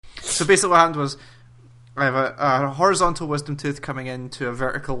So basically what happened was, I have a horizontal wisdom tooth coming into a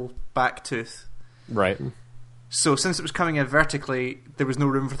vertical back tooth. Right. So since it was coming in vertically, there was no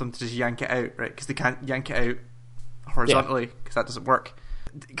room for them to just yank it out, right? Because they can't yank it out horizontally, because that doesn't work.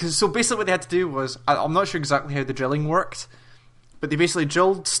 So basically what they had to do was, I'm not sure exactly how the drilling worked, but they basically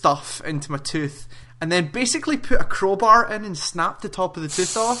drilled stuff into my tooth, and then basically put a crowbar in and snapped the top of the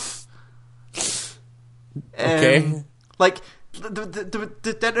tooth off. Okay. Like,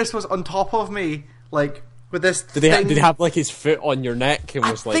 the dentist was on top of me, like, with this Did thing. he have like his foot on your neck and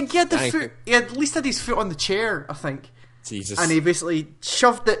was I like? think he had the "Thank foot. you." He had, at least had his foot on the chair, I think. Jesus. And he basically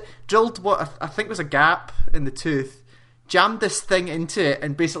shoved it, drilled what I think was a gap in the tooth, jammed this thing into it,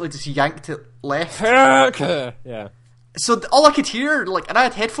 and basically just yanked it left. Yeah. So all I could hear, like, and I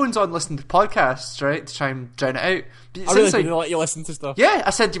had headphones on listening to podcasts, right, to try and drown it out. But I really since, like, didn't let you listen to stuff. yeah, I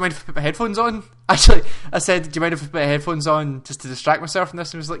said, do you mind if I put my headphones on? Actually, I said, do you mind if I put my headphones on just to distract myself from this?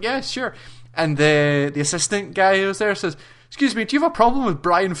 And he was like, yeah, sure. And the assistant guy who was there says, excuse me, do you have a problem with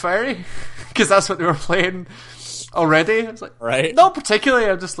Brian Ferry? Because that's what they were playing already. I was like, Right. not particularly,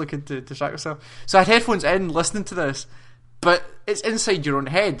 I'm just looking to distract myself. So I had headphones in listening to this, but it's inside your own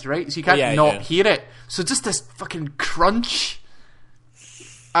head, right? So you can't hear it. So just this fucking crunch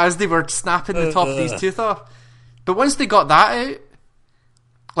as they were snapping the top of these teeth off. But once they got that out,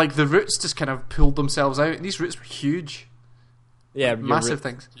 like, the roots just kind of pulled themselves out, and these roots were huge. Yeah, Massive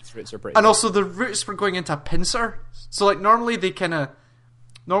things. These roots are pretty. And also the roots were going into a pincer. So, like, normally they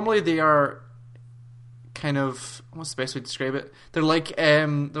are kind of, what's the best way to describe it? They're like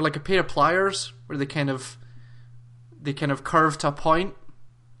a pair of pliers where they kind of curve to a point,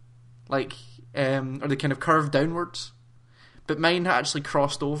 like, or they kind of curve downwards. But mine actually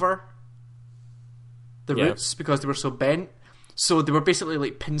crossed over the roots because they were so bent. So they were basically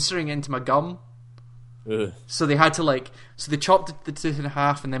like pincering into my gum. Ugh. So they had to so they chopped the tooth in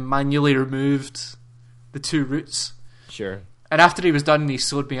half and then manually removed the two roots. Sure. And after he was done, he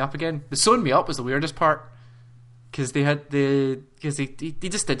sewed me up again. The sewing me up was the weirdest part, because they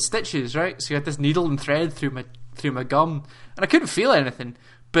just did stitches, right? So you had this needle and thread through my gum, and I couldn't feel anything,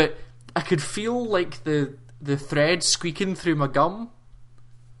 but I could feel like the thread squeaking through my gum,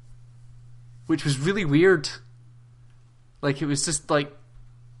 which was really weird. Like, it was just like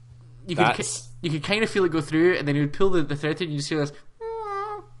you could kind of feel it go through, and then you would pull the thread through, and you just hear this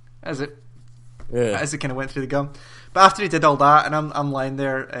as it kind of went through the gum. But after he did all that, and I'm lying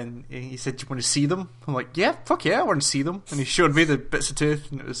there, and he said, "Do you want to see them?" I'm like, "Yeah, fuck yeah, I want to see them." And he showed me the bits of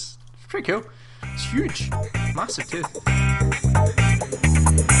tooth, and it was pretty cool. It's huge, massive tooth.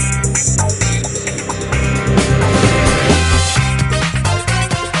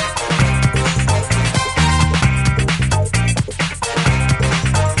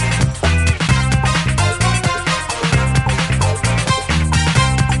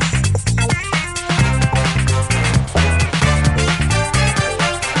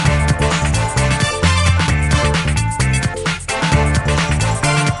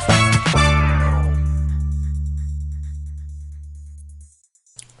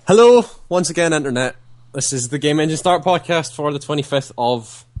 Hello, once again, Internet. This is the Game Engine Start podcast for the 25th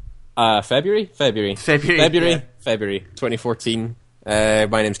of February, 2014.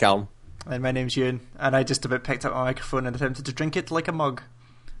 My name's Callum. And my name's Ewan, and I just about picked up my microphone and attempted to drink it like a mug.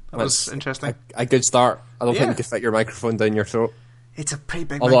 That was interesting. A good start. I don't think you could fit your microphone down your throat. It's a pretty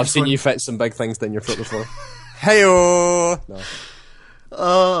big Although microphone. I've seen you fit some big things down your throat before. Hey-o! No.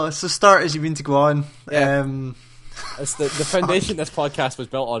 Oh, so start as you mean to go on. Yeah. It's the foundation this podcast was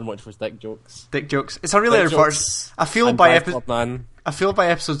built on, which was dick jokes. Dick jokes. It's a really Dick important. jokes I feel and by Drive Club Man. I feel by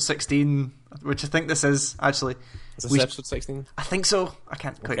episode 16, which I think this is actually. Is this episode 16? I think so. I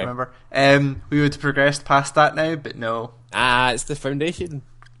can't quite Okay. remember. We would have progressed past that now, but no. It's the foundation.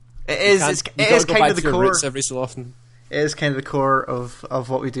 It is. It is kind of the core. Roots every so often. It is kind of the core of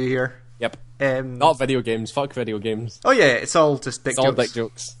what we do here. Yep. Not video games. Fuck video games. Oh yeah, it's all just dick It's jokes. all dick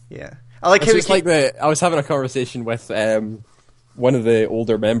jokes. Yeah, I like how It's like I was having a conversation with one of the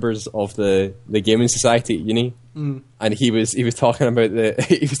older members of the gaming society at uni, and he was talking about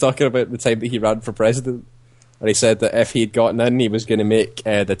the time that he ran for president, and he said that if he'd gotten in, he was going to make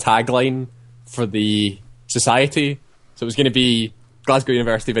the tagline for the society. So it was going to be Glasgow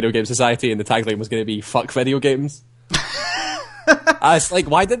University Video Game Society, and the tagline was going to be "Fuck video games." I was like,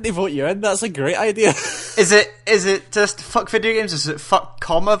 why didn't they vote you in? That's a great idea. Is it just fuck video games? Is it fuck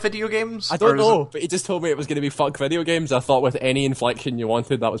comma video games? I don't know, but he just told me it was going to be fuck video games. I thought with any inflection you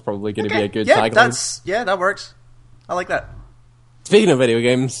wanted, that was probably going to be a good tagline. That works. I like that. Speaking of video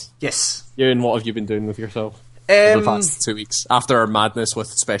games, yes, Ewan, what have you been doing with yourself? over the past 2 weeks after our madness with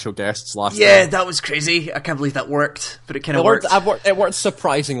special guests last time. Yeah, that was crazy. I can't believe that worked, but it kind of worked. It worked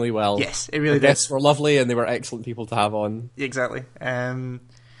surprisingly well. Yes, it really did. The guests were lovely and they were excellent people to have on. Exactly.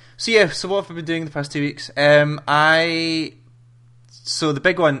 So what have I been doing the past 2 weeks? So the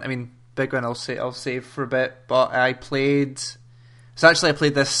big one I'll save for a bit, but I played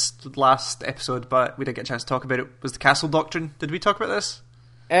this last episode, but we didn't get a chance to talk about it, was the Castle Doctrine. Did we talk about this?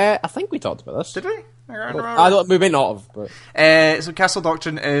 I think we talked about this. Did we? We may not have. But. So Castle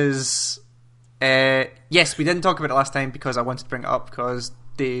Doctrine is... yes, we didn't talk about it last time because I wanted to bring it up because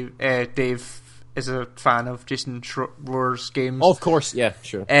Dave is a fan of Jason Schroer's games. Oh, of course, yeah,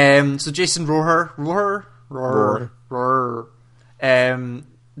 sure. So Jason Schroer,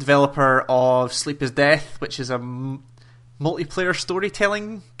 developer of Sleep is Death, which is a multiplayer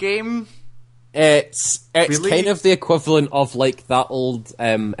storytelling game. It's really? Kind of the equivalent of like that old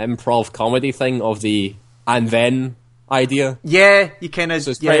improv comedy thing of the and then idea. Yeah, you kind of...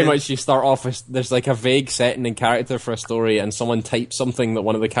 So it's pretty much you start off with, there's like a vague setting and character for a story and someone types something that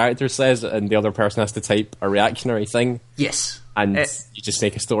one of the characters says and the other person has to type a reactionary thing. Yes. And you just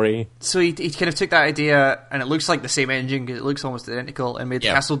make a story. So he kind of took that idea, and it looks like the same engine because it looks almost identical, and made the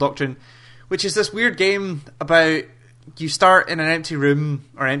Castle Doctrine, which is this weird game about... You start in an empty room,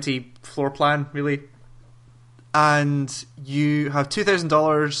 or empty floor plan, really, and you have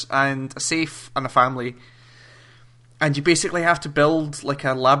 $2,000 and a safe and a family, and you basically have to build like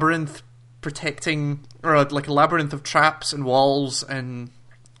a labyrinth like a labyrinth of traps and walls and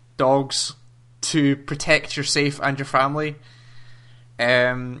dogs to protect your safe and your family.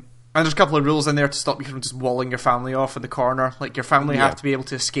 And there's a couple of rules in there to stop you from just walling your family off in the corner. Like, your family have to be able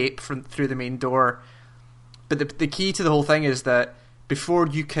to escape through the main door. But the key to the whole thing is that before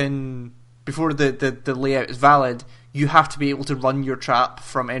the layout is valid, you have to be able to run your trap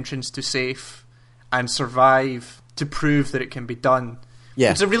from entrance to safe and survive to prove that it can be done.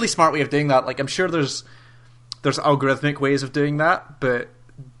 Yeah. It's a really smart way of doing that. Like, I'm sure there's algorithmic ways of doing that, but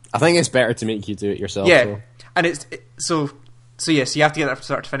I think it's better to make you do it yourself. Yeah. Though. And so yes, you have to get that from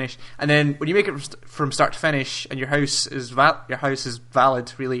start to finish. And then when you make it from start to finish and your house is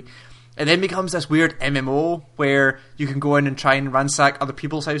valid, really, it then becomes this weird MMO where you can go in and try and ransack other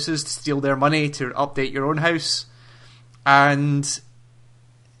people's houses to steal their money to update your own house. And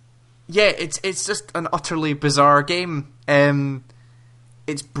yeah, it's just an utterly bizarre game.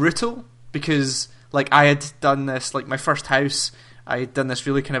 It's brutal because, like, I had done this, like, my first house, I had done this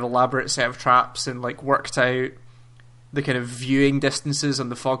really kind of elaborate set of traps and, like, worked out the kind of viewing distances on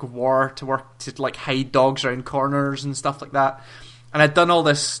the Fog of War to like hide dogs around corners and stuff like that. And I'd done all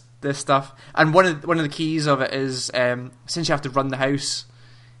this stuff, and one of the keys of it is since you have to run the house,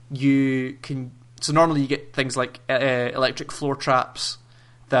 you can. So normally you get things like electric floor traps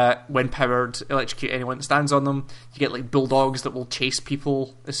that, when powered, electrocute anyone that stands on them. You get like bulldogs that will chase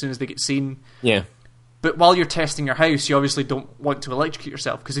people as soon as they get seen. Yeah. But while you're testing your house, you obviously don't want to electrocute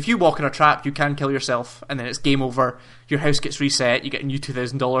yourself, because if you walk in a trap, you can kill yourself, and then it's game over. Your house gets reset. You get a new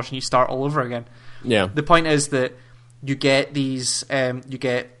 $2,000, and you start all over again. Yeah. The point is that you get these. You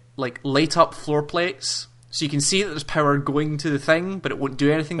get like light up floor plates, so you can see that there's power going to the thing, but it won't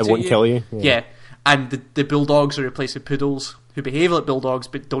do anything to you. It won't kill you. Yeah. And the bulldogs are replaced with poodles who behave like bulldogs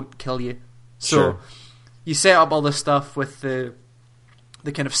but don't kill you. So you set up all this stuff with the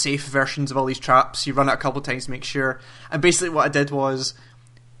kind of safe versions of all these traps. You run it a couple of times to make sure. And basically what I did was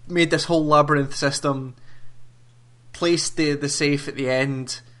made this whole labyrinth system, placed the safe at the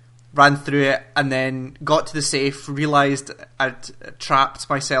end, ran through it, and then got to the safe, realised I'd trapped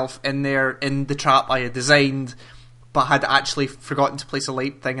myself in there, in the trap I had designed, but had actually forgotten to place a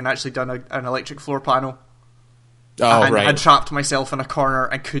light thing and actually done an electric floor panel. Oh, and right. I'd trapped myself in a corner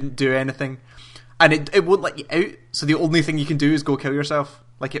and couldn't do anything. And it won't let you out, so the only thing you can do is go kill yourself.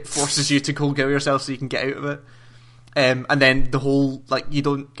 Like, it forces you to go kill yourself so you can get out of it. And then the whole, like, you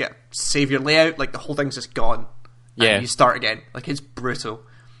don't get save your layout, like, the whole thing's just gone. Yeah. And you start again. Like, it's brutal.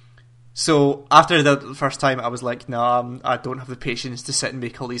 So after the first time, I was like, no, I don't have the patience to sit and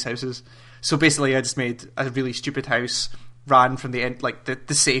make all these houses. So basically, I just made a really stupid house, ran from the end, like,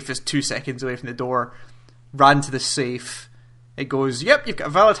 the safe is 2 seconds away from the door, ran to the safe. It goes, yep, you've got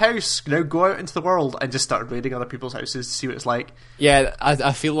a valid house, now go out into the world, and just started raiding other people's houses to see what it's like. Yeah,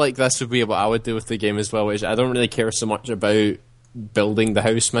 I feel like this would be what I would do with the game as well, which I don't really care so much about building the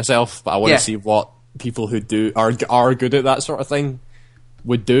house myself, but I want to see what people who are good at that sort of thing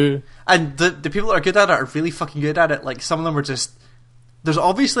would do. And the people that are good at it are really fucking good at it. Like, some of them are just... There's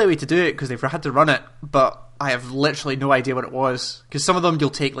obviously a way to do it because they've had to run it, but I have literally no idea what it was. Because some of them you'll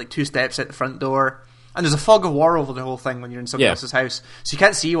take like 2 steps out the front door, And there's a fog of war over the whole thing when you're in somebody else's house, so you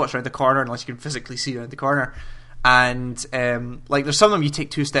can't see what's around the corner unless you can physically see around the corner. And like there's some of them you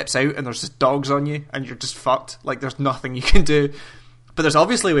take 2 steps out and there's just dogs on you and you're just fucked. Like there's nothing you can do. But there's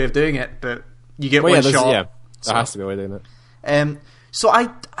obviously a way of doing it, but you get one shot. Yeah, there has to be a way of doing it. So I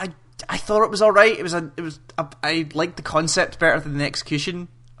thought it was all right. I liked the concept better than the execution.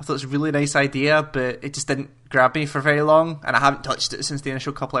 I thought it was a really nice idea, but it just didn't grab me for very long, and I haven't touched it since the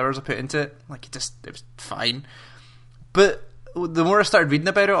initial couple hours I put into it. Like it was fine. But the more I started reading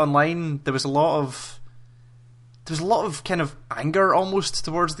about it online, there was a lot of kind of anger almost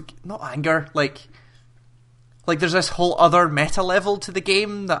towards not anger, like there's this whole other meta level to the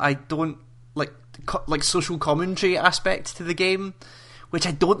game that I don't like social commentary aspect to the game, which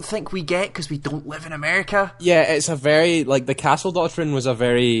I don't think we get because we don't live in America. Yeah, it's a very, like, the castle doctrine was a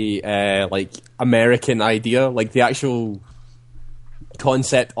very, like, American idea. Like, the actual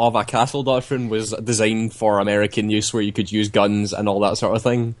concept of a castle doctrine was designed for American use, where you could use guns and all that sort of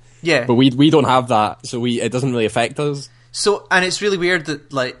thing. Yeah. But we don't have that, so it doesn't really affect us. So, and it's really weird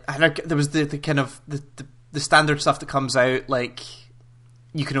that, like, there was the kind of, the standard stuff that comes out, like,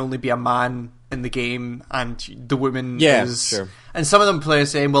 you can only be a man in the game, and the woman is... Sure. And some of them play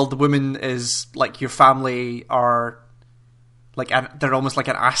saying, well, the woman is, like, your family are... like they're almost like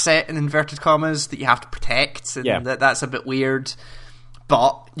an asset, in inverted commas, that you have to protect, and that's a bit weird.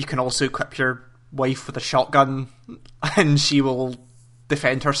 But you can also equip your wife with a shotgun, and she will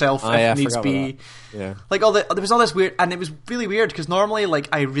defend herself if needs be. Yeah. Like, there was all this weird... And it was really weird, because normally, like,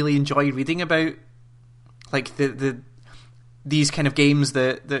 I really enjoy reading about, like, these kind of games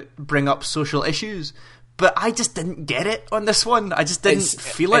that bring up social issues, but I just didn't get it on this one. I just didn't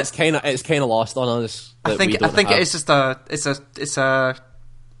feel it. It's kind of lost on us. I think it is just it's a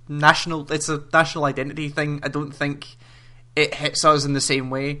national identity thing. I don't think it hits us in the same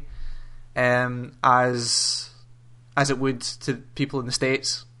way as it would to people in the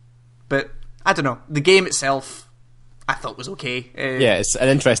States. But I don't know. The game itself, I thought was okay. Yeah, it's an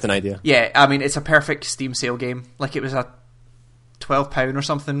interesting idea. Yeah, I mean, it's a perfect Steam sale game. Like, it was a £12 or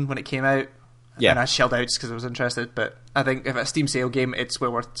something when it came out. Yeah. And I shelled out just because I was interested. But I think if it's a Steam sale game, it's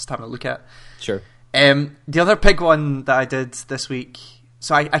well worth just having a look at. Sure. The other big one that I did this week,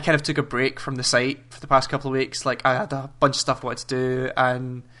 so I kind of took a break from the site for the past couple of weeks. Like, I had a bunch of stuff I wanted to do,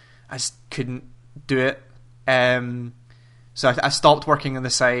 and I just couldn't do it. So I stopped working on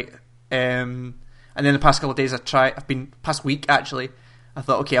the site. And then the past couple of days past week actually, I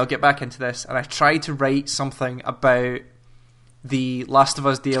thought, okay, I'll get back into this. And I tried to write something about the Last of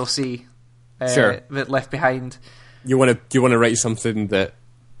Us DLC that Left Behind. Do you want to write something that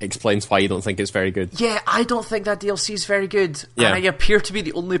explains why you don't think it's very good? Yeah, I don't think that DLC is very good. Yeah. And I appear to be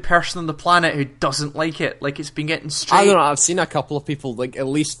the only person on the planet who doesn't like it. Like, it's been getting straight. I don't know, I've seen a couple of people, like, at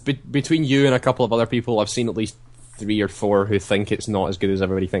least between you and a couple of other people, I've seen at least 3 or 4 who think it's not as good as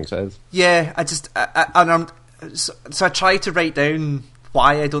everybody thinks it is. Yeah, so I tried to write down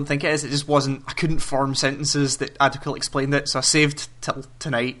why I don't think it is. It just wasn't... I couldn't form sentences that adequately explained it, so I saved till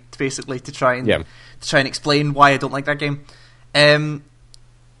tonight, basically, to try and explain why I don't like that game.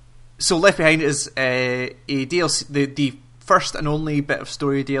 So Left Behind is a DLC, the first and only bit of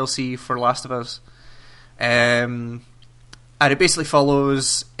story DLC for Last of Us. And it basically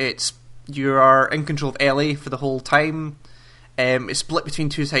follows... You are in control of Ellie for the whole time. It's split between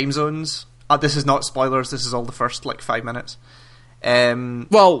 2 time zones. This is not spoilers, this is all the first, 5 minutes.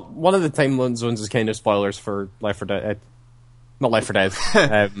 Well, one of the time zones is kind of spoilers for Left 4 Dead. Not Left 4 Dead.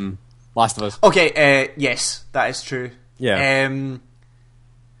 Last of Us. Okay, yes, that is true. Yeah.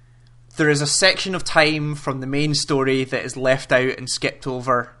 There is a section of time from the main story that is left out and skipped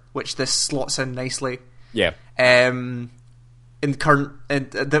over, which this slots in nicely. Yeah.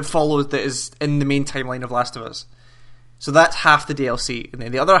 That follows, that is in the main timeline of Last of Us. So that's half the DLC, and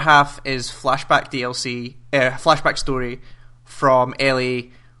then the other half is flashback DLC, flashback story from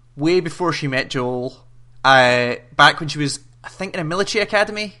Ellie way before she met Joel, back when she was, I think, in a military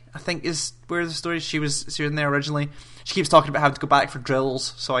academy, I think is where the story, she was in there originally. She keeps talking about having to go back for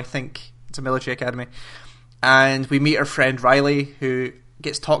drills, so I think it's a military academy. And we meet her friend Riley, who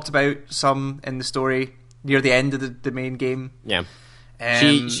gets talked about some in the story near the end of the main game. Yeah.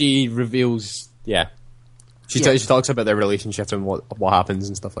 She reveals, She talks about their relationship and what happens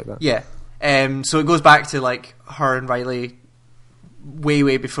and stuff like that. Yeah. So it goes back to, her and Riley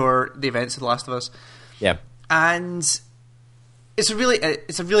way before the events of The Last of Us. Yeah. And it's a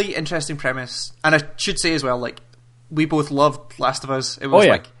really interesting premise. And I should say as well, we both loved Last of Us. It was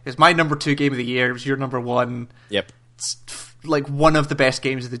it was my number 2 game of the year. It was your number 1. Yep. It's one of the best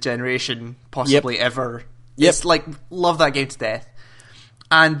games of the generation, possibly ever. Yep. It's love that game to death.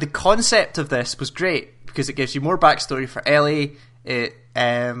 And the concept of this was great because it gives you more backstory for Ellie. It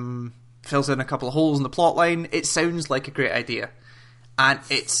fills in a couple of holes in the plot line. It sounds like a great idea, and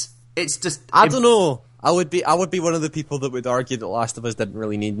it's just. I don't know. I would be one of the people that would argue that Last of Us didn't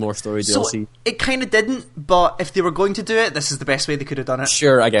really need more story DLC. It kind of didn't, but if they were going to do it, this is the best way they could have done it.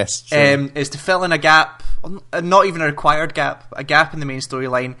 Sure, I guess. Sure. Is to fill in a gap, not even a required gap, a gap in the main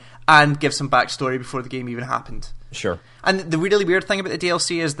storyline, and give some backstory before the game even happened. Sure. And the really weird thing about the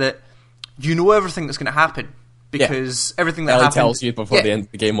DLC is that you know everything that's going to happen because everything that happens tells you before the end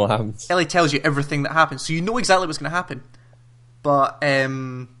of the game what happens. Ellie tells you everything that happens, so you know exactly what's going to happen. But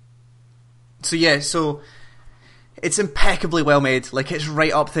so it's impeccably well made. Like, it's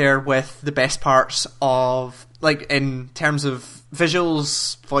right up there with the best parts of, like, in terms of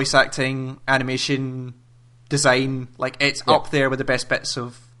visuals, voice acting, animation, design. Like, it's up there with the best bits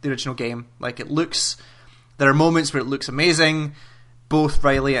of the original game. Like, there are moments where it looks amazing. Both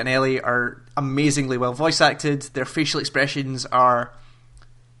Riley and Ellie are amazingly well voice acted. Their facial expressions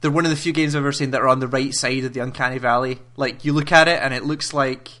they're one of the few games I've ever seen that are on the right side of the uncanny valley. Like, you look at it and it looks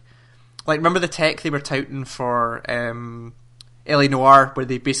like remember the tech they were touting for Ellie Noire, where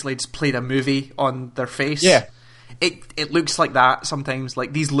they basically just played a movie on their face? Yeah. It looks like that sometimes.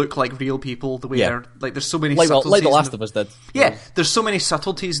 Like, these look like real people, the way they're... Like, there's so many subtleties... Like The Last of Us did. Yeah, there's so many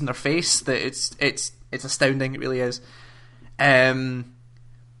subtleties in their face that it's astounding, it really is. But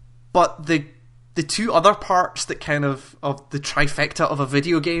the two other parts that kind of the trifecta of a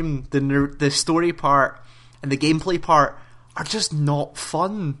video game, the story part and the gameplay part, are just not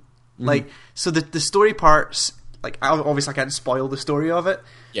fun. Like, so the story parts, like, obviously I can't spoil the story of it.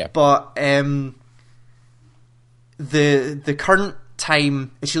 Yeah. But the current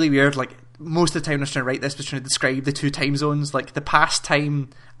time, it's really weird. Like, most of the time I was trying to write this was trying to describe the two time zones, like the past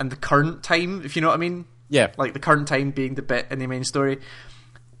time and the current time, if you know what I mean. Yeah. Like, the current time being the bit in the main story.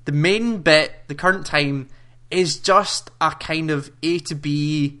 The main bit, the current time, is just a kind of A to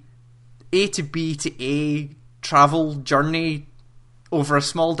B to A travel journey over a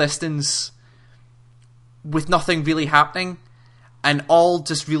small distance with nothing really happening, and all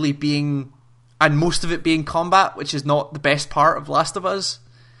just really being, and most of it being combat, which is not the best part of Last of Us.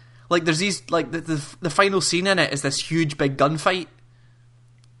 Like, there's these, like, the final scene in it is this huge big gunfight,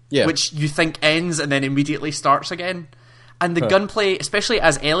 which you think ends and then immediately starts again. And the gunplay, especially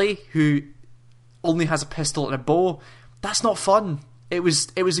as Ellie, who only has a pistol and a bow, that's not fun. It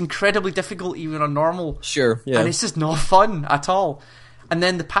was incredibly difficult even on normal. Sure, yeah. And it's just not fun at all. And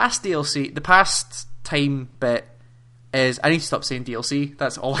then the past DLC, the past time bit is... I need to stop saying DLC.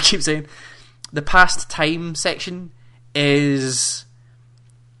 That's all I keep saying. The past time section is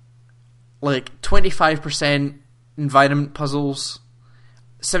like 25% environment puzzles,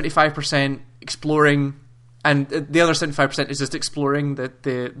 75% exploring, and the other 75% is just exploring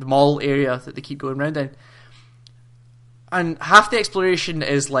the mall area that they keep going around in. And half the exploration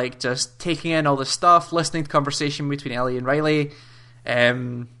is like just taking in all this stuff, listening to conversation between Ellie and Riley,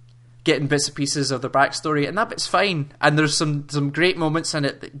 getting bits and pieces of their backstory, and that bit's fine. And there's some great moments in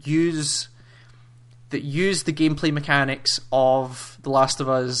it that use the gameplay mechanics of The Last of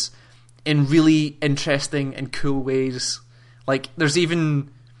Us in really interesting and cool ways. Like, there's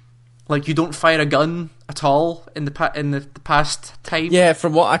even, like, you don't fire a gun at all in the past time. Yeah,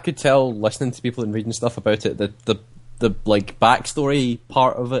 from what I could tell, listening to people and reading stuff about it, the like backstory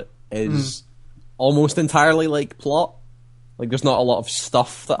part of it is almost entirely like plot. Like, there's not a lot of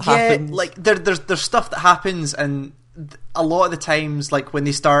stuff that happens. Yeah, like there's stuff that happens, and a lot of the times, like, when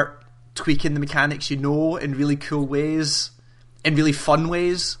they start tweaking the mechanics, in really cool ways, in really fun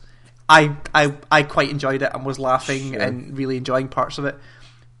ways. I quite enjoyed it and was laughing and really enjoying parts of it,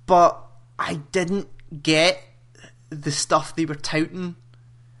 but I didn't get the stuff they were touting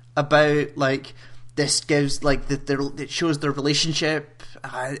about, like, this gives, like, it shows their relationship,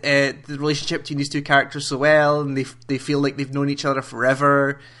 the relationship between these two characters so well, and they feel like they've known each other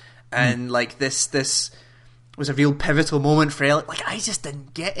forever, and like this was a real pivotal moment for Ellie. Like, I just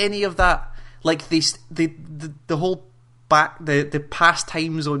didn't get any of that. Like, the whole the past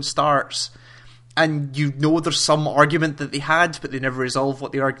time zone starts, and there's some argument that they had, but they never resolve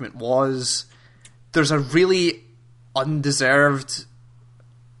what the argument was. There's a really undeserved...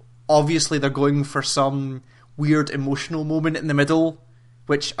 Obviously, they're going for some weird emotional moment in the middle,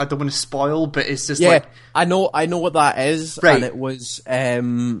 which I don't want to spoil, but it's just like... I know what that is, right. And it was...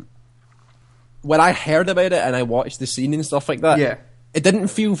 when I heard about it and I watched the scene and stuff like that, it didn't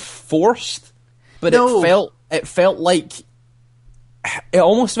feel forced, but it felt like... It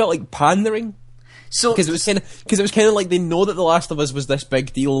almost felt like pandering. So because it was kind of like they know that The Last of Us was this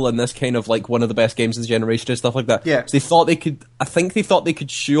big deal and this kind of like one of the best games of the generation and stuff like that. Yeah. So they thought they could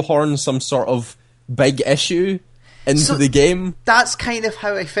shoehorn some sort of big issue into the game. That's kind of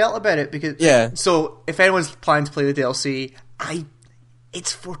how I felt about it, because so if anyone's planning to play the DLC,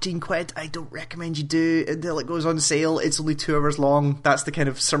 it's £14. I don't recommend you do until it goes on sale. It's only 2 hours long. That's the kind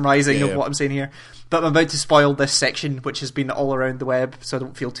of summarising of what I'm saying here. But I'm about to spoil this section, which has been all around the web, so I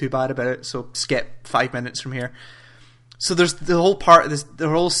don't feel too bad about it. So skip 5 minutes from here. So there's the whole part of this, the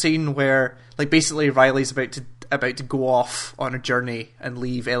whole scene where, like, basically Riley's about to go off on a journey and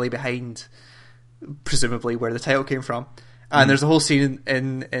leave Ellie behind, presumably where the title came from. And there's a whole scene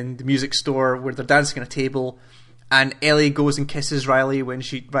in the music store where they're dancing on a table. And Ellie goes and kisses Riley when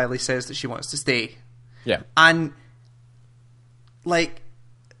Riley says that she wants to stay. Yeah. And like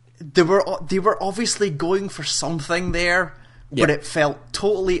they were obviously going for something there, but it felt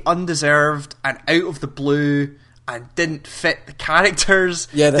totally undeserved and out of the blue and didn't fit the characters.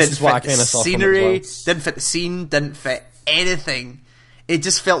 Yeah, this is what I kind of saw from it as well. Didn't fit the scene, didn't fit anything. It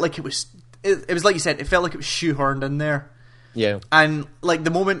just felt like it was like you said, it felt like it was shoehorned in there. Yeah. And like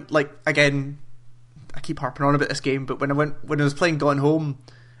the moment, like, again, I keep harping on about this game, but when I was playing Gone Home,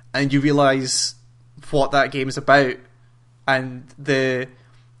 and you realise what that game is about, and the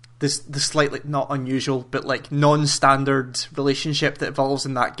slightly not unusual but like non-standard relationship that evolves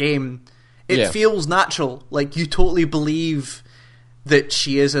in that game, it feels natural. Like, you totally believe that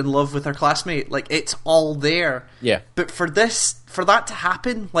she is in love with her classmate. Like, it's all there. Yeah. But for that to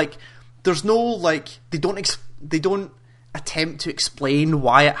happen, like, there's no, like, they don't attempt to explain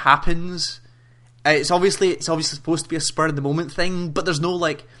why it happens. It's obviously supposed to be a spur of the moment thing, but there's no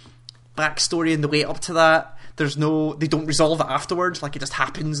like backstory in the way up to that. They don't resolve it afterwards. Like, it just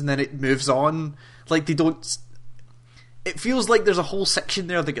happens and then it moves on. Like, they don't. It feels like there's a whole section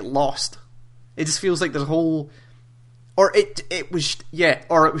there that get lost. It just feels like there's a whole, or it was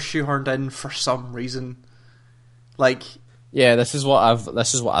shoehorned in for some reason. Like, yeah, this is what I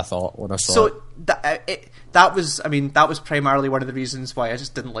thought when I saw it. That was primarily one of the reasons why I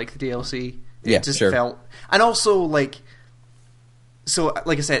just didn't like the DLC. It just felt, and also like, so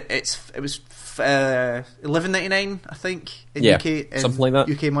like I said, it was $11.99 I think in UK, something like that,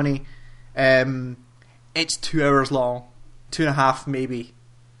 UK money. It's 2 hours long, 2.5 maybe,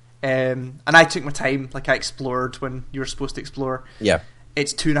 and I took my time. Like, I explored when you were supposed to explore. Yeah,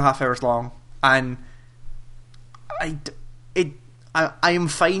 it's 2.5 hours long, and I am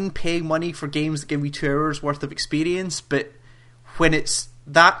fine paying money for games that give me 2 hours worth of experience, but when it's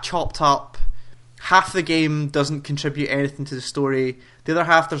that chopped up, half the game doesn't contribute anything to the story, the other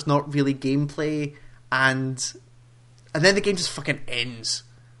half there's not really gameplay, and then the game just fucking ends.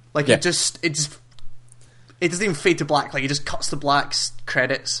 Like, it doesn't even fade to black. Like, it just cuts to black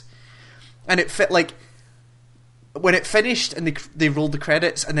credits, and it fit like when it finished and they rolled the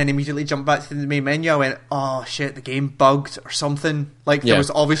credits and then immediately jumped back to the main menu, I went, oh shit, the game bugged or something. Like, there was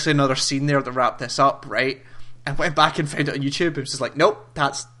obviously another scene there that wrapped this up, right? And went back and found it on YouTube. It was just like, nope,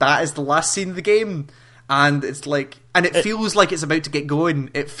 that is the last scene of the game. And it's like, and it feels like it's about to get going.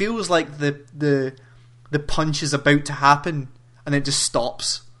 It feels like the punch is about to happen, and it just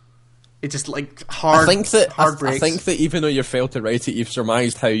stops. It just like hard. I think that even though you failed to write it, you've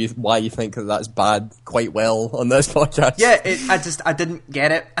surmised why you think that's bad quite well on this podcast. Yeah, I didn't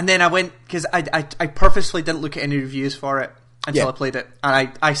get it, and then I went, because I purposefully didn't look at any reviews for it until I played it,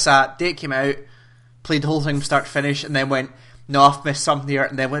 and I sat, day it came out, played the whole thing from start to finish, and then went, no, I've missed something here,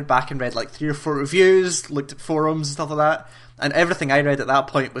 and then went back and read like 3 or 4 reviews, looked at forums and stuff like that, and everything I read at that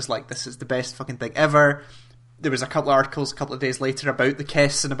point was like, this is the best fucking thing ever. There was a couple of articles a couple of days later about the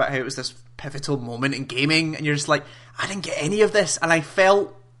kiss and about how it was this pivotal moment in gaming, and you're just like, I didn't get any of this, and I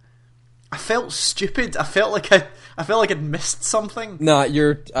felt stupid. I felt like I'd missed something. No,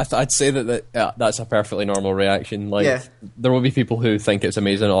 I'd say that's a perfectly normal reaction. Like, there will be people who think it's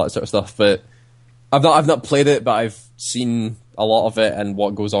amazing, all that sort of stuff, but I've not played it, but I've seen a lot of it and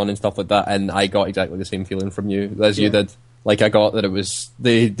what goes on and stuff like that, and I got exactly the same feeling from you as you did. Like, I got that it was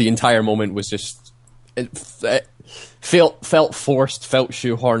the entire moment was just. It felt forced, felt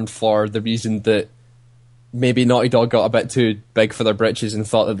shoehorned for the reason that maybe Naughty Dog got a bit too big for their britches and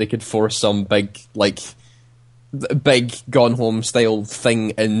thought that they could force some big Gone Home style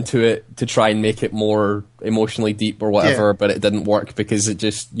thing into it to try and make it more emotionally deep or whatever, but it didn't work because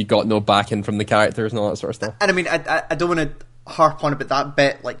you got no backing from the characters and all that sort of stuff. And I mean, I don't want to harp on about that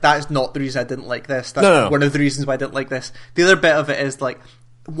bit. Like, that is not the reason I didn't like this. That's one of the reasons why I didn't like this. The other bit of it is like,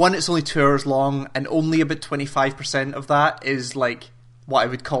 one, it's only 2 hours long, and only about 25% of that is like what I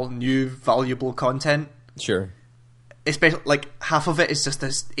would call new valuable content. Sure. Especially like half of it is just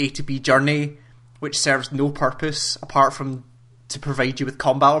this A to B journey, which serves no purpose apart from to provide you with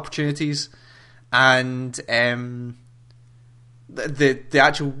combat opportunities, and the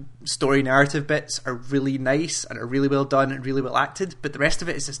actual story narrative bits are really nice and are really well done and really well acted, but the rest of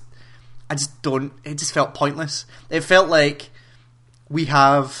it is just, it just felt pointless. It felt like we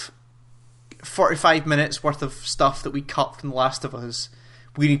have 45 minutes worth of stuff that we cut from The Last of Us.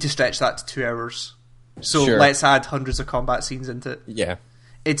 We need to stretch that to 2 hours. So let's add hundreds of combat scenes into it. Yeah.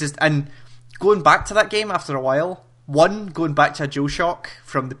 It just, and going back to that game after a while, going back to a DualShock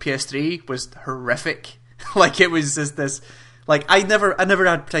from the PS3 was horrific. Like, it was just this, like, I never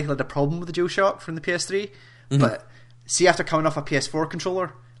had particularly a problem with the DualShock from the PS3, but see, after coming off a PS4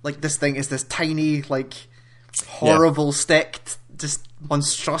 controller, like, this thing is this tiny, like, horrible stick, just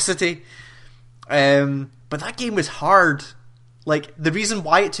monstrosity. But that game was hard. Like, the reason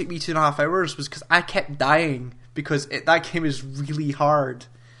why it took me 2.5 hours was because I kept dying, because that game is really hard.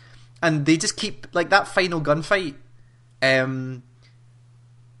 And they just keep, like, that final gunfight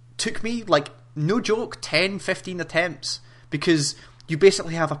took me, like, no joke, 10, 15 attempts, because you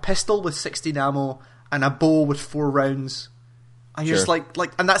basically have a pistol with 16 ammo and a bow with 4 rounds. And you're just like,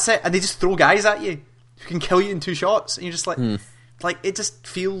 and that's it. And they just throw guys at you who can kill you in 2 shots. And you're just like, it just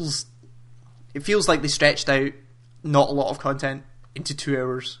feels, like they stretched out not a lot of content into 2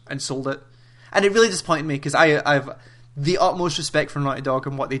 hours and sold it. And it really disappointed me, because I have the utmost respect for Naughty Dog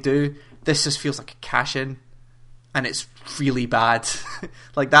and what they do. This just feels like a cash-in, and it's really bad.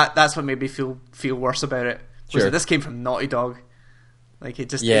 Like, that's what made me feel worse about it. Was that this came from Naughty Dog. Like, it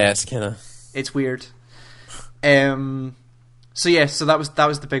just... Yeah, it's kind of... It's weird. So that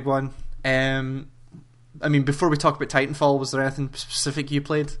was the big one. I mean, before we talk about Titanfall, was there anything specific you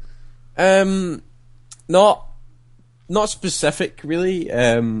played? Not specific, really.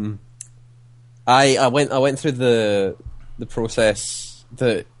 I went through the process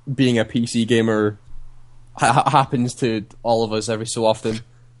that being a PC gamer happens to all of us every so often,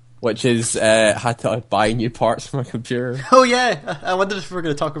 which is had to buy new parts for my computer. Oh yeah, I wondered if we were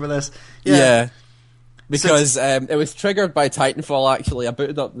going to talk about this. Yeah. Because it was triggered by Titanfall, actually. I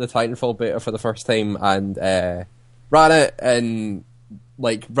booted up the Titanfall beta for the first time and ran it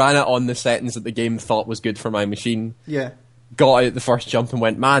on the settings that the game thought was good for my machine. Yeah. Got out the first jump and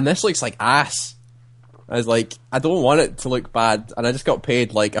went, man, this looks like ass. I was like, I don't want it to look bad, and I just got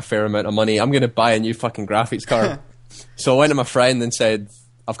paid like a fair amount of money. I'm going to buy a new fucking graphics card. So I went to my friend and said,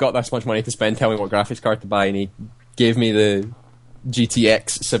 I've got this much money to spend, tell me what graphics card to buy, and he gave me the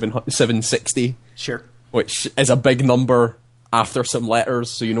GTX 760. Sure. Which is a big number after some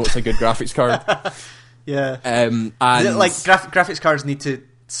letters, so you know it's a good graphics card. Yeah. And graphics cards need to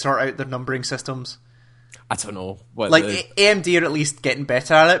sort out their numbering systems. I don't know. AMD are at least getting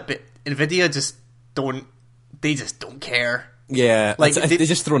better at it, but Nvidia just don't care. Yeah, like they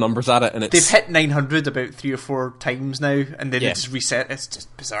just throw numbers at it, and they've hit 900 about 3 or 4 times now, and then they just reset. It's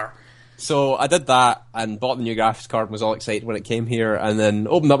just bizarre. So I did that and bought the new graphics card and was all excited when it came here, and then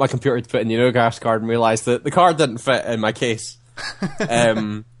opened up my computer to put in the new graphics card and realised that the card didn't fit in my case.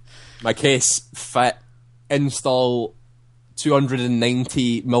 My case fit install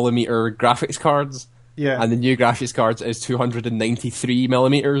 290mm graphics cards. Yeah. And the new graphics cards is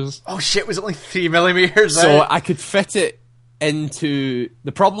 293mm. Oh shit, was it only 3mm? So I could fit it into...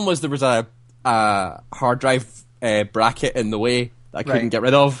 The problem was there was a hard drive bracket in the way that I couldn't get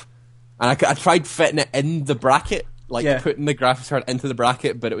rid of. And I tried fitting it in the bracket, putting the graphics card into the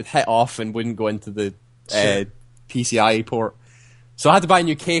bracket, but it would hit off and wouldn't go into the PCI port. So I had to buy a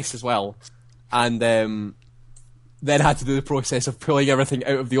new case as well. And then had to do the process of pulling everything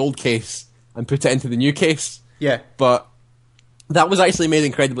out of the old case and put it into the new case. Yeah. But that was actually made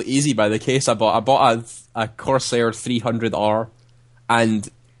incredibly easy by the case I bought. I bought a Corsair 300R, and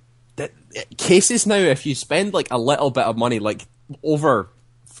cases now, if you spend like a little bit of money, like over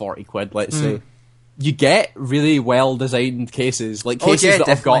 40 quid, let's say, you get really well designed cases, like cases that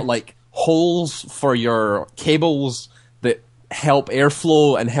have got like holes for your cables that help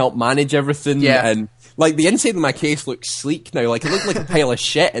airflow and help manage everything. And like the inside of my case looks sleek now. Like it looked like a pile of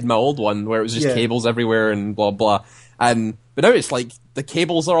shit in my old one where it was just cables everywhere and blah blah. But now it's like the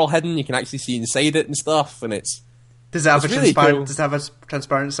cables are all hidden. You can actually see inside it and stuff, and it's... Does it have a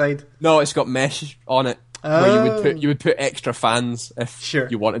transparent side? No, it's got mesh on it. Where you would put extra fans if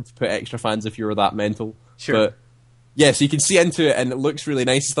you wanted to put extra fans if you were that mental. Sure. But yeah, so you can see into it and it looks really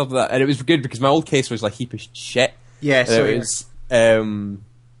nice and stuff like that. And it was good because my old case was like a heap of shit. Yeah, so it was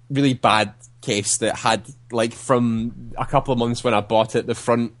really bad case that had, like, from a couple of months when I bought it, the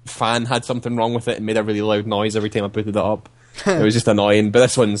front fan had something wrong with it and made a really loud noise every time I booted it up. It was just annoying. But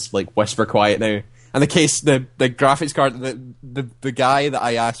this one's like whisper quiet now. And the graphics card, the guy that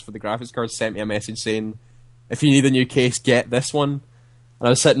I asked for the graphics card sent me a message saying, if you need a new case, get this one. And I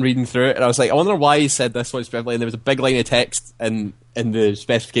was sitting reading through it, and I was like, I wonder why he said this one specifically. And there was a big line of text in the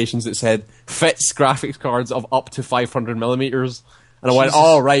specifications that said, fits graphics cards of up to 500mm. And I went,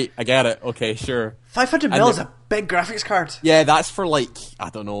 oh, right, I get it. Okay, sure. 500mm is a big graphics card. Yeah, that's for, like,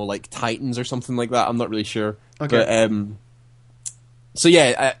 I don't know, like Titans or something like that. I'm not really sure. Okay. But, so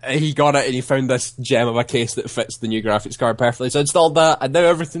yeah, he got it and he found this gem of a case that fits the new graphics card perfectly. So I installed that, and now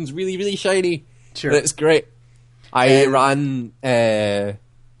everything's really, really shiny. Sure. And it's great. I ran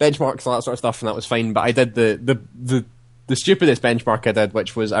benchmarks and all that sort of stuff, and that was fine. But I did the stupidest benchmark I did,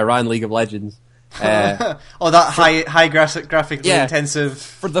 which was I ran League of Legends. That high graphically intensive.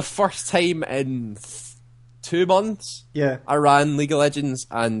 For the first time in 2 months, I ran League of Legends,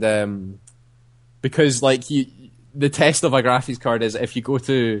 and because like the test of a graphics card is if you go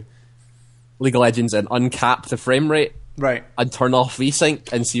to League of Legends and uncap the frame rate, right, and turn off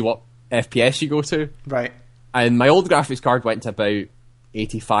VSync and see what FPS you go to, right. And my old graphics card went to about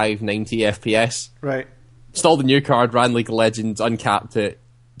 85, 90 FPS. Right. Installed a new card, ran League of Legends, uncapped it,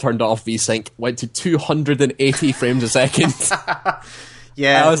 turned off VSync, went to 280 frames a second.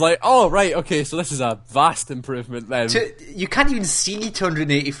 Yeah. And I was like, oh, right, okay, so this is a vast improvement then. You can't even see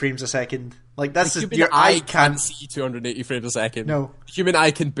 280 frames a second. Like, that's just, your eye can't see 280 frames a second. No. Human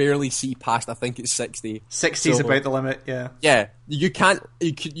eye can barely see past, I think it's 60. 60 is about the limit, yeah. Yeah, you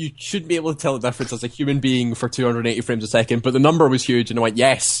should be able to tell the difference as a human being for 280 frames a second, but the number was huge, and I went,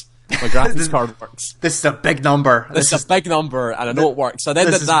 yes, my graphics card works. This is a big number. This is a big number, and I know it works. So I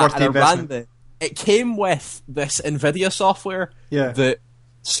then did that, and I ran it came with this NVIDIA software that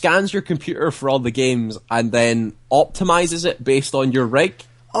scans your computer for all the games and then optimizes it based on your rig.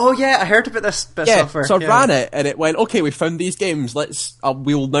 Oh yeah, I heard about this software. So I ran it, and it went, okay, we found these games.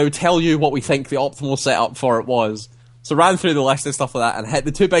 We'll now tell you what we think the optimal setup for it was. So I ran through the list and stuff like that, and hit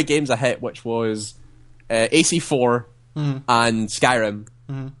the 2 big games I hit, which was AC4 and Skyrim,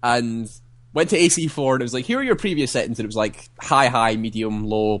 and went to AC4, and it was like, here are your previous settings, and it was like high, medium,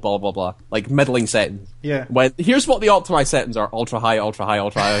 low, blah, blah, blah, like middling settings. Yeah. Went, here's what the optimized settings are, ultra high, ultra high,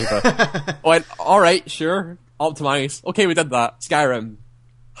 ultra high. Went, alright, sure, optimize. Okay, we did that. Skyrim.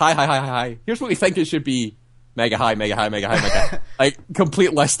 High. Here's what we think it should be. Mega high. Like,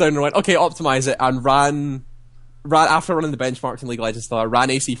 complete list down, and went, okay, optimize it, and ran after running the benchmarks in League of Legends stuff, I ran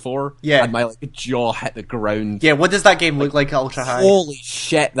AC4, and my jaw hit the ground. Yeah, what does that game look like ultra high? Holy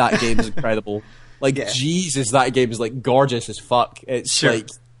shit, that game is incredible. Like, Jesus, that game is like gorgeous as fuck. It's like,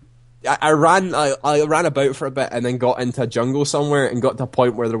 I ran about for a bit and then got into a jungle somewhere and got to a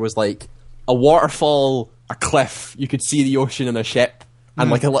point where there was like a waterfall, a cliff, you could see the ocean and a ship, and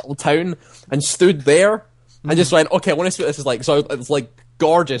like a little town, and stood there and just went, okay, I want to see what this is like. So it's like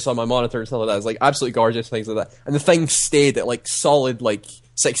gorgeous on my monitor and stuff like that. It's like absolutely gorgeous, things like that. And the thing stayed at like solid like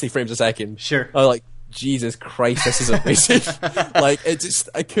 60 frames a second. Sure. I was like, Jesus Christ, this is amazing. Like,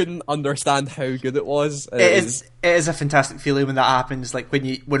 I couldn't understand how good it was. It is a fantastic feeling when that happens. Like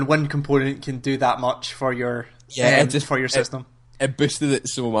when one component can do that much for your for your system. It boosted it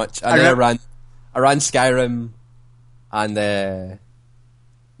so much. And I ran Skyrim, and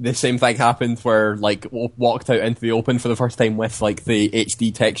the same thing happened where like walked out into the open for the first time with like the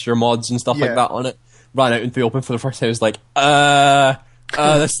HD texture mods and stuff like that on it. Ran out into the open for the first time. I was like,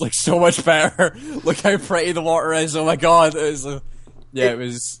 this looks so much better. Look how pretty the water is. Oh my god. It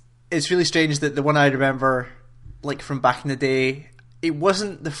was. It's really strange that the one I remember, like from back in the day, it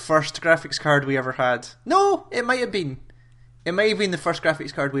wasn't the first graphics card we ever had. No, it might have been. It might have been the first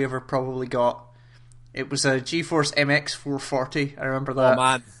graphics card we ever probably got. It was a GeForce MX 440. I remember that. Oh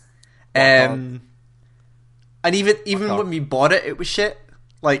man. And even when we bought it, it was shit.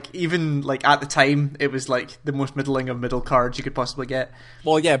 Like, even like at the time, it was like the most middling of middle cards you could possibly get.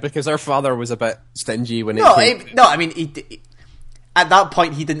 Well, yeah, because our father was a bit stingy when at that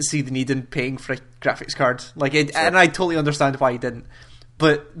point he didn't see the need in paying for a graphics card. Like, and I totally understand why he didn't.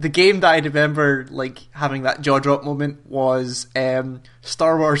 But the game that I remember like having that jaw drop moment was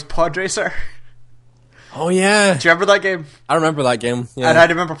Star Wars Pod Racer. Oh yeah, do you remember that game? I remember that game. Yeah. And I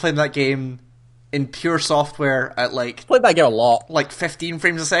remember playing that game in pure software at like played that game a lot, like 15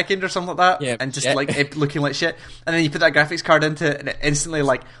 frames a second or something like that, and just like it looking like shit. And then you put that graphics card into it, and it instantly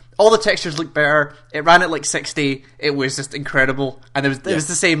like all the textures looked better. It ran at like 60. It was just incredible, and it was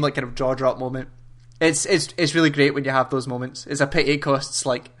the same like kind of jaw drop moment. It's really great when you have those moments. It's a pity it costs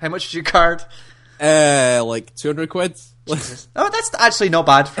like how much is your card? Like 200 quid. Oh, that's actually not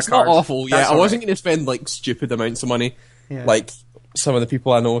bad for it's cards. Not awful. Yeah, I wasn't going to spend like stupid amounts of money. Yeah. Like some of the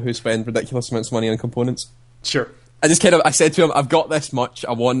people I know who spend ridiculous amounts of money on components. Sure. I said to him, I've got this much.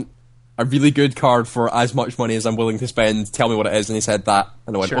 I want a really good card for as much money as I'm willing to spend. Tell me what it is. And he said that.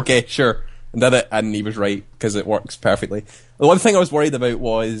 And I went, okay, sure. And did it. And he was right, because it works perfectly. The one thing I was worried about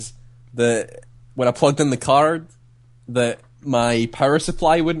was that when I plugged in the card, that my power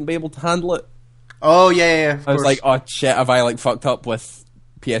supply wouldn't be able to handle it. Oh, yeah. I was like, oh shit, have I fucked up with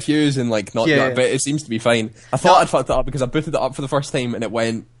PSUs and not but it seems to be fine. I thought I'd fucked it up because I booted it up for the first time and it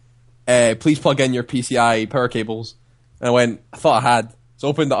went, please plug in your PCI power cables. And I thought I had. So I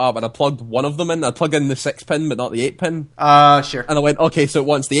opened it up and I plugged one of them in. I plugged in the 6-pin but not the 8-pin. Sure. And I went, okay, so it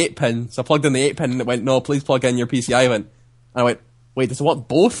wants the 8-pin. So I plugged in the 8-pin and it went, no, please plug in your PCI. And I went, wait, does it want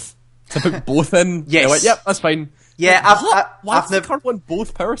both? So I put both in. Yes. And I went, yep, that's fine. Yeah, Why does the card want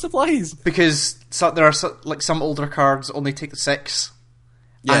both power supplies? Because there are some older cards only take the 6,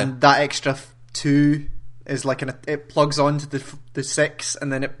 and that extra 2 is it plugs onto the 6,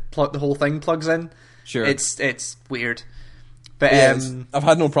 and then the whole thing plugs in. Sure, it's weird. But I've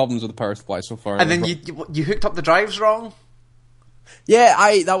had no problems with the power supply so far. And then you hooked up the drives wrong. Yeah,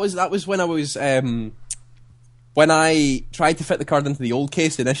 that was when I was when I tried to fit the card into the old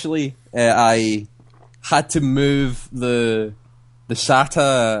case initially. I had to move the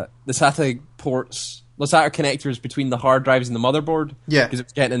SATA ports, the SATA connectors between the hard drives and the motherboard. Yeah, because it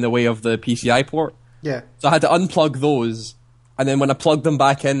was getting in the way of the PCI port. Yeah, so I had to unplug those, and then when I plugged them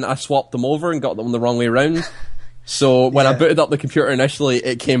back in, I swapped them over and got them the wrong way around. So when I booted up the computer initially,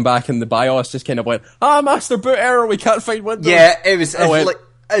 it came back and the BIOS just kind of went, master boot error, we can't find Windows. Yeah, it was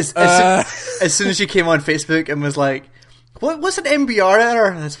as soon as you came on Facebook and was like, what's an MBR error?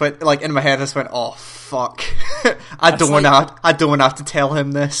 And it's in my head, I just went, oh fuck, I don't want to have to tell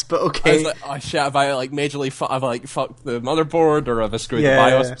him this, but okay. I was like, oh shit, have I majorly fucked the motherboard, or have I screwed the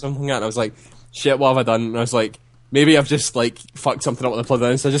BIOS or something like that? And I was like, shit, what have I done? And I was like, maybe I've just fucked something up with the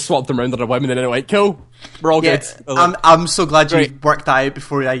plugin, so I just swapped them around on a whim, and then I went, cool, we're all good. I'm so glad you worked that out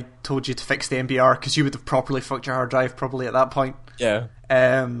before I told you to fix the MBR, because you would have properly fucked your hard drive probably at that point. Yeah.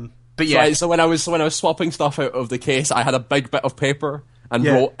 But yeah. So when I was swapping stuff out of the case, I had a big bit of paper and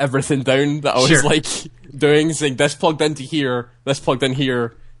wrote everything down that I was doing, saying this plugged into here, this plugged in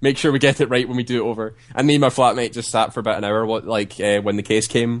here. Make sure we get it right when we do it over. And me and my flatmate just sat for about an hour. When the case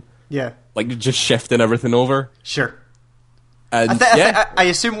came. Yeah. Just shifting everything over. Sure. And I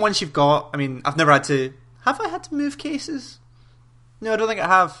assume once you've got. I mean, I've never had to. Have I had to move cases? No, I don't think I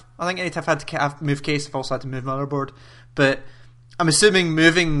have. I think anytime I've had to move case, I've also had to move motherboard. But I'm assuming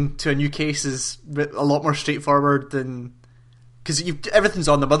moving to a new case is a lot more straightforward than, because everything's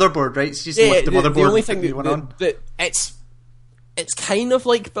on the motherboard, right? So you just lift the motherboard. The only thing it's kind of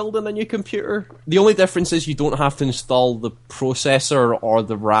like building a new computer. The only difference is you don't have to install the processor or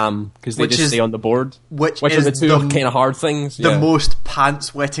the RAM, because they just stay on the board. Which are the two kind of hard things. The most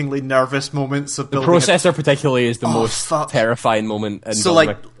pants-wettingly nervous moments of building. The processor particularly is the most terrifying moment in building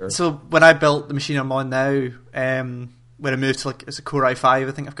a computer. So when I built the machine I'm on now, when I moved to it's a Core i5,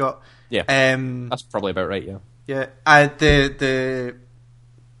 I think I've got. Yeah, that's probably about right. Yeah. Yeah, the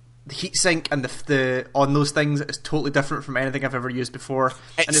heatsink and the on those things is totally different from anything I've ever used before.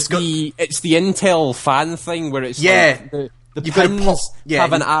 It's the Intel fan thing where it's the pins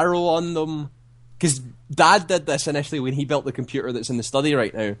have an arrow on them. Because Dad did this initially when he built the computer that's in the study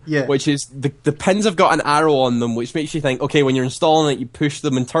right now. Yeah. Which is the pins have got an arrow on them, which makes you think, okay, when you're installing it, you push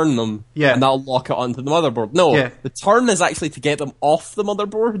them and turn them, and that'll lock it onto the motherboard. No, the turn is actually to get them off the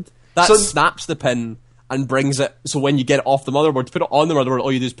motherboard. That snaps the pin and brings it, so when you get it off the motherboard, to put it on the motherboard,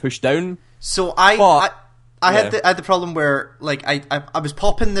 all you do is push down. So I had the problem where I was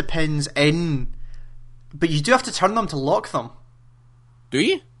popping the pins in, but you do have to turn them to lock them. Do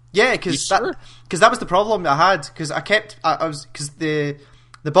you? Yeah, because that was the problem I had, because the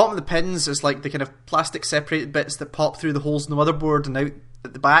bottom of the pins is the kind of plastic separated bits that pop through the holes in the motherboard and out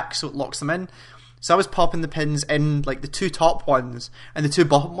at the back, so it locks them in. So I was popping the pins in, the two top ones, and the two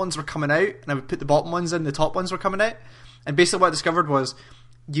bottom ones were coming out, and I would put the bottom ones in, the top ones were coming out. And basically what I discovered was,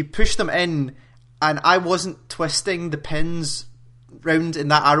 you push them in, and I wasn't twisting the pins round in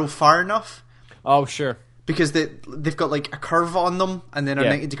that arrow far enough. Oh, sure. Because they've got a curve on them, and then a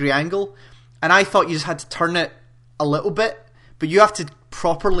 90-degree angle. And I thought you just had to turn it a little bit, but you have to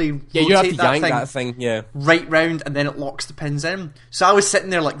properly rotate that thing right round, and then it locks the pins in. So I was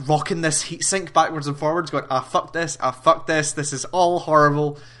sitting there rocking this heatsink backwards and forwards, going, fuck this, this is all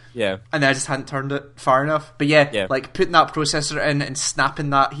horrible. Yeah. And I just hadn't turned it far enough. But putting that processor in and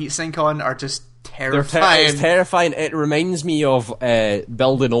snapping that heatsink on are just terrifying. It's terrifying. It reminds me of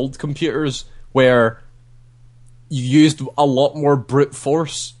building old computers where you used a lot more brute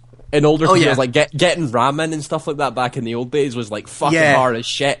force. In older computers, getting RAM in and stuff like that back in the old days was fucking hard as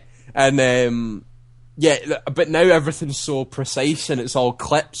shit. And Yeah, but now everything's so precise and it's all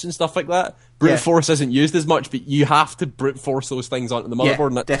clips and stuff like that. Brute force isn't used as much, but you have to brute force those things onto the motherboard,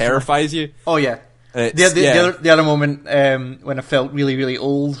 and that terrifies you. Oh yeah. The other moment when I felt really, really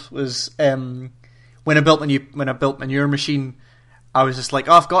old was when I built my newer machine. I was just like,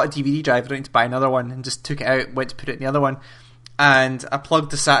 oh, I've got a DVD drive, I don't need to buy another one, and just took it out, went to put it in the other one, and I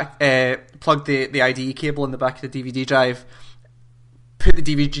plugged the IDE cable in the back of the DVD drive, put the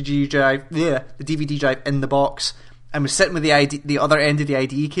DVD drive in the box, and was sitting with the other end of the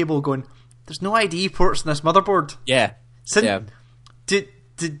IDE cable going, there's no IDE ports in this motherboard. Yeah. Do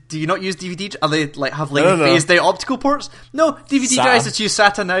you not use DVD? Are they phased out optical ports? No, DVD drives that use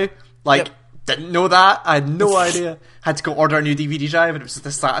SATA now. Didn't know that. I had no idea. Had to go order a new DVD drive, and it was just the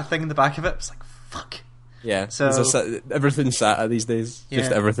SATA thing in the back of it. It was like, fuck. Yeah, so everything's SATA these days. Yeah.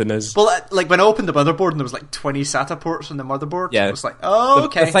 Just everything is. Well, when I opened the motherboard and there was 20 SATA ports on the motherboard, yeah. I was like, oh,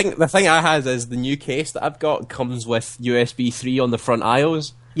 okay. The thing I had is the new case that I've got comes with USB 3 on the front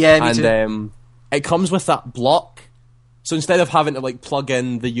IOs. Yeah, me too. It comes with that block. So instead of having to plug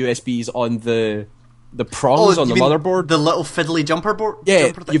in the USBs on the prongs on the motherboard, the little fiddly jumper board.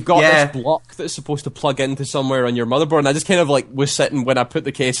 Yeah, you've got this block that's supposed to plug into somewhere on your motherboard, and I just kind of was sitting when I put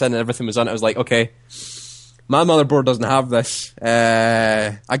the case in and everything was on it. I was like, okay, my motherboard doesn't have this.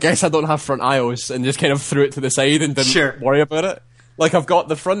 I guess I don't have front IOs, and just kind of threw it to the side and didn't worry about it. I've got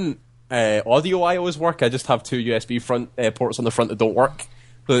the front audio IOs work. I just have 2 USB front ports on the front that don't work.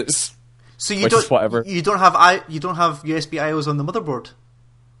 So you don't have USB IOs on the motherboard?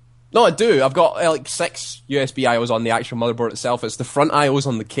 No, I do. I've got 6 USB IOs on the actual motherboard itself. It's the front IOs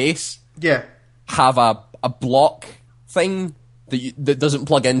on the case. Yeah. Have a block thing that doesn't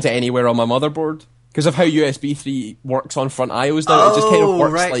plug into anywhere on my motherboard. Because of how USB 3 works on front IOs now, it just kind of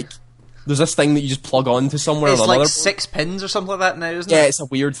works there's this thing that you just plug on to somewhere on the motherboard. It's 6 pins or something like that now, isn't it? Yeah, it's a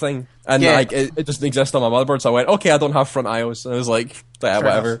weird thing. And it doesn't exist on my motherboard, so I went, okay, I don't have front IOs. And I was like,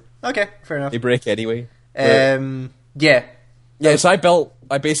 whatever. Okay, fair enough. They break anyway. Yeah, so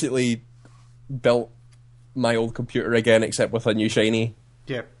I basically built my old computer again, except with a new shiny.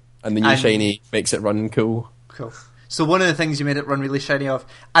 Yeah. And the new shiny makes it run cool. Cool. So one of the things you made it run really shiny of,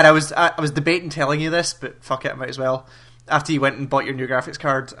 and I was debating telling you this, but fuck it, I might as well. After you went and bought your new graphics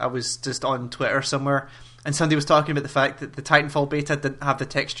card, I was just on Twitter somewhere, and somebody was talking about the fact that the Titanfall beta didn't have the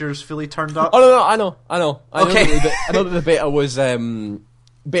textures fully turned up. Oh no, I know. Okay. I know that the beta was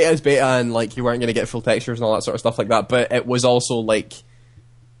beta is beta, and you weren't going to get full textures and all that sort of stuff like that. But it was also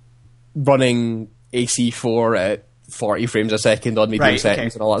running AC4 at 40 frames a second on medium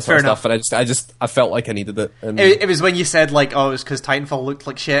settings and all that sort of stuff. And I felt like I needed it. And it was when you said it was because Titanfall looked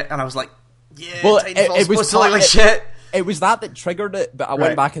like shit, and I was like, yeah, well, Titanfall's supposed to look like shit. It was that triggered it, but I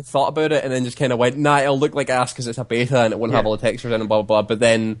went back and thought about it, and then just kind of went, nah, it'll look like ass because it's a beta and it won't have all the textures in and blah blah blah. But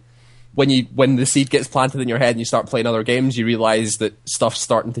then when the seed gets planted in your head and you start playing other games, you realise that stuff's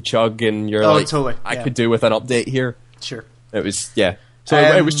starting to chug, and you're totally. I could do with an update here. Sure. It was So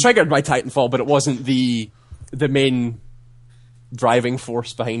it was triggered by Titanfall, but it wasn't the main driving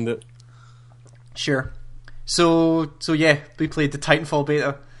force behind it. Sure. So yeah, we played the Titanfall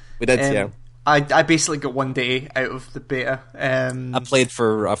beta. We did, yeah. I basically got one day out of the beta. I played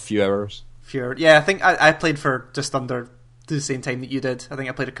for a few hours. Yeah, I think I played for just under the same time that you did. I think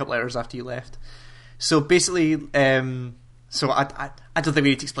I played a couple hours after you left. So basically, I don't think we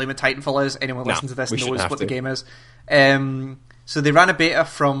need to explain what Titanfall is. Anyone listening to this knows what the game is. So they ran a beta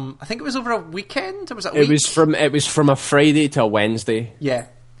from, I think it was over a weekend, or was it a week? It was from a Friday to a Wednesday. Yeah.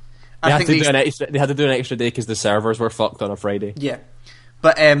 They had to do an extra day because the servers were fucked on a Friday. Yeah.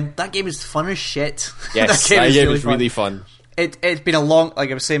 But that game is fun as shit. Yes, that game is really fun. It's been a long,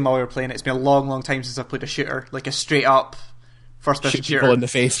 like I was saying while we were playing, it's been a long time since I've played a shooter, like a straight up first person shooter. People in the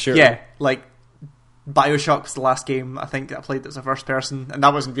face shooter. Yeah, like BioShock was the last game I think that I played that was a first person, and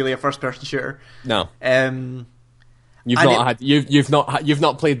that wasn't really a first person shooter. No. You've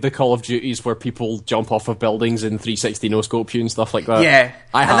not played the Call of Duties where people jump off of buildings in 360 no scope you and stuff like that. Yeah,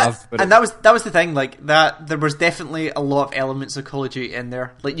 I have. That was the thing. That there was definitely a lot of elements of Call of Duty in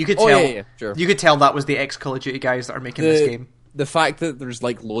there. You could tell. Sure. You could tell that was the ex Call of Duty guys that are making this game. The fact that there's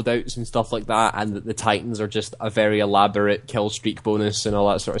loadouts and stuff like that, and that the Titans are just a very elaborate kill streak bonus and all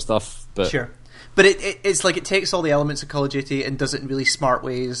that sort of stuff. But sure. But it's it takes all the elements of Call of Duty and does it in really smart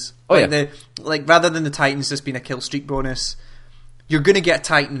ways. Rather than the Titans just being a kill streak bonus, you're going to get a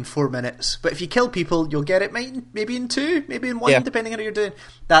Titan in 4 minutes, but if you kill people, you'll get it maybe in 2, maybe in 1, depending on what you're doing.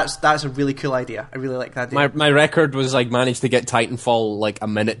 That's a really cool idea. I really like that idea. My record was like managed to get Titanfall like a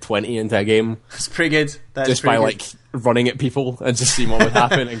minute 20 into a game. That's pretty good. Just by like running at people and just seeing what would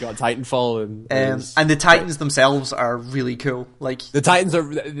happen, and got Titanfall. And the Titans themselves are really cool. Like the Titans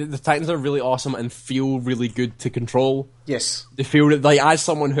are really awesome and feel really good to control. Yes, they feel like, as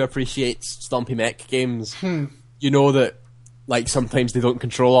someone who appreciates Stompy Mech games, you know that. Like, sometimes they don't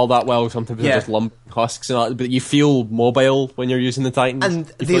control all that well, sometimes they're just lump husks and all that, but you feel mobile when you're using the Titans.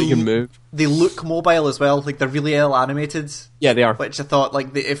 And you feel like you can move. They look mobile as well, like they're really well animated. Yeah, they are. Which I thought,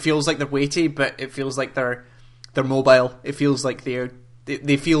 like, it feels like they're weighty, but it feels like they're mobile. It feels like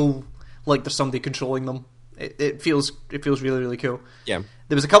they feel like there's somebody controlling them. It feels really, really cool. Yeah.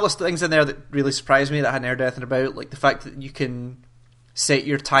 There was a couple of things in there that really surprised me that I hadn't heard anything about, like the fact that you can set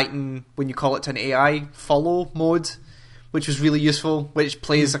your Titan, when you call it to an AI, follow mode, which was really useful, which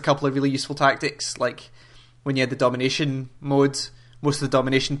plays a couple of really useful tactics, like when you had the domination mode, most of the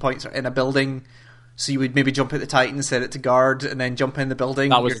domination points are in a building, so you would maybe jump at the Titan, set it to guard, and then jump in the building.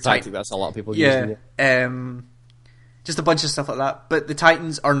 That was the tactic that's a lot of people using. Just a bunch of stuff like that. But the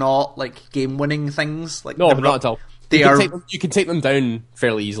Titans are not like game-winning things. Like no, not at all. You can take them down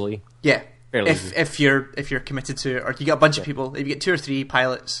fairly easily. Yeah, if you're committed to it, or you get a bunch of people, if you get 2 or 3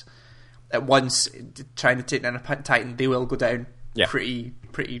 pilots at once trying to take down a Titan, they will go down pretty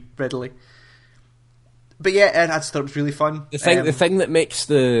readily. But yeah, and I just thought it was really fun. The thing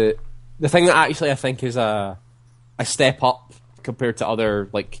that actually I think is a step up compared to other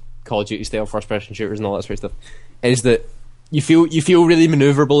like Call of Duty style first person shooters and all that sort of stuff is that you feel really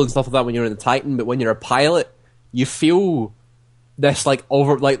maneuverable and stuff like that when you're in the Titan, but when you're a pilot, you feel this like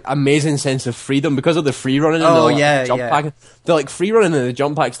amazing sense of freedom because of the free running and the jump pack. The like free running and the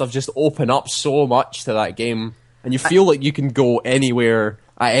jump pack stuff just open up so much to that game, and you feel like you can go anywhere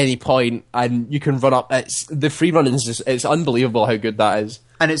at any point, and you can run up. The free running is it's unbelievable how good that is.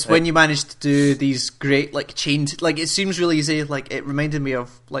 And it's when you manage to do these great like chained, like it seems really easy. Like it reminded me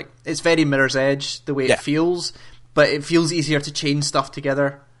of like it's very Mirror's Edge the way it feels, but it feels easier to chain stuff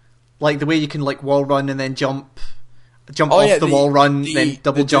together. Like the way you can like wall run and then jump off the wall run, then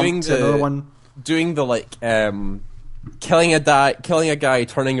double jump to another one. Doing the like killing a guy,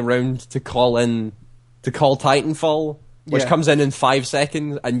 turning around to call Titanfall, which comes in 5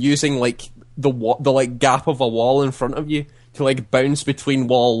 seconds, and using like the like gap of a wall in front of you to like bounce between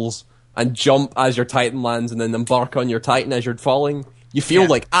walls and jump as your Titan lands, and then embark on your Titan as you're falling. You feel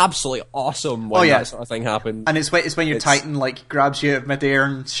like absolutely awesome when that sort of thing happens. And it's when your Titan like grabs you out of midair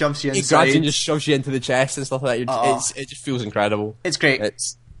and shoves you inside. It grabs you and just shoves you into the chest and stuff like that. It just feels incredible. It's great.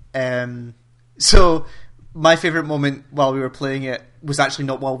 So my favourite moment while we were playing it was actually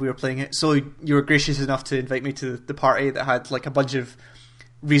not while we were playing it. So you were gracious enough to invite me to the party that had like a bunch of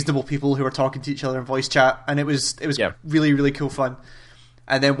reasonable people who were talking to each other in voice chat, and it was really, really cool fun.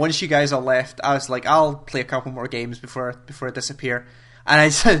 And then once you guys all left, I was like, I'll play a couple more games before I disappear. And I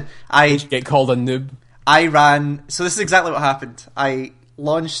said, Did you get called a noob? I ran. So this is exactly what happened. I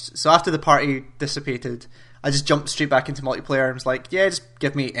launched. So after the party dissipated, I just jumped straight back into multiplayer. I was like, yeah, just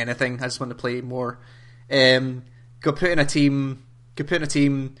give me anything. I just want to play more. Got put in a team.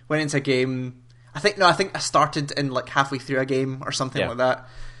 Went into a game. I think I started in like halfway through a game or something like that.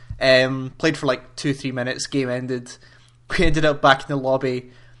 Played for like 2-3 minutes. Game ended. We ended up back in the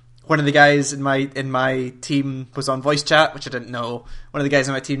lobby. One of the guys in my team was on voice chat, which I didn't know. One of the guys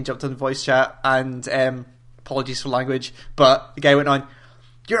in my team jumped on voice chat, and apologies for language, but the guy went on,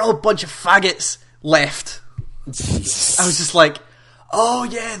 "You're all a bunch of faggots." Left. I was just like, "Oh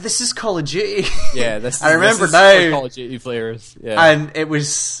yeah, this is Call of Duty." Yeah, I remember now. Call of Duty players. Yeah, and it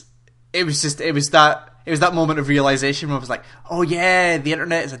was that moment of realization where I was like, "Oh yeah, the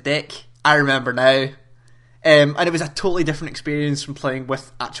internet is a dick." I remember now. And it was a totally different experience from playing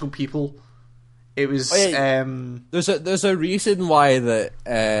with actual people. It was. There's a reason why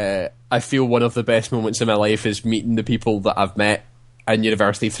that I feel one of the best moments in my life is meeting the people that I've met in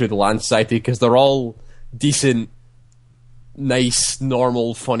university through the LAN Society, because they're all decent, nice,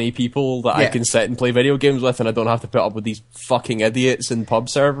 normal, funny people that I can sit and play video games with, and I don't have to put up with these fucking idiots in pub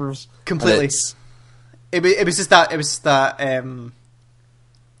servers. Completely. It was just that. It was that.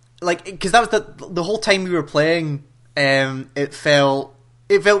 Like, because that was the whole time we were playing. It felt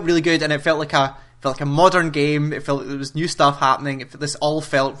really good, and it felt like a modern game. It felt like there was new stuff happening. This all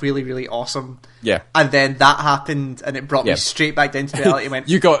felt really, really awesome. Yeah. And then that happened, and it brought me straight back down to reality. Went,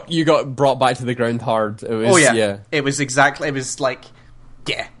 you got brought back to the ground hard. It was, It was exactly. It was like,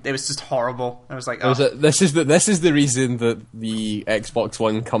 it was just horrible. I was like, this is the reason that the Xbox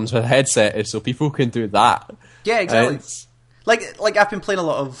One comes with a headset, is so people can do that. Yeah, exactly. like I've been playing a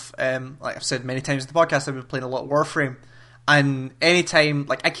lot of like I've said many times in the podcast, I've been playing a lot of Warframe, and anytime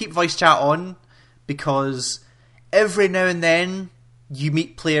like I keep voice chat on because every now and then you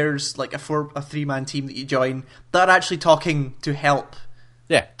meet players like a 3-man team that you join that are actually talking to help.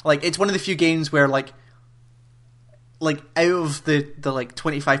 Yeah, like it's one of the few games where like out of the like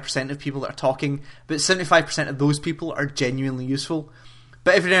 25% of people that are talking, but 75% of those people are genuinely useful.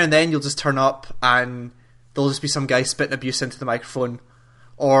 But every now and then you'll just turn up and there'll just be some guy spitting abuse into the microphone,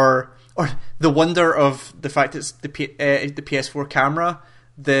 or the wonder of the fact it's the PS4 camera.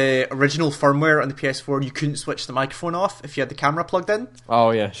 The original firmware on the PS4, you couldn't switch the microphone off if you had the camera plugged in. Oh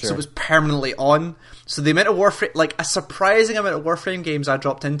yeah, sure. So it was permanently on. So the amount of Warframe, like a surprising amount of Warframe games I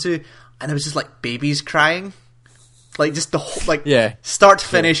dropped into, and it was just like babies crying. Like just the whole, like start to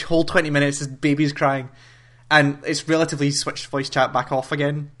finish, whole 20 minutes is babies crying, and it's relatively switched voice chat back off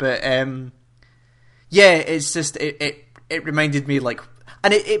again. But it's just it reminded me like,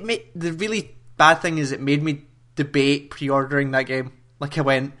 and it made the really bad thing is it made me debate pre-ordering that game. Like I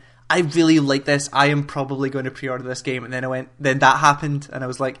went, I really like this. I am probably going to pre-order this game, and then that happened, and I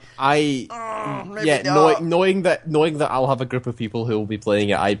was like, knowing that I'll have a group of people who will be playing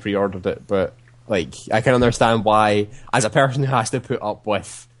it, I pre-ordered it, but. Like, I can understand why, as a person who has to put up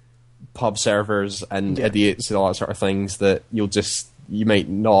with pub servers and idiots and all that sort of things, that you might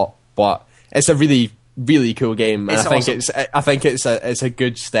not. But it's a really, really cool game. And I think it's a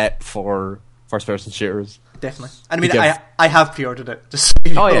good step for first-person shooters. Definitely. And I mean, I have pre-ordered it. Just so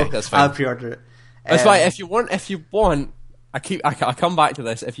you know, yeah, that's fine. I have pre-ordered it. That's why if you want, I come back to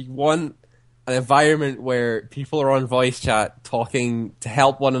this. If you want an environment where people are on voice chat talking to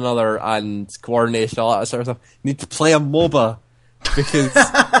help one another and coordination, all that sort of stuff, you need to play a MOBA, because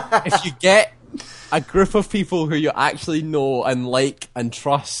if you get a group of people who you actually know and like and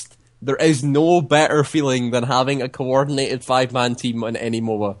trust, there is no better feeling than having a coordinated 5-man team on any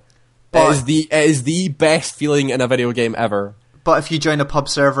MOBA. It is the best feeling in a video game ever. But if you join a pub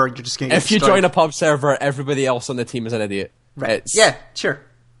server, you're just going to get destroyed. If you join a pub server, everybody else on the team is an idiot. Right. Yeah, sure.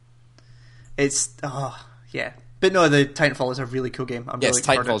 It's but no, the Titanfall is a really cool game. Yes,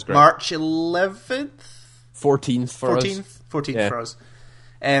 Titanfall's great. March 11th, 14th for us. 14th for us.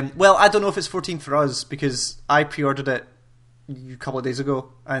 Well, I don't know if it's 14th for us because I pre-ordered it a couple of days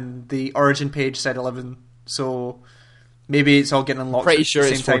ago, and the Origin page said 11. So maybe it's all getting unlocked. Pretty sure at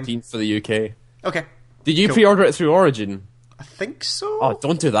the it's same 14th time. for the UK. Okay. Did you pre-order it through Origin? I think so. Oh,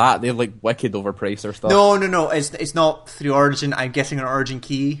 don't do that. They're like wicked overpriced or stuff. No. It's not through Origin. I'm getting an Origin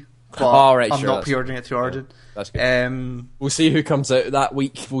key. But I'm not pre-ordering it through Origin. Yeah, that's good. We'll see who comes out that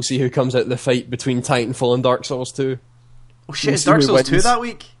week. We'll see who comes out the fight between Titanfall and Dark Souls 2. Oh shit, is Dark Souls 2 that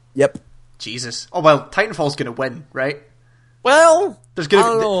week? Yep. Jesus. Oh well, Titanfall's going to win, right? Well, I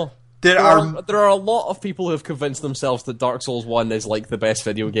don't know. There are a lot of people who have convinced themselves that Dark Souls 1 is like the best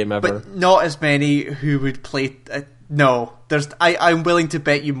video game ever. But not as many who would play... no. I'm willing to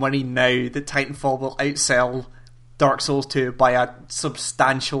bet you money now that Titanfall will outsell Dark Souls 2 by a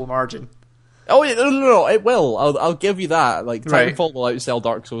substantial margin. Oh, no, it will. I'll give you that. Like, Titanfall will outsell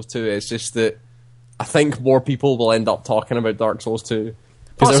Dark Souls 2. It's just that I think more people will end up talking about Dark Souls 2.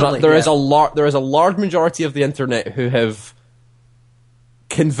 Because there is a large majority of the internet who have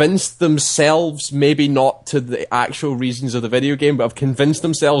convinced themselves, maybe not to the actual reasons of the video game, but have convinced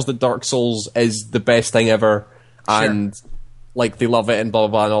themselves that Dark Souls is the best thing ever, and like they love it and blah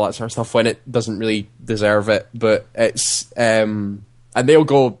blah blah and all that sort of stuff when it doesn't really deserve it. But it's and they'll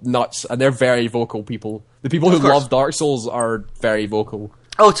go nuts, and they're very vocal people. The people who love Dark Souls are very vocal.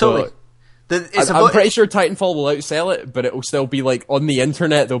 Oh, totally. So, I'm pretty sure Titanfall will outsell it, but it will still be like on the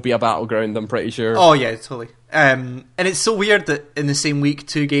internet. There'll be a battleground. I'm pretty sure. Oh yeah, totally. And it's so weird that in the same week,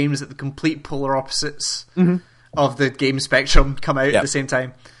 two games at the complete polar opposites of the game spectrum come out at the same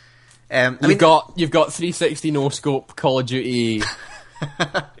time. You've got 360 no scope, Call of Duty,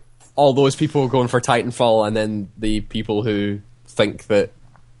 all those people going for Titanfall, and then the people who think that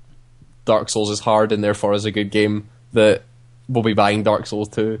Dark Souls is hard and therefore is a good game that will be buying Dark Souls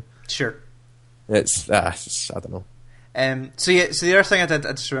 2. Sure. It's I don't know. So the other thing I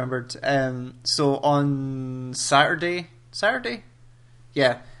just remembered. So on Saturday,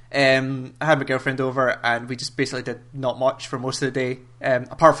 yeah. I had my girlfriend over, and we just basically did not much for most of the day.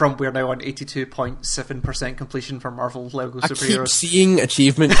 Apart from we're now on 82.7% completion for Marvel Lego Superheroes. I keep seeing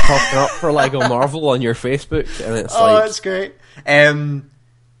achievements popping up for Lego Marvel on your Facebook, and it's that's great.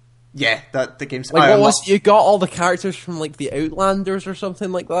 Yeah, the game's like what was you got all the characters from like the Outlanders or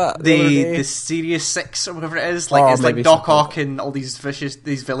something like that? The Series 6 or whatever it is, like it's like Doc Ock and all these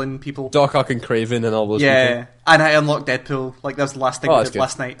villain people. Doc Ock and Kraven and all those people. And I unlocked Deadpool. Like that was the last thing we did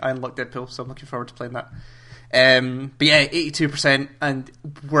last night. I unlocked Deadpool, so I'm looking forward to playing that. But yeah, 82%, and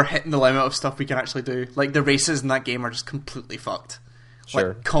we're hitting the limit of stuff we can actually do. Like, the races in that game are just completely fucked.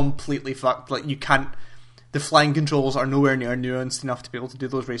 Sure. Like, completely fucked. Like, you can't... The flying controls are nowhere near nuanced enough to be able to do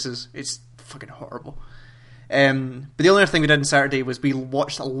those races. It's fucking horrible. But the only other thing we did on Saturday was we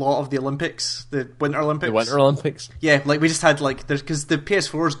watched a lot of the Olympics, the Winter Olympics. The Winter Olympics? Yeah, like, we just had, like... Because the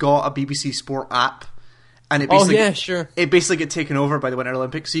PS4's got a BBC Sport app, and it basically... sure. It basically get taken over by the Winter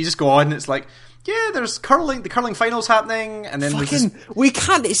Olympics. So you just go on, and it's like... Yeah, there's curling, the curling finals happening, and then we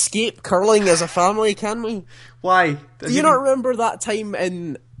can't escape curling as a family, can we? Why? Do you not remember that time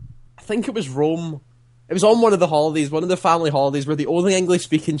in, I think it was Rome? It was on one of the holidays, one of the family holidays, where the only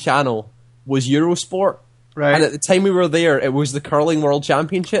English-speaking channel was Eurosport. Right. And at the time we were there, it was the Curling World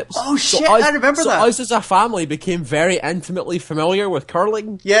Championships. Oh shit, I remember that. So us as a family became very intimately familiar with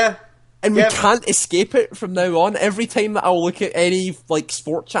curling. Yeah. And we can't escape it from now on. Every time that I'll look at any like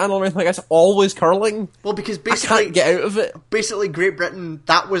sport channel or anything like that, it's always curling. Well, because basically... I can't get out of it. Basically, Great Britain,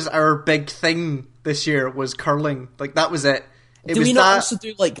 that was our big thing this year, was curling. Like, that was it. Do we not also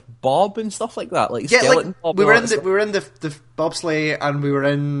do like bob and stuff like that? Like skeleton bob? We were in the bobsleigh, and we were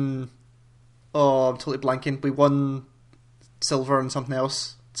in... Oh, I'm totally blanking. We won silver and something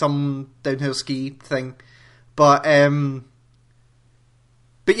else. Some downhill ski thing. But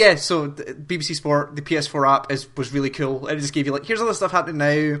yeah, so the BBC Sport, the PS4 app was really cool. It just gave you like, here's all the stuff happening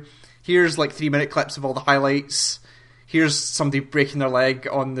now. Here's like 3-minute clips of all the highlights. Here's somebody breaking their leg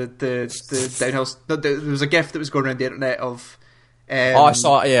on the downhill. There was a GIF that was going around the internet of. I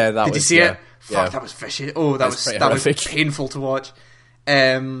saw it. Yeah, did you see it? Fuck, that was fishy. Oh, that was painful to watch.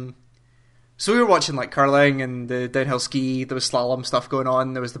 So we were watching like curling and the downhill ski. There was slalom stuff going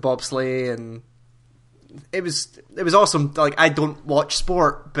on. There was the bobsleigh, and it was awesome. Like, I don't watch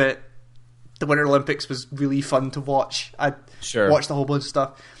sport, but the Winter Olympics was really fun to watch. I watched a whole bunch of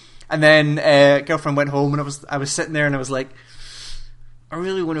stuff, and then girlfriend went home, and I was sitting there, and I was like, I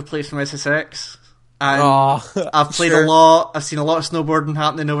really want to play some SSX. And I've played a lot. I've seen a lot of snowboarding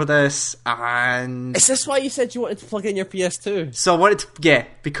happening over this, and is this why you said you wanted to plug in your PS2? So I wanted to,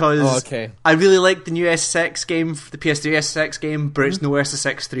 because I really like the new SSX game, the PS3 SSX game, but it's no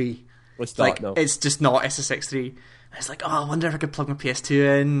SSX 3. It's like, no. It's just not SSX 3. And it's like, I wonder if I could plug my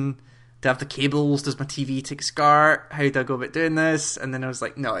PS2 in. Do I have the cables? Does my TV take a SCART? How do I go about doing this? And then I was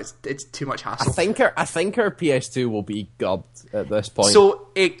like, no, it's too much hassle. I think our PS2 will be gubbed at this point. So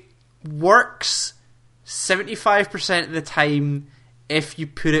it works 75% of the time if you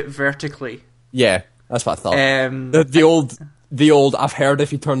put it vertically. Yeah, that's what I thought. The old I've heard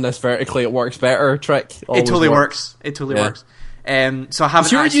if you turn this vertically it works better trick. It totally works. It totally works. So I haven't.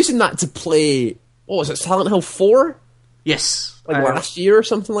 So you were using that to play. What was it? Silent Hill 4? Yes, like last year or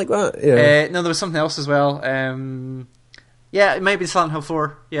something like that. Yeah. No, there was something else as well. Yeah, it might be Silent Hill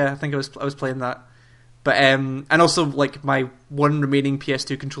 4. Yeah, I think I was playing that. But and also like my one remaining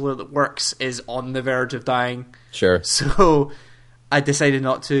PS2 controller that works is on the verge of dying. Sure. So I decided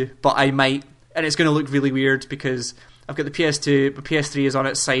not to, but I might, and it's going to look really weird because I've got the PS2, my PS3 is on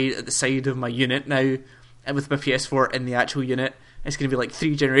its side at the side of my unit now, and with my PS4 in the actual unit, it's going to be like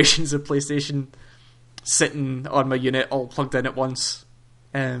 3 generations of PlayStation sitting on my unit all plugged in at once.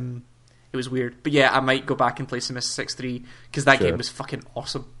 It was weird, but yeah, I might go back and play some SSX 3 because that game was fucking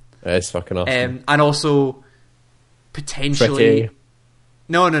awesome. It's fucking awesome. And also potentially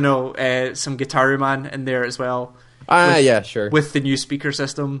some Guitar Man in there as well. Yeah, sure. With the new speaker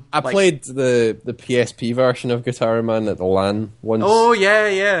system. I played the PSP version of Guitar Man at the LAN once. Oh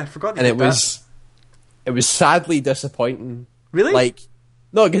yeah, forgot. And it was sadly disappointing. Really? Like,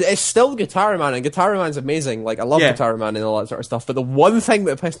 no, it's still Guitar Man, and Guitar Man's amazing. Like, I love Guitar Man and all that sort of stuff. But the one thing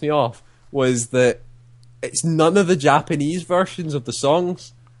that pissed me off was that it's none of the Japanese versions of the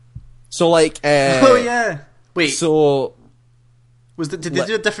songs. So like, oh yeah, wait. So, did they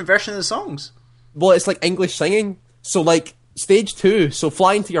do a different version of the songs? Well, it's like English singing. So like stage 2, so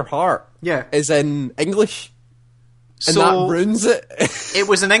Flying to Your Heart, is in English, and that ruins it. It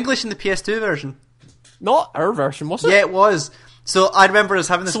was in English in the PS2 version, not our version, was it? Yeah, it was. So I remember us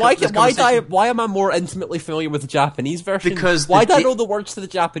having this. So why am I more intimately familiar with the Japanese version? Because why do I know the words to the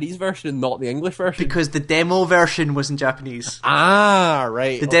Japanese version and not the English version? Because the demo version was in Japanese. Ah,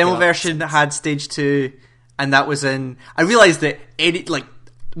 right. The demo version had stage 2, and that was in. I realised that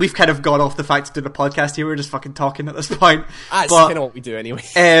we've kind of gone off the fact to do the podcast here. We're just fucking talking at this point. That's kind of what we do anyway.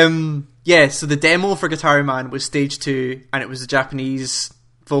 Yeah. So the demo for Guitar Man was stage 2, and it was the Japanese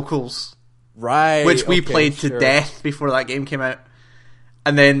vocals. Right, which we played to death before that game came out.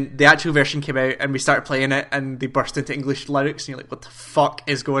 And then the actual version came out, and we started playing it, and they burst into English lyrics, and you're like, what the fuck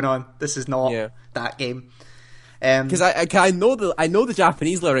is going on? This is not that game. Because I know the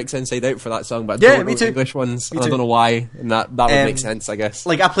Japanese lyrics inside out for that song, but I don't know the English ones, and I don't know why, and that would make sense, I guess.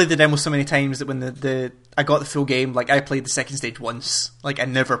 Like, I played the demo so many times that when I got the full game, like, I played the second stage once. Like, I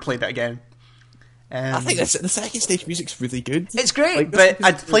never played it again. I think the second stage music's really good. It's great, like, but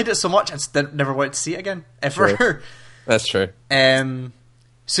I'd played it so much, I just never wanted to see it again, ever. True. That's true.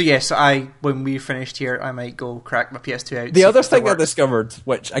 So when we finished here, I might go crack my PS2 out. The other thing I discovered,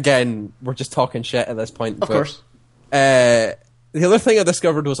 which, again, we're just talking shit at this point. Of course. The other thing I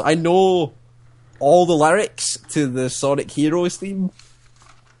discovered was I know all the lyrics to the Sonic Heroes theme.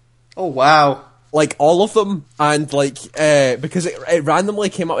 Oh, wow. Like, all of them, and, like, because it randomly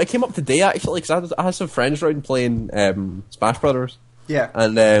came up. It came up today, actually, because I had some friends around playing Smash Brothers. Yeah.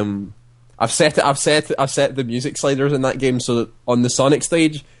 And I've set the music sliders in that game so that on the Sonic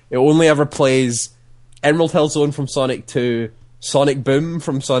stage, it only ever plays Emerald Hill Zone from Sonic 2, Sonic Boom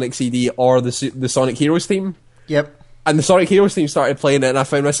from Sonic CD, or the Sonic Heroes theme. Yep. And the Sonic Heroes theme started playing it, and I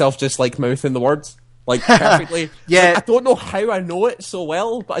found myself just, like, mouthing the words, like, perfectly. Yeah. Like, I don't know how I know it so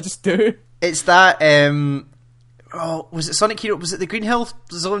well, but I just do. It's that, was it Sonic Hero? Was it the Green Hill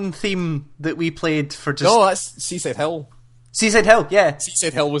Zone theme that we played for just... No, that's Seaside Hill. Seaside Hill, yeah.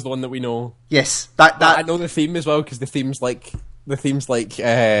 Seaside Hill was the one that we know. Yes, I know the theme as well, because the theme's like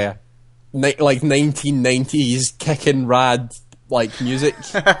 1990s kicking rad, like, music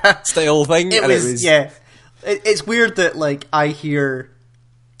style thing. It was, yeah. It's weird that, like, I hear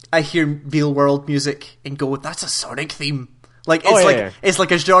Real World music and go, that's a Sonic theme. Like, it's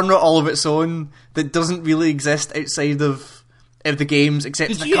like a genre all of its own that doesn't really exist outside of the games, except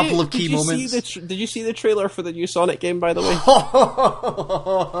in a couple of key moments. Did you see the trailer for the new Sonic game, by the way?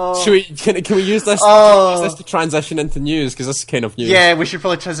 Can we use this to transition into news, because this is kind of news? Yeah, we should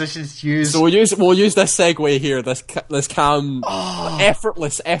probably transition to news. So we'll use this segue here, this calm,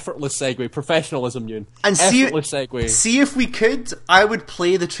 effortless segue, professionalism, Ewan. And segue. See if we could, I would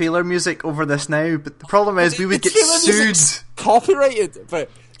play the trailer music over this now, but the problem is we would get sued. Copyrighted,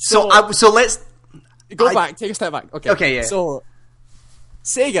 but... So let's... Go back, take a step back. Okay, yeah. So,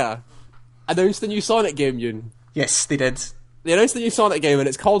 Sega announced a new Sonic game, Ewan. Yes, they did. They announced a new Sonic game, and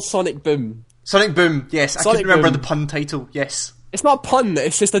it's called Sonic Boom. Sonic Boom, yes. I can remember the pun title, yes. It's not a pun,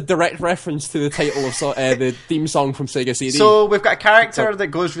 it's just a direct reference to the title of the theme song from Sega CD. So, we've got a character that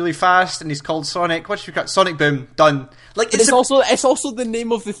goes really fast, and he's called Sonic. What's your got? Sonic Boom, done. Like, it's also the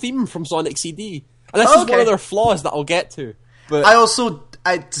name of the theme from Sonic CD. And this is one of their flaws that I'll get to. But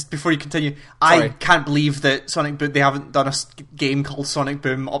just before you continue, I can't believe that Sonic Boom, they haven't done a game called Sonic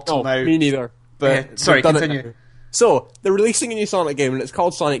Boom up till now. Me neither. But sorry, continue. So, they're releasing a new Sonic game, and it's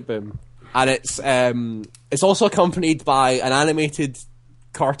called Sonic Boom. And it's also accompanied by an animated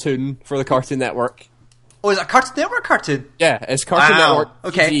cartoon for the Cartoon Network. Oh, is it a Cartoon Network cartoon? Yeah, it's Cartoon Network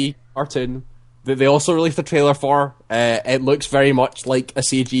CG cartoon that they also released a trailer for. It looks very much like a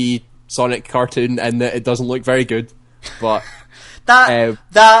CG Sonic cartoon, and it doesn't look very good, but...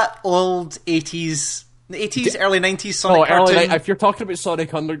 that old 80s, early 90s Sonic cartoon. If you're talking about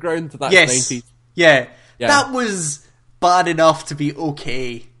Sonic Underground, that's 90s. Yeah. That was bad enough to be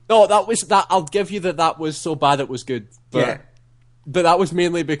okay. No, I'll give you that was so bad it was good. But that was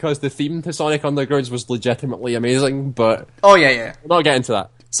mainly because the theme to Sonic Underground was legitimately amazing, but... Oh, yeah. We'll not get into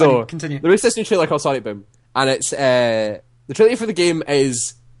that. So, continue. There is this new trailer called Sonic Boom, and it's, the trailer for the game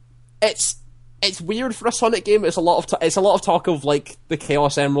is... It's weird for a Sonic game. It's a lot of talk of, like, the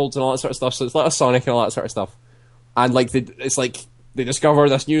Chaos Emeralds and all that sort of stuff. So it's a lot of Sonic and all that sort of stuff. And they discover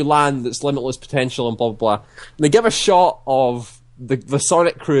this new land that's limitless potential and blah blah blah. And they give a shot of the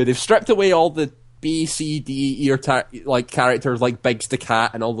Sonic crew. They've stripped away all the B, C, D, E characters like Biggs the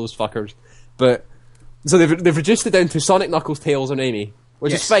Cat and all those fuckers. But so they've reduced it down to Sonic, Knuckles, Tails, and Amy,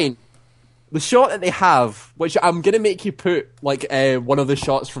 which is fine. The shot that they have, which I'm gonna make you put like one of the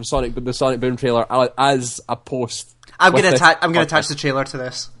shots from the Sonic Boom trailer as a post. I'm gonna attach the trailer to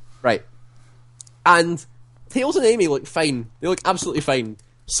this. Right. And Tails and Amy look fine. They look absolutely fine.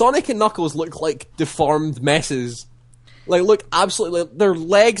 Sonic and Knuckles look like deformed messes. Like, look absolutely... Their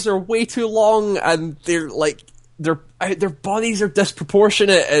legs are way too long, and they're like... Their bodies are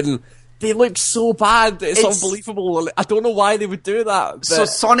disproportionate, and they look so bad. It's unbelievable. I don't know why they would do that. So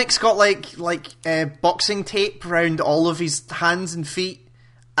Sonic's got like boxing tape around all of his hands and feet,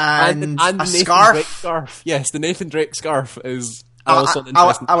 and a scarf. Drake scarf. Yes, the Nathan Drake scarf is...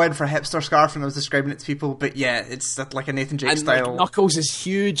 I went for a hipster scarf when I was describing it to people, but yeah, it's like a Nathan Drake style. Like, Knuckles is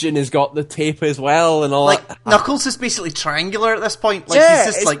huge and has got the tape as well and all that. Knuckles is basically triangular at this point. Like,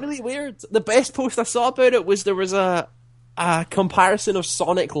 he's just it's really weird. The best post I saw about it was there was a a comparison of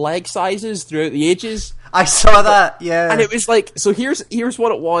Sonic leg sizes throughout the ages. I saw that, yeah. And it was like, so here's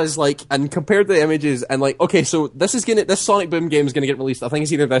what it was like, and compared the images, and like, okay, so this Sonic Boom game is gonna get released. I think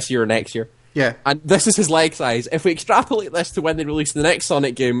it's either this year or next year. Yeah. And this is his leg size. If we extrapolate this to when they release the next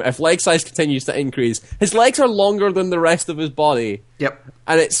Sonic game, if leg size continues to increase, his legs are longer than the rest of his body. Yep.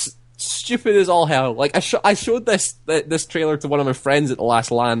 And it's stupid as all hell. Like, I showed this trailer to one of my friends at the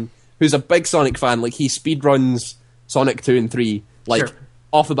last LAN, who's a big Sonic fan. Like, he speedruns Sonic 2 and 3, like, sure,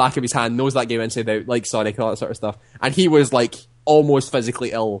 off the back of his hand, knows that game inside out, like Sonic, all that sort of stuff. And he was, like, almost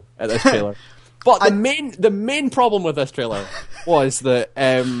physically ill at this trailer. But the main problem with this trailer was that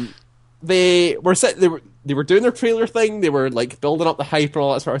they were doing their trailer thing, they were, like, building up the hype and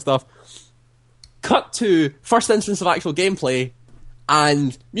all that sort of stuff. Cut to first instance of actual gameplay,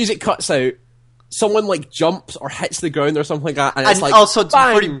 and music cuts out, someone like jumps or hits the ground or something like that, and it's like, also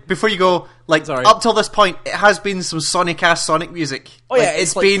before you go, like, sorry, up till this point, it has been some Sonic-ass Sonic music. Oh yeah,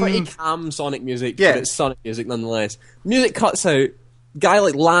 it's like been pretty calm Sonic music, yeah, but it's Sonic music nonetheless. Music cuts out, guy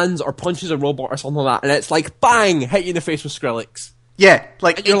like lands or punches a robot or something like that, and it's like bang, hit you in the face with Skrillex. Yeah,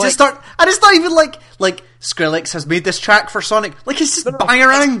 like it just and it's not even like Skrillex has made this track for Sonic. Like, it's just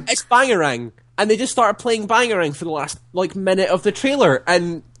Bangarang. It's Bangarang, and they just started playing Bangarang for the last like minute of the trailer,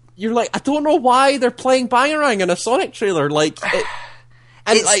 and you're like, I don't know why they're playing Bangarang in a Sonic trailer. Like,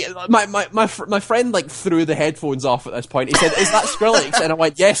 and like my friend like threw the headphones off at this point. He said, "Is that Skrillex?" And I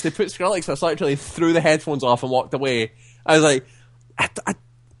went, "Yes, they put Skrillex in a Sonic trailer." He threw the headphones off and walked away. I was like,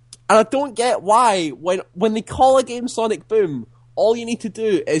 I don't get why when they call a game Sonic Boom, all you need to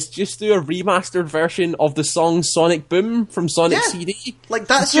do is just do a remastered version of the song Sonic Boom from Sonic CD. Like,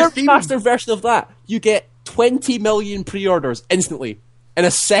 that's your remastered version of that. You get 20 million pre-orders instantly. In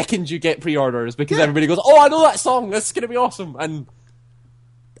a second, you get pre-orders because everybody goes, "Oh, I know that song. That's gonna be awesome." And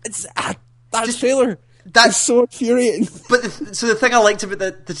it's that trailer. That's so infuriating. But so the thing I liked about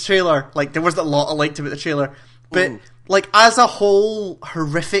the trailer, like, there wasn't a lot I liked about the trailer, but like, as a whole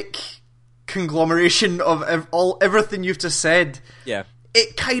horrific conglomeration of everything you've just said, yeah,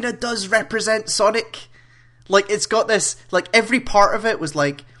 it kind of does represent Sonic. Like, it's got this, like, every part of it was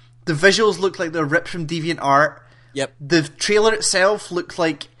like, the visuals look like they're ripped from DeviantArt. Yep. The trailer itself looked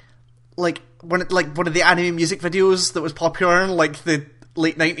like one of the anime music videos that was popular in like the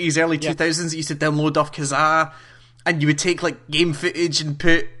late 90s, early 2000s that used to download off Kazaa, and you would take like game footage and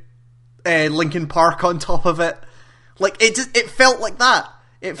put Linkin Park on top of it. Like, it felt like that.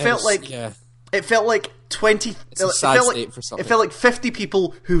 It felt like 20. It's a sad state for something. It felt like 50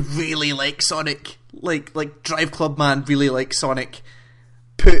 people who really like Sonic, like Drive Club Man really like Sonic,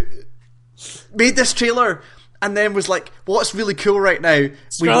 made this trailer. And then was like, what's really cool right now?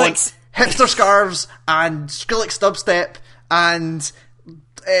 Skrillex. We want hipster scarves and Skrillex dubstep and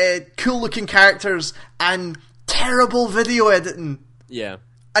cool looking characters and terrible video editing. Yeah.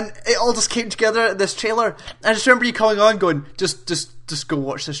 And it all just came together in this trailer. And I just remember you coming on going, just go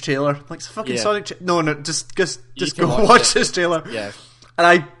watch this trailer. Like, it's a fucking Sonic no, just go watch this trailer. Yeah.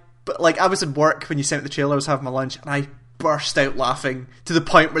 And I was in work when you sent me the trailer, I was having my lunch, and I burst out laughing to the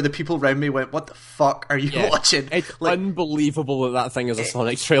point where the people around me went, "What the fuck are you watching?" It's like, unbelievable that thing is a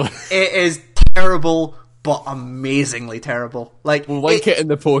Sonic trailer. It is terrible, but amazingly terrible. Like, we'll link it in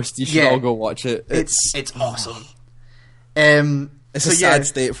the post. You should all go watch it. It's awesome. It's a sad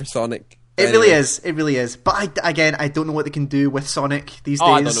state for Sonic. It really is. But I don't know what they can do with Sonic these days.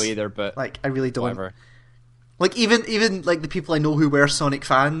 I don't know either, but like, I really don't. Whatever. Like, even like the people I know who were Sonic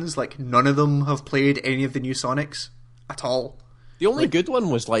fans, like, none of them have played any of the new Sonics at all. The only good one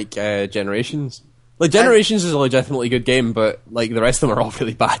was like Generations. Like, Generations is a legitimately good game, but like the rest of them are all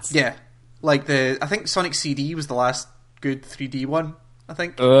really bad. Yeah, like I think Sonic CD was the last good 3D one. I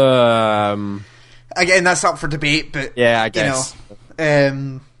think. Again, that's up for debate, but yeah, I guess.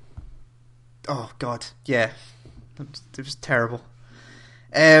 Oh god, yeah, it was terrible.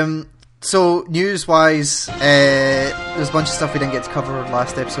 So news wise, there's a bunch of stuff we didn't get to cover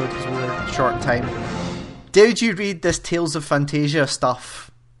last episode because we were short in time. Did you read this Tales of Phantasia stuff?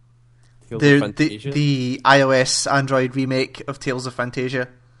 The iOS Android remake of Tales of Phantasia?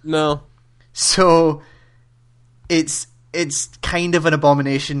 No. So it's kind of an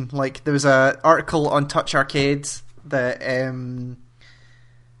abomination. Like, there was an article on Touch Arcade that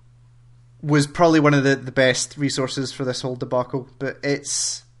was probably one of the best resources for this whole debacle, but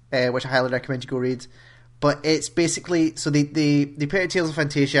it's which I highly recommend you go read. But it's basically, so they put out Tales of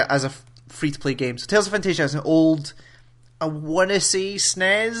Phantasia as a free-to-play game. So Tales of Phantasia is an old, I want to say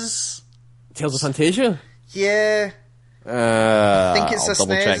SNES? Tales of Phantasia? Yeah. I think it's I'll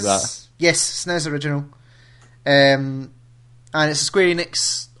a SNES. Check that. Yes, SNES original. And it's a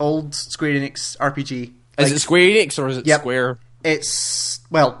old Square Enix RPG. Is it Square Enix or is it Square?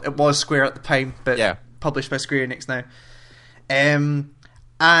 It was Square at the time, but published by Square Enix now.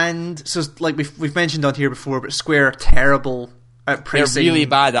 And so, like we've mentioned on here before, but Square are terrible at pricing. They're really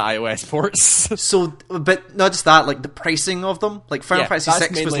bad at iOS ports. So, but not just that, like the pricing of them. Like Final Fantasy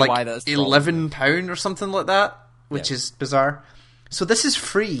VI was like £11 or something like that, which is bizarre. So this is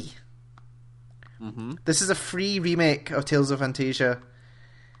free. Mm-hmm. This is a free remake of Tales of Phantasia.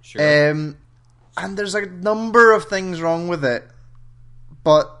 Sure. And there's a number of things wrong with it,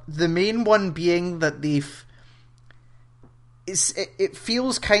 but the main one being that it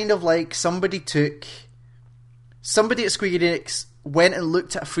feels kind of like somebody at Square Enix went and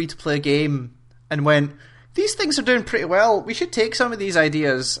looked at a free-to-play game and went, these things are doing pretty well, we should take some of these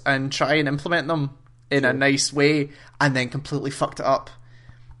ideas and try and implement them in a nice way, and then completely fucked it up.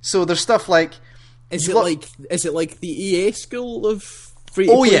 So there's stuff like... Is it like the EA school of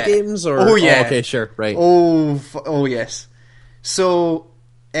free-to-play games? Or? Oh, yeah. Oh, okay, sure, right. Oh, yes. So,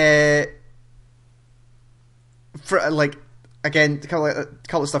 for like... Again, a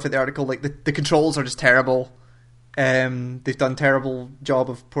couple of stuff in the article, like the controls are just terrible. They've done a terrible job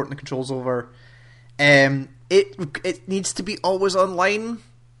of porting the controls over. It needs to be always online.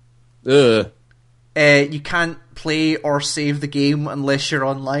 Ugh. You can't play or save the game unless you're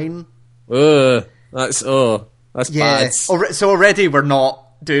online. That's bad. So already we're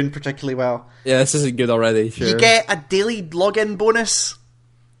not doing particularly well. Yeah, this isn't good already. Sure. You get a daily login bonus.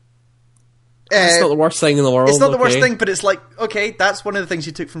 It's not the worst thing in the world. It's not the worst thing, but it's like, okay, that's one of the things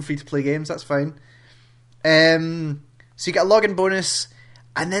you took from free-to-play games, that's fine. So you get a login bonus,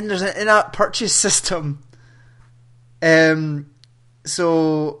 and then there's an in-app purchase system.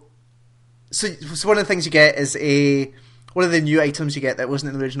 So one of the things you get is one of the new items you get that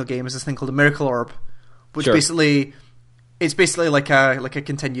wasn't in the original game is this thing called a Miracle Orb, which it's basically like a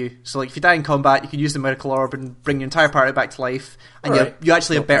continue. So like if you die in combat, you can use the Miracle Orb and bring your entire party back to life, and you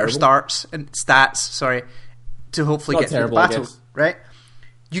actually have better stats to hopefully get through the battle. Right?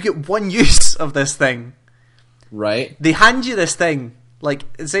 You get one use of this thing. Right. They hand you this thing, like,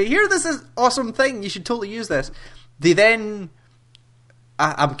 and say, "Here, this is awesome thing. You should totally use this." They then,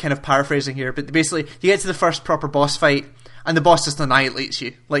 I'm kind of paraphrasing here, but basically, you get to the first proper boss fight. And the boss just annihilates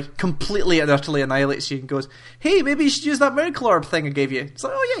you. Like, completely and utterly annihilates you and goes, hey, maybe you should use that Miracle Orb thing I gave you. It's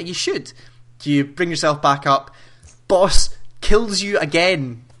like, oh yeah, you should. You bring yourself back up. Boss kills you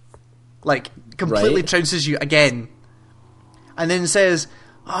again. Like, completely trounces you again. And then says,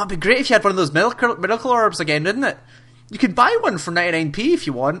 oh, it'd be great if you had one of those Miracle Orbs again, wouldn't it? You could buy one for 99p if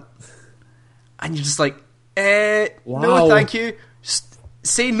you want. And you're just like, no, thank you.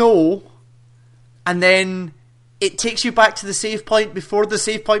 Say no. And then... it takes you back to the save point before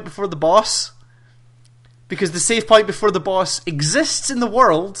the boss. Because the save point before the boss exists in the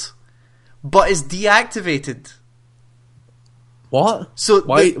world, but is deactivated. What?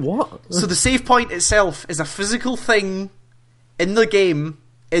 What? So the save point itself is a physical thing in the game,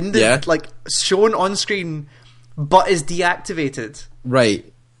 like shown on screen, but is deactivated.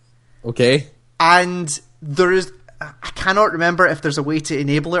 Right. Okay. And there is... I cannot remember if there's a way to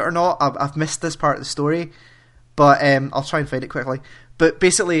enable it or not. I've missed this part of the story. But I'll try and find it quickly. But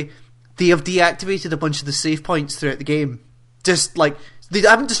basically, they have deactivated a bunch of the save points throughout the game. Just like, they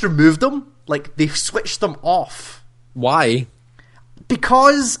haven't just removed them, like they've switched them off. Why?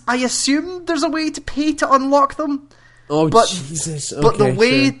 Because I assume there's a way to pay to unlock them. Oh, Jesus.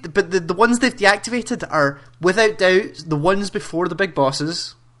 Okay, but the ones they've deactivated are, without doubt, the ones before the big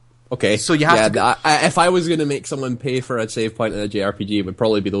bosses. Okay. So you have to... if I was going to make someone pay for a save point in a JRPG, it would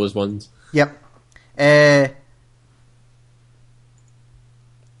probably be those ones. Yep.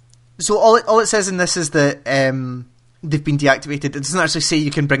 So all it says in this is that they've been deactivated. It doesn't actually say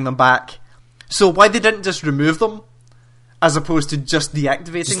you can bring them back. So why they didn't just remove them, as opposed to just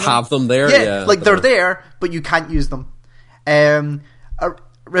deactivating them? Have them there? Yeah, like they're there, but you can't use them. A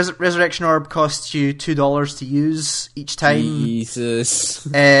Resurrection Orb costs you $2 to use each time. Jesus.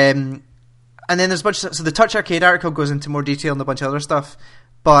 And then there's a bunch of... So the Touch Arcade article goes into more detail and a bunch of other stuff.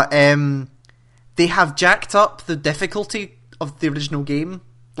 But they have jacked up the difficulty of the original game,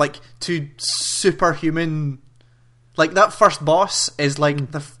 like, to superhuman. Like, that first boss is like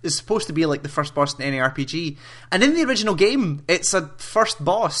is supposed to be like the first boss in any RPG, and in the original game, it's a first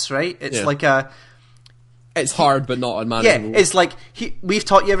boss, right? It's like a. It's hard, but not unmanageable. Yeah, it's like we've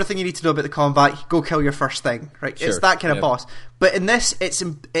taught you everything you need to know about the combat. Go kill your first thing, right? Sure, it's that kind of boss. But in this,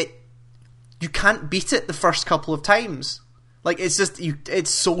 you can't beat it the first couple of times. Like, it's just,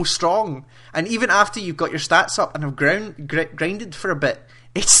 it's so strong. And even after you've got your stats up and have grinded for a bit,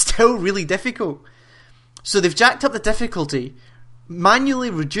 it's still really difficult. So they've jacked up the difficulty,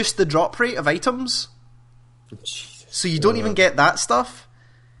 manually reduced the drop rate of items, Jesus. So you don't even get that stuff.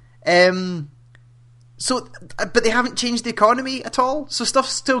 So, but they haven't changed the economy at all. So stuff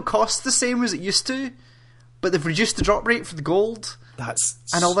still costs the same as it used to, but they've reduced the drop rate for the gold.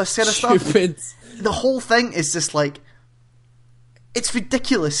 And all this kind of stuff. The whole thing is just like, it's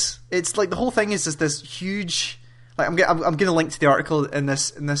ridiculous. It's like the whole thing is just this huge. Like I'm going to link to the article in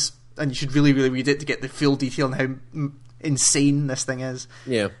this, and you should really, really read it to get the full detail on how insane this thing is.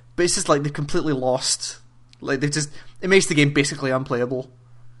 Yeah. But it's just like they've completely lost. Like it makes the game basically unplayable.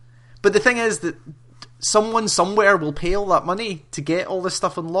 But the thing is that someone somewhere will pay all that money to get all this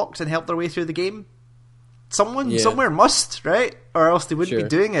stuff unlocked and help their way through the game. Someone somewhere must, right? Or else they wouldn't be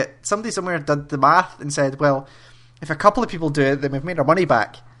doing it. Somebody somewhere did the math and said, well, if a couple of people do it, then we've made our money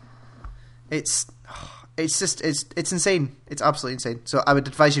back. It's insane. It's absolutely insane. So I would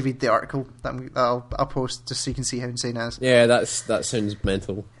advise you read the article that I'll post just so you can see how insane it is. Yeah, that sounds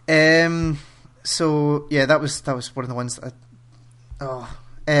mental. So yeah, that was one of the ones that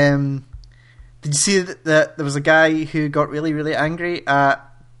did you see that there was a guy who got really, really angry at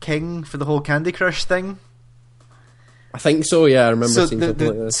King for the whole Candy Crush thing? I think so, yeah, I remember seeing something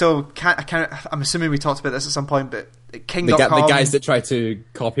like this. So, I'm assuming we talked about this at some point, but King.com... The guys that try to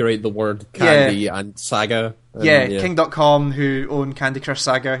copyright the word Candy and Saga. King.com, who own Candy Crush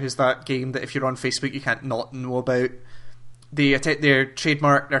Saga, who's that game that if you're on Facebook you can't not know about. They're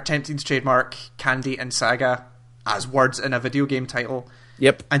attempting to trademark Candy and Saga as words in a video game title.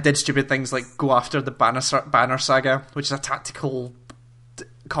 Yep. And did stupid things like go after the Banner Saga, which is a tactical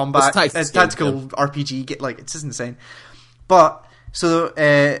combat, tactical RPG. It's just insane. But so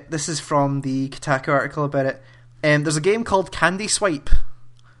this is from the Kotaku article about it. There's a game called Candy Swipe,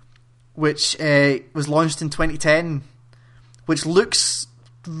 which was launched in 2010, which looks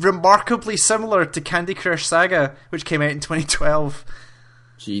remarkably similar to Candy Crush Saga, which came out in 2012.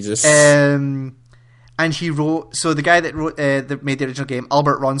 Jesus. And he wrote, so the guy that made the original game,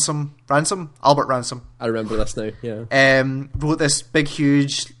 Albert Ransom. I remember this now, yeah. Wrote this big,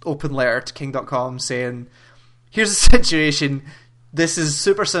 huge open letter to King.com saying, here's the situation, this is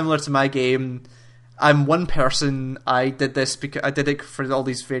super similar to my game, I'm one person, I did this because I did it for all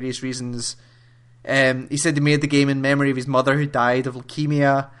these various reasons. He said he made the game in memory of his mother who died of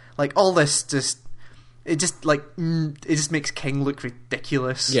leukemia. Like, all this it just makes King look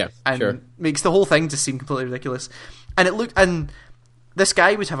ridiculous. Yeah, and makes the whole thing just seem completely ridiculous. And this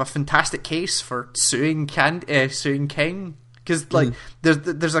guy would have a fantastic case for suing King, because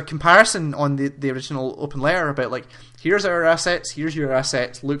there's a comparison on the original open letter about like, here's our assets, here's your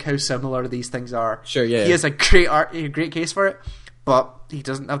assets, look how similar these things are. Sure, yeah. He has a great case for it, but he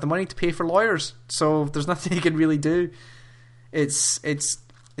doesn't have the money to pay for lawyers, so there's nothing he can really do. It's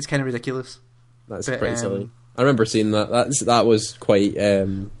kind of ridiculous. That's pretty silly. I remember seeing that. That was quite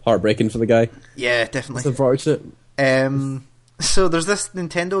heartbreaking for the guy. Yeah, definitely. It's unfortunate. So there's this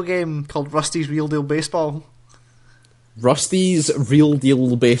Nintendo game called Rusty's Real Deal Baseball. Rusty's Real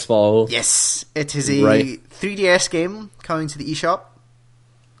Deal Baseball. Yes, it is a 3DS game coming to the eShop.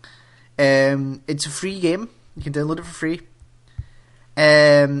 It's a free game. You can download it for free.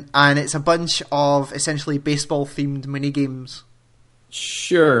 And it's a bunch of essentially baseball-themed mini-games.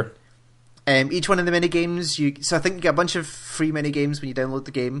 Sure. Each one of the mini-games, so I think you get a bunch of free mini-games when you download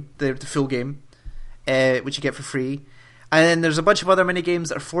the game, the full game, which you get for free. And then there's a bunch of other mini-games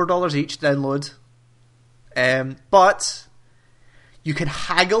that are $4 each to download. But you can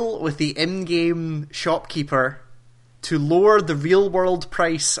haggle with the in-game shopkeeper to lower the real-world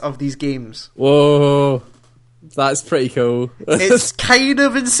price of these games. Whoa, that's pretty cool. It's kind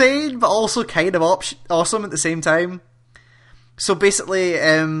of insane, but also kind of awesome at the same time. So basically,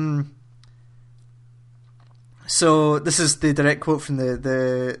 so this is the direct quote from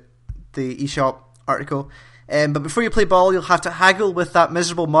the eShop article. But before you play ball, you'll have to haggle with that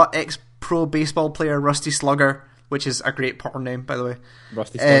miserable mutt ex-pro baseball player Rusty Slugger, which is a great porn name, by the way.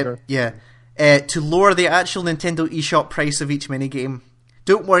 Rusty Slugger. Yeah. To lower the actual Nintendo eShop price of each minigame.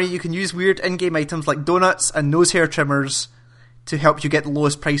 Don't worry, you can use weird in-game items like donuts and nose hair trimmers to help you get the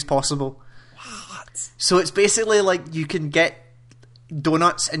lowest price possible. What? So it's basically like you can get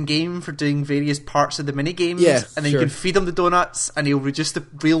donuts in game for doing various parts of the mini games, and then you can feed him the donuts and he'll reduce the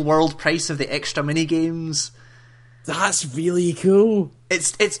real world price of the extra mini games. That's really cool.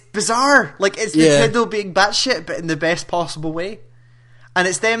 It's bizarre. Like, it's Nintendo being batshit, but in the best possible way. And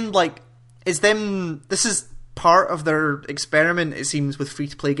this is part of their experiment, it seems, with free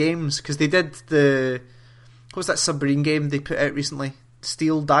to play games, because they did what was that submarine game they put out recently?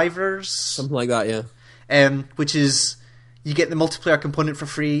 Steel Divers? Something like that, yeah. Which is, you get the multiplayer component for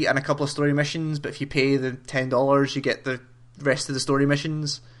free and a couple of story missions, but if you pay the $10, you get the rest of the story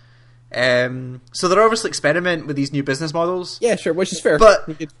missions. So they're obviously experimenting with these new business models. Yeah, sure, which is fair. But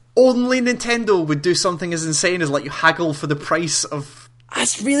only Nintendo would do something as insane as let you haggle for the price of...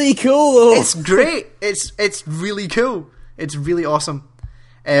 That's really cool, though. It's great. It's really cool. It's really awesome.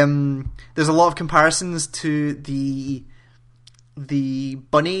 There's a lot of comparisons to the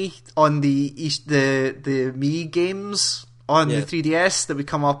bunny on the Mii games on the 3DS that would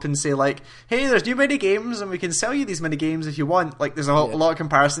come up and say like, hey, there's new mini games and we can sell you these mini games if you want. Like, there's a lot of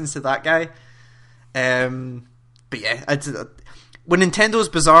comparisons to that guy. But yeah, when Nintendo's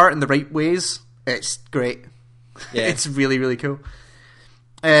bizarre in the right ways, it's great. Yeah. It's really, really cool.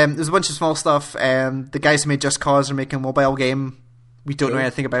 There's a bunch of small stuff. The guys who made Just Cause are making a mobile game. We don't know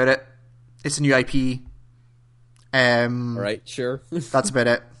anything about it. It's a new IP. Alright, sure. That's about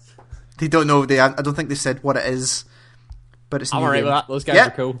it. They don't know. I don't think they said what it is. But it's. I'm alright with that. Those guys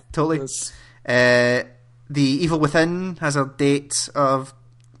are cool. Totally. The Evil Within has a date of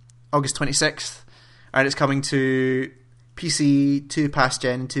August 26th, and it's coming to PC, to past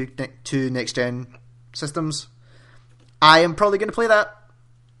gen, to next gen systems. I am probably going to play that.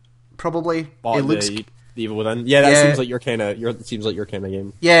 Probably. It looks. The Evil Within. Yeah, that seems like your kind of. Seems like your kind of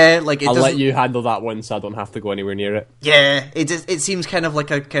game. Yeah, like I'll let you handle that one, so I don't have to go anywhere near it. Yeah, it seems kind of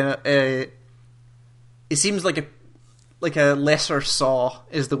like a kind of. It seems like a lesser Saw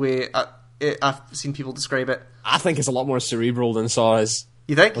is the way I've seen people describe it. I think it's a lot more cerebral than Saw is.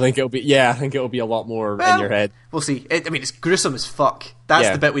 You think? I think it'll be a lot more in your head. We'll see. I mean, it's gruesome as fuck. That's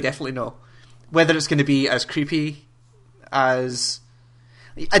the bit we definitely know. Whether it's going to be as creepy as...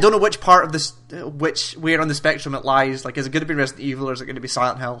 I don't know which part of this, where on the spectrum it lies. Like, is it going to be Resident Evil or is it going to be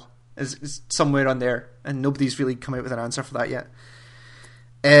Silent Hill? It's somewhere on there, and nobody's really come out with an answer for that yet.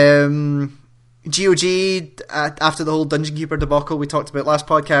 GOG, after the whole Dungeon Keeper debacle we talked about last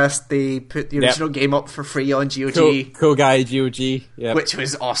podcast, they put the original game up for free on GOG. Cool guy, GOG. Yep. Which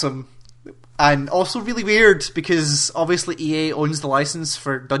was awesome. And also really weird, because obviously EA owns the license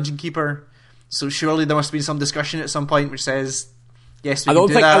for Dungeon Keeper, so surely there must have been some discussion at some point which says, yes, we can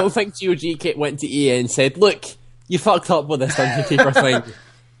do that. I don't think GOG went to EA and said, look, you fucked up with this Dungeon Keeper thing.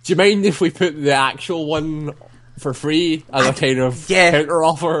 Do you mind if we put the actual one for free as a kind of counter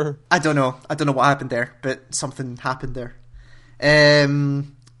offer? I don't know what happened there, but something happened there.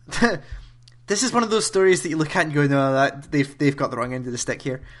 This is one of those stories that you look at and go, no, that they've got the wrong end of the stick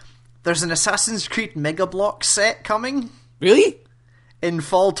here. There's an Assassin's Creed Mega Block set coming. Really? In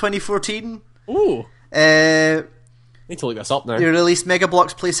fall 2014. Ooh. Need to look this up now. They released Mega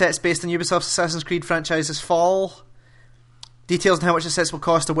Bloks playsets based on Ubisoft's Assassin's Creed franchise this fall. Details on how much the sets will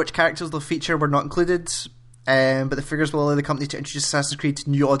cost or which characters they'll feature were not included. But the figures will allow the company to introduce Assassin's Creed to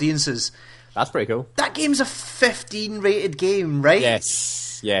new audiences. That's pretty cool. That game's a 15 rated game, right?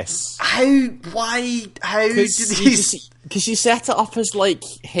 Yes. How did these... Because you set it up as like,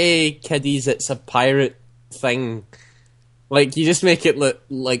 hey, kiddies, it's a pirate thing. Like, you just make it look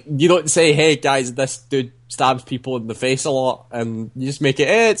like... You don't say, hey, guys, this dude stabs people in the face a lot. And you just make it,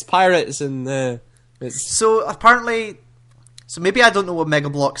 hey, it's pirates and it's... So, apparently... So maybe I don't know what Mega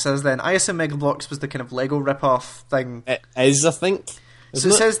Bloks is then. I assume Mega Bloks was the kind of Lego rip-off thing. It is, I think. So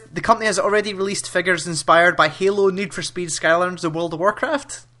it says the company has already released figures inspired by Halo, Need for Speed, Skylanders, and World of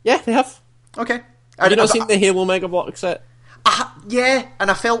Warcraft? Yeah, they have. Okay. Have you not seen the Halo Mega Block set? Yeah,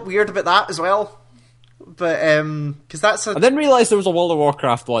 and I felt weird about that as well. But, because that's I didn't realise there was a World of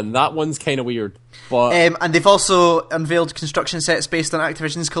Warcraft one. That one's kind of weird. But and they've also unveiled construction sets based on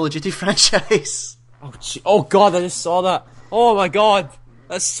Activision's Call of Duty franchise. Oh god, I just saw that. Oh my god,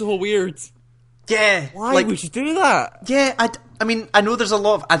 that's so weird. Yeah. Why would you do that? Yeah, I mean, I know there's a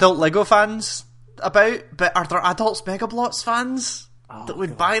lot of adult Lego fans about, but are there adults Mega Bloks fans that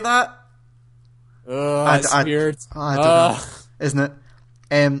would buy that? That's weird. I don't know, isn't it?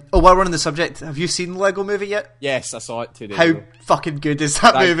 While we're on the subject, have you seen the Lego Movie yet? Yes, I saw it 2 days ago. How fucking good is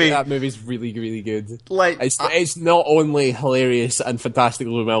that movie? That movie's really, really good. Like, it's not only hilarious and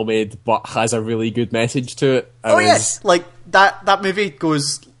fantastically well made, but has a really good message to it. Yes, like that movie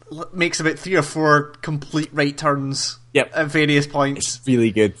makes about 3 or 4 complete right turns. Yep. At various points. It's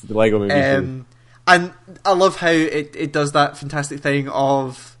really good. The Lego Movie. And I love how it does that fantastic thing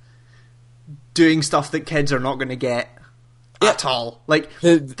of doing stuff that kids are not going to get. At all. Like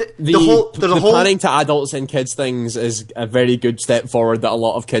the whole planning to adults and kids things is a very good step forward that a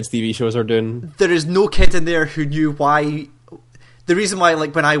lot of kids TV shows are doing. There is no kid in there who knew why. The reason why,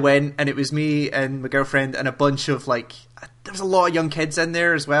 like, when I went and it was me and my girlfriend and a bunch of, like, there was a lot of young kids in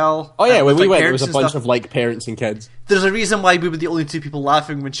there as well. Oh yeah, when we went there was a bunch of like parents and kids. There's a reason why we were the only 2 people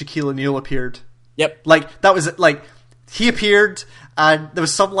laughing when Shaquille O'Neal appeared. Yep. Like, that was like he appeared and there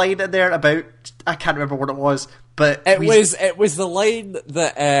was some line in there about, I can't remember what it was, But it was the line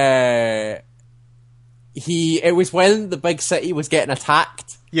that it was when the big city was getting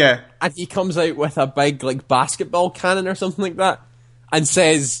attacked. Yeah. And he comes out with a big, like, basketball cannon or something like that and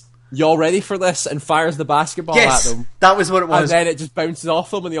says, "Y'all ready for this?" and fires the basketball at them. That was what it was. And then it just bounces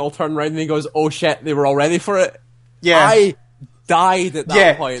off them and they all turn around and he goes, "Oh shit, they were all ready for it." Yeah. I died at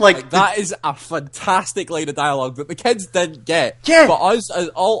that point. Like that is a fantastic line of dialogue that the kids didn't get. Yeah. But us, as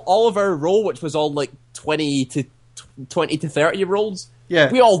all of our row, which was all like 20 to 30-year-olds,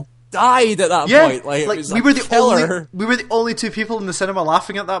 we all died at that point. Like it was we were the only two people in the cinema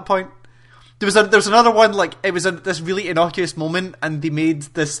laughing at that point. There was another one, like, it was this really innocuous moment, and they made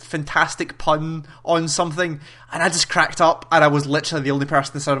this fantastic pun on something, and I just cracked up, and I was literally the only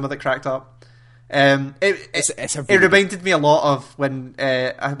person in the cinema that cracked up. It reminded me a lot of when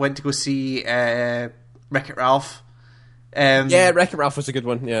I went to go see Wreck-It Ralph. Wreck-It Ralph was a good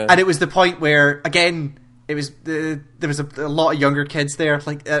one, yeah. And it was the point where, again, there was a lot of younger kids there.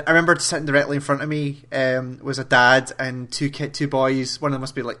 Like, I remember sitting directly in front of me was a dad and two boys. One of them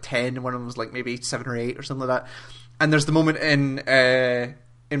must be like 10, and one of them was like maybe 7 or 8 or something like that. And there's the moment in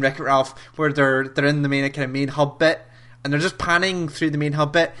Wreck-It Ralph where they're in the main hub bit, and they're just panning through the main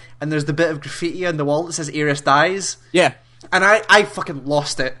hub bit, and there's the bit of graffiti on the wall that says "Ares dies." Yeah, and I fucking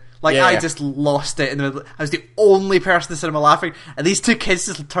lost it. Like, I just lost it. And I was the only person in the cinema laughing. And these two kids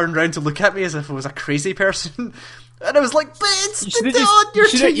just turned around to look at me as if I was a crazy person. And I was like, but you're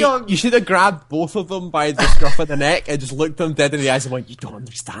too young. You should have grabbed both of them by the scruff of the neck and just looked them dead in the eyes and went, "You don't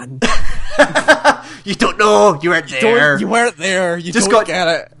understand. You don't know. You weren't there. You weren't there. You just don't get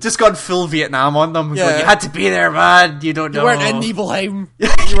it." Just gone full Vietnam on them. Yeah. Like, you had to be there, man. You don't know. You weren't in Nibelheim.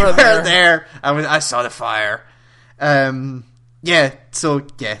 You weren't there. I saw the fire. Yeah, so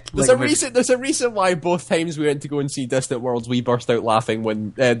yeah. There's a reason why both times we went to go and see Distant Worlds, we burst out crying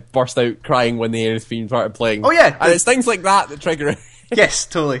when the Aerith theme started playing. Oh yeah, and it's things like that trigger it. Yes,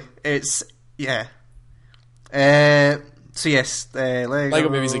 totally. It's So yes, Lego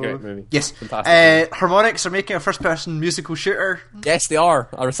Movie's a great movie. Yes, fantastic. Harmonix are making a first-person musical shooter. Yes, they are.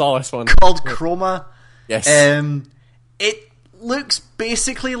 I saw this one called Chroma. Yes. It looks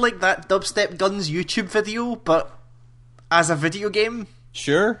basically like that Dubstep Guns YouTube video, but as a video game.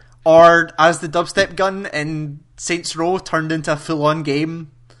 Sure. Or as the Dubstep Gun in Saints Row turned into a full-on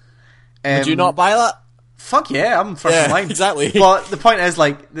game. Would you not buy that? Fuck yeah, I'm first in line. Exactly. But the point is,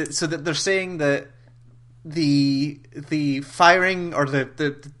 like, so that they're saying that the firing or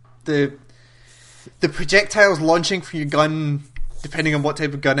the projectiles launching from your gun, depending on what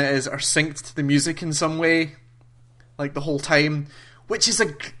type of gun it is, are synced to the music in some way, like the whole time, which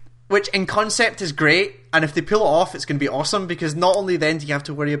in concept is great, and if they pull it off, it's going to be awesome, because not only then do you have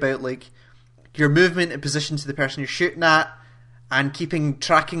to worry about, like, your movement in position to the person you're shooting at, and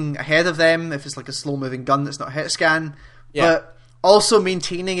tracking ahead of them if it's like a slow moving gun that's not hit scan, but also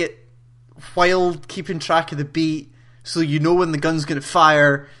maintaining it while keeping track of the beat, so you know when the gun's going to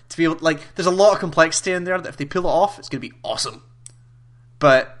fire, to be able, like, there's a lot of complexity in there that if they pull it off, it's going to be awesome.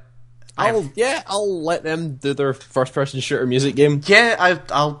 But I'll let them do their first-person shooter music game. Yeah,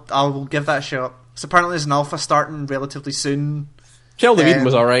 I'll give that a shot. So apparently there's an alpha starting relatively soon. Child of Eden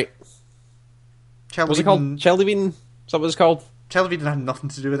was alright. What's it called? Child of Eden? Is that what it's called? Child of Eden had nothing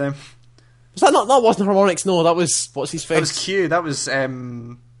to do with them. Was that not? That wasn't Harmonix. No, that was what's his face? That was Q. That was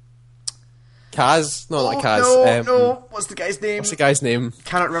Kaz. No, not Kaz. No. What's the guy's name?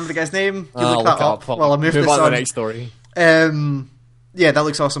 Cannot remember the guy's name. You look that up. Well, I'll move this on. To the next story. Yeah, that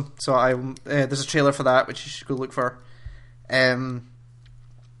looks awesome. So there's a trailer for that, which you should go look for. There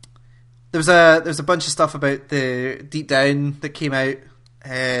was a bunch of stuff about the Deep Down that came out.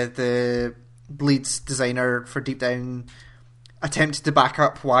 The lead designer for Deep Down attempted to back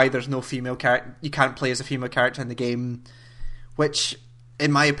up why there's no female character. You can't play as a female character in the game, which,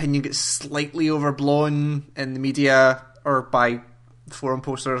 in my opinion, gets slightly overblown in the media or by forum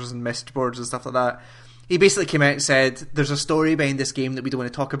posters and message boards and stuff like that. He basically came out and said, there's a story behind this game that we don't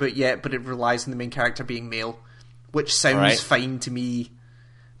want to talk about yet, but it relies on the main character being male, which sounds fine to me.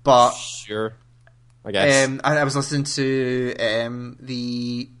 But sure, I guess. I was listening to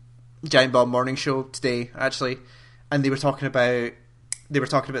the Giant Bomb morning show today, actually, and they were talking about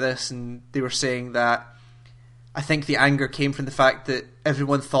this, and they were saying that I think the anger came from the fact that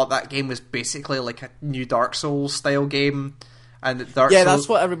everyone thought that game was basically like a new Dark Souls style game. And Dark Souls, that's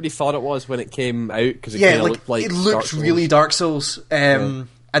what everybody thought it was when it came out, because it looked like it looked really Dark Souls. And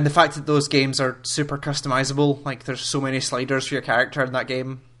the fact that those games are super customizable, like there's so many sliders for your character in that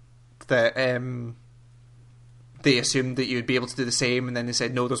game that they assumed that you'd be able to do the same, and then they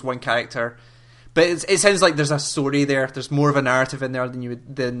said no, there's one character. But it sounds like there's a story there. There's more of a narrative in there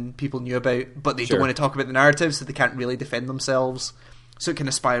than people knew about, but they don't want to talk about the narrative, so they can't really defend themselves. So it kind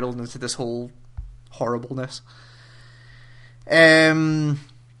of spiraled into this whole horribleness. So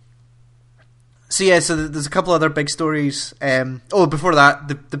there's a couple other big stories. Before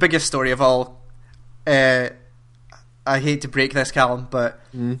that, the biggest story of all. I hate to break this, Callum, but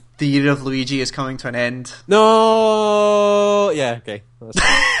the year of Luigi is coming to an end. No, yeah, okay.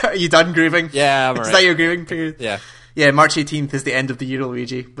 Are you done grieving? Yeah, I'm alright. Is that your grieving period? Yeah. Yeah, March 18th is the end of the year of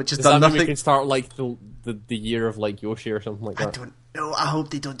Luigi, which has done nothing. We can start like the year of like Yoshi or something like that. I don't know. I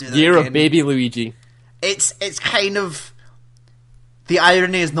hope they don't do that. Year again. of baby Luigi. It's kind of the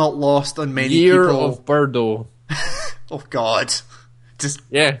irony is not lost on many year people. Year of Birdo. Oh God, just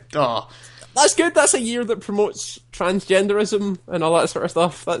yeah. Oh. That's good. That's a year that promotes transgenderism and all that sort of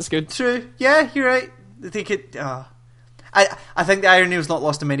stuff. That's good. True. Yeah, you're right. I think it. I think the irony was not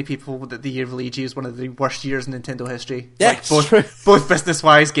lost on many people that the year of Luigi is one of the worst years in Nintendo history. Yeah, both business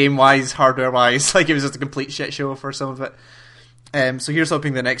wise, game wise, hardware wise. Like it was just a complete shit show for some of it. So here's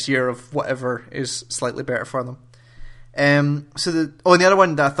hoping the next year of whatever is slightly better for them. And the other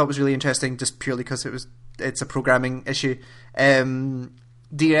one that I thought was really interesting, just purely because it's a programming issue.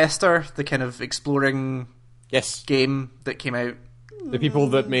 Dear Esther, the kind of exploring game that came out. The people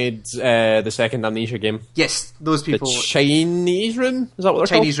that made the second Amnesia game. Yes, those people. The Chinese Room? Is that what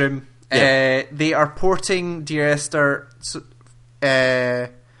they're Chinese called? Room. Yeah. They are porting Dear Esther. So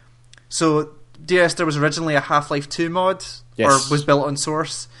Dear Esther was originally a Half-Life 2 mod, or was built on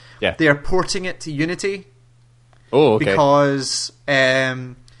Source. Yeah. They are porting it to Unity. Oh, okay. Because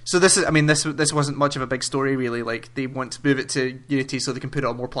so this wasn't much of a big story really. Like they want to move it to Unity so they can put it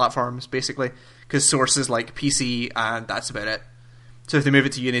on more platforms, basically. Because Source is like PC and that's about it. So if they move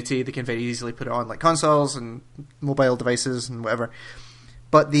it to Unity, they can very easily put it on like consoles and mobile devices and whatever.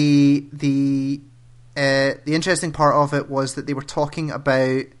 But the interesting part of it was that they were talking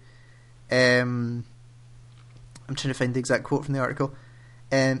about. I'm trying to find the exact quote from the article.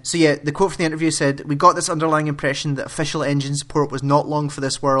 The quote from the interview said, "We got this underlying impression that official engine support was not long for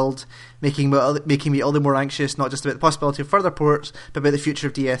this world, making me all the more anxious, not just about the possibility of further ports, but about the future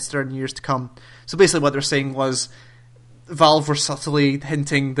of DS in years to come." So basically what they're saying was Valve were subtly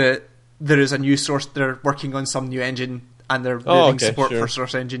hinting that there is a new source, they're working on some new engine, and they're moving support for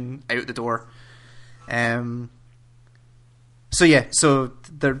Source Engine out the door. So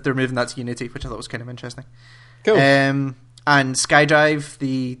they're moving that to Unity, which I thought was kind of interesting. Cool. And SkyDrive,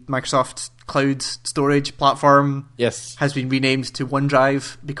 the Microsoft cloud storage platform, has been renamed to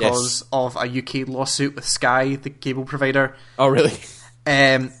OneDrive because of a UK lawsuit with Sky, the cable provider. Oh, really?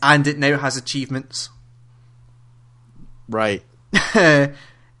 And it now has achievements. Right.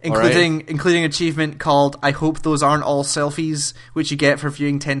 Including achievement called "I hope those aren't all selfies," which you get for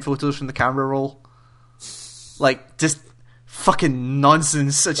viewing 10 photos from the camera roll. Like, just fucking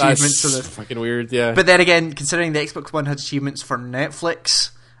nonsense achievements. That's fucking weird, yeah. But then again, considering the Xbox One had achievements for Netflix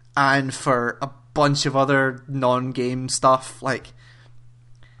and for a bunch of other non-game stuff, like,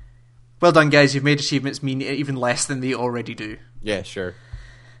 well done, guys. You've made achievements mean even less than they already do. Yeah, sure.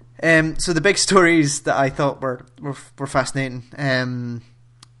 So the big stories that I thought were fascinating.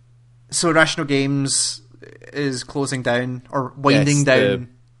 So Irrational Games is closing down or winding down.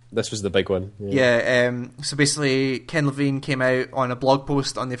 This was the big one. So basically, Ken Levine came out on a blog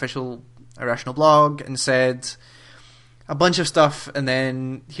post on the official Irrational blog and said a bunch of stuff, and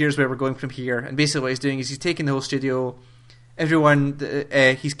then here's where we're going from here. And basically what he's doing is he's taking the whole studio, everyone,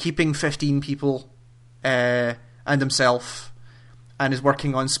 he's keeping 15 people and himself, and is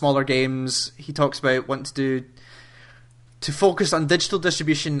working on smaller games. He talks about wanting to focus on digital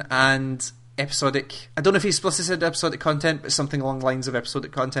distribution and episodic. I don't know if he explicitly said episodic content, but something along the lines of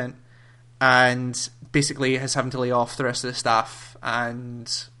episodic content. And basically is having to lay off the rest of the staff,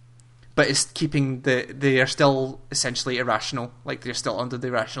 but it's keeping they are still essentially Irrational, like they're still under the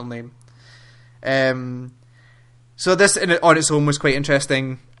Irrational name. So this on its own was quite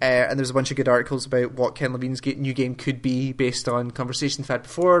interesting, and there's a bunch of good articles about what Ken Levine's new game could be based on conversations we've had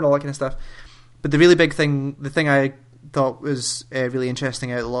before and all that kind of stuff. But the really big thing, the thing I thought was really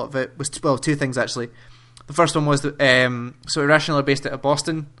interesting out of a lot of it was, two things actually. The first one was that so Irrational are based out of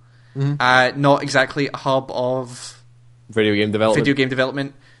Boston, not exactly a hub of video game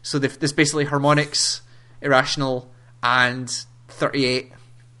development. So there's basically Harmonix, Irrational, and 38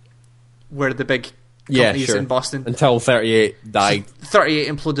 were the big companies in Boston. Until 38 died. So 38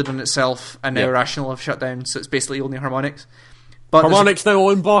 imploded on itself, and now Irrational have shut down, so it's basically only Harmonix. But Harmonix now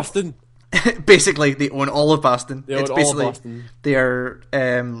own Boston. Basically, they own all of Boston. They own all of Boston. They are...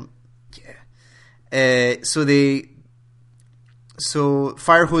 So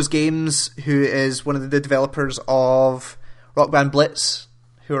Firehose Games, who is one of the developers of Rock Band Blitz,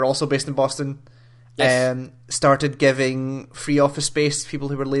 who are also based in Boston, started giving free office space to people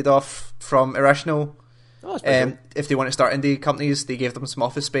who were laid off from Irrational. Oh, that's pretty cool. If they want to start indie companies, they gave them some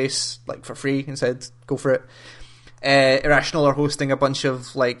office space like for free and said, go for it. Irrational are hosting a bunch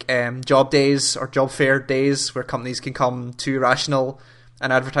of like job days or job fair days where companies can come to Irrational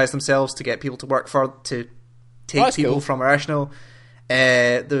and advertise themselves to get people to work for, to take people from Irrational.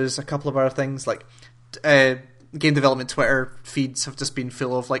 There's a couple of other things like game development Twitter feeds have just been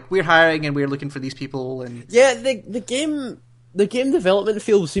full of like, we're hiring and we're looking for these people. And yeah, the game development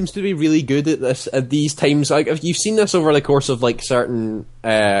field seems to be really good at this at these times. Like, you've seen this over the course of like certain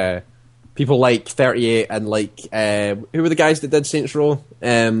people like 38 and like who were the guys that did Saints Row?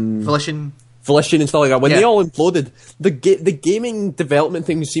 Volition and stuff like that. When they all imploded, the gaming development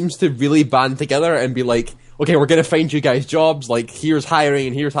thing seems to really band together and be like, okay, we're going to find you guys jobs. Like, here's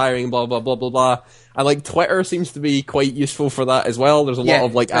hiring, blah blah blah blah blah. And like Twitter seems to be quite useful for that as well. There's a lot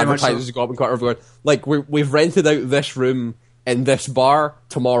of like advertisers who go up and Twitter going, like, we've rented out this room in this bar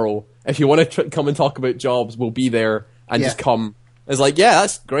tomorrow. If you want to come and talk about jobs, we'll be there, and just come. It's like, yeah,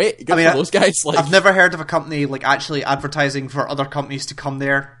 that's great. Good for those guys. Like, I've never heard of a company like actually advertising for other companies to come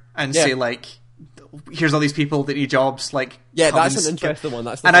there and say like, here's all these people that need jobs. Like, that's an interesting one.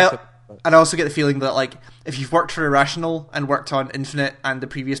 That's and I also get the feeling that like, if you've worked for Irrational and worked on Infinite and the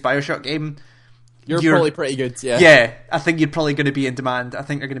previous BioShock game, you're probably pretty good. Yeah, I think you're probably going to be in demand. I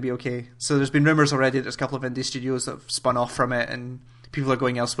think they're going to be okay. So there's been rumours already that there's a couple of indie studios that have spun off from it and people are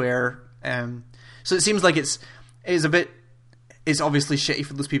going elsewhere. So it seems like it's obviously shitty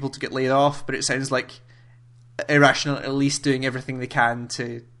for those people to get laid off, but it sounds like Irrational at least doing everything they can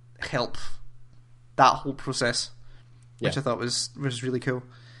to help that whole process, which I thought was really cool.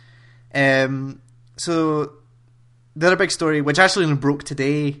 So the other big story, which actually only broke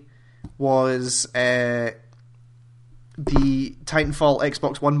today, was the Titanfall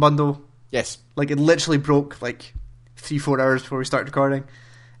Xbox One bundle. Yes. Like, it literally broke like 3-4 hours before we started recording.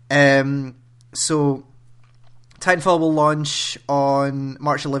 So Titanfall will launch on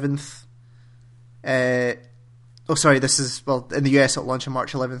March 11th. This is, in the US it'll launch on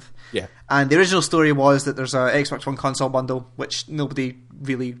March 11th. Yeah. And the original story was that there's a Xbox One console bundle, which nobody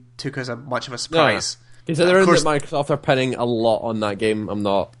really took as much of a surprise. Considering that Microsoft are pinning a lot on that game, I'm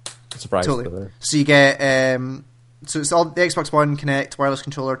not surprised. Totally. So you get so it's all the Xbox One, Kinect, wireless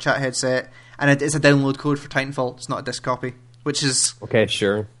controller, chat headset, and it's a download code for Titanfall. It's not a disc copy, which is okay.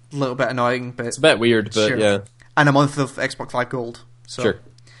 Sure, a little bit annoying, but it's a bit weird. But sure. Yeah, and a month of Xbox Live Gold. So, sure,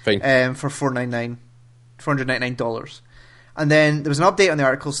 fine. For $499. And then there was an update on the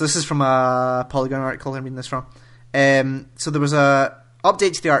article. So this is from a Polygon article I'm reading this from. So there was a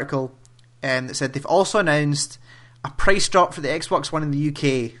update to the article that said they've also announced a price drop for the Xbox One in the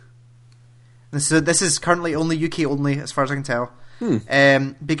UK. And so this is currently only UK only, as far as I can tell.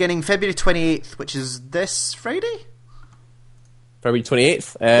 Beginning February 28th, which is this Friday? February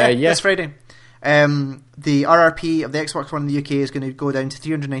 28th? Yeah, this Friday. The RRP of the Xbox One in the UK is going to go down to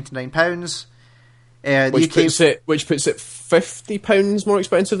 £399. Which puts it £50 more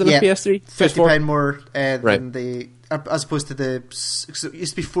expensive than a PS3? £50 more than the, as opposed to the, it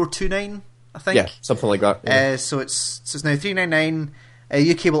used to be $429, I think. Yeah, something like that. Yeah. So it's now $399.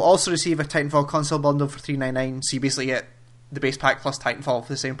 UK will also receive a Titanfall console bundle for $399. So you basically get the base pack plus Titanfall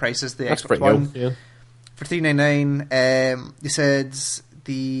for the same price as the Xbox One. Cool. Yeah. For $399, they said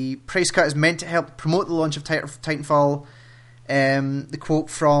the price cut is meant to help promote the launch of Titanfall. The quote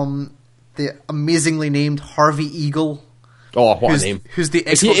from the amazingly named Harvey Eagle. Oh, what a name! Who's the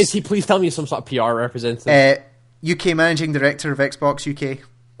Xbox? Is he? Please tell me some sort of PR representative. UK Managing Director of Xbox UK.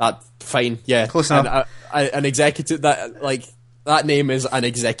 That's fine. Yeah, close enough. An executive that name is an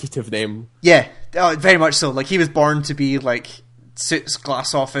executive name. Yeah, very much so. Like, he was born to be like suits,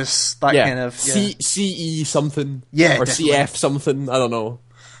 glass office, that kind of CE something. Yeah, or definitely. CF something. I don't know.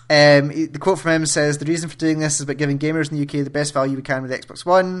 The quote from him says, "The reason for doing this is about giving gamers in the UK the best value we can with the Xbox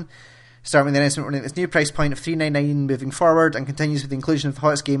One. Starting with the announcement, we're running this new price point of $399 moving forward, and continues with the inclusion of the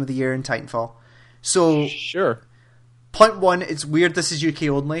hottest game of the year in Titanfall." So, sure. Point one, it's weird this is UK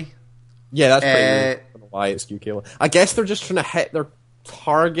only. Yeah, that's pretty weird. I don't know why it's UK only. I guess they're just trying to hit their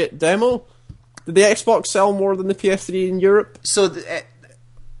target demo. Did the Xbox sell more than the PS3 in Europe? So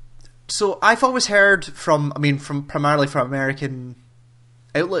I've always heard from primarily from American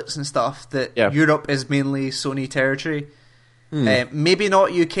outlets and stuff that Europe is mainly Sony territory. Maybe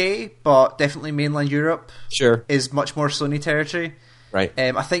not UK, but definitely mainland Europe. Sure, is much more Sony territory. Right.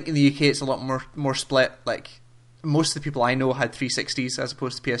 I think in the UK it's a lot more split. Like, most of the people I know had 360s as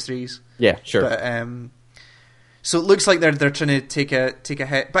opposed to PS3s. Yeah, sure. But So it looks like they're trying to take a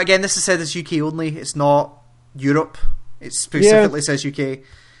hit. But again, this is said as UK only. It's not Europe. It specifically says UK.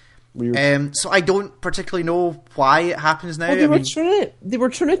 Weird. So I don't particularly know why it happens now. Well, they were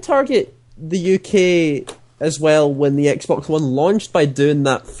trying to target the UK as well when the Xbox One launched by doing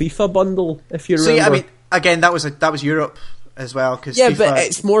that FIFA bundle. If you remember. So yeah, I mean, again, that was Europe as well. Cause yeah, FIFA, but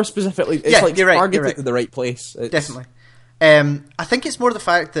it's more specifically. It's like targeted to the right place. Definitely. I think it's more the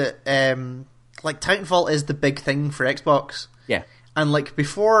fact that like Titanfall is the big thing for Xbox. Yeah. And like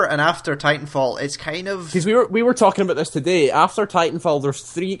before and after Titanfall, it's kind of because we were talking about this today. After Titanfall, there's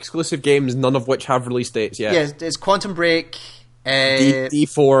 3 exclusive games, none of which have release dates yet. Yeah, it's Quantum Break,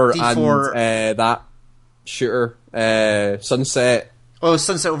 D4, and that shooter, Sunset. Oh,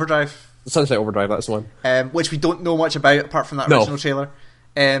 Sunset Overdrive. Sunset Overdrive, that's the one. Which we don't know much about apart from that original trailer.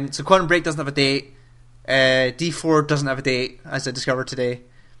 So Quantum Break doesn't have a date. D4 doesn't have a date, as I discovered today.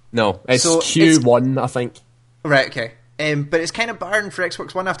 No, it's Q1, I think. Right, okay. But it's kind of barren for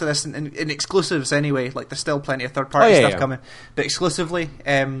Xbox One after this, in exclusives anyway. Like, there's still plenty of third-party stuff coming. But exclusively,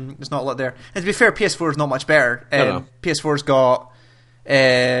 there's not a lot there. And to be fair, PS4 is not much better. No. PS4's got...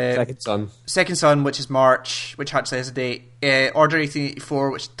 Second Son, which is March, which actually has a date. Order 1884,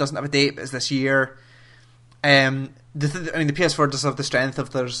 which doesn't have a date, but is this year. The PS4 does have the strength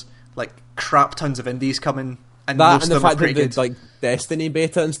of there's, like, crap tons of indies coming... And that and the fact that there's like Destiny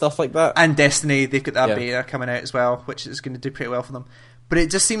beta and stuff like that. And Destiny, they've got that beta coming out as well, which is going to do pretty well for them. But it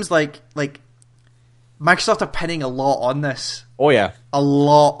just seems like Microsoft are pinning a lot on this. Oh yeah, a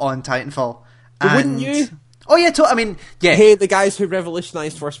lot on Titanfall. Wouldn't you? Oh yeah, I mean, yeah. Hey, the guys who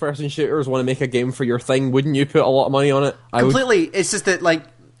revolutionised first-person shooters want to make a game for your thing. Wouldn't you put a lot of money on it? Completely. It's just that like.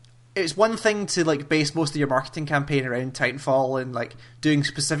 It's one thing to like base most of your marketing campaign around Titanfall and like doing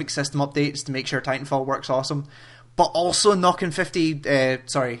specific system updates to make sure Titanfall works awesome, but also knocking £70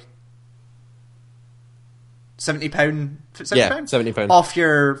 £70 off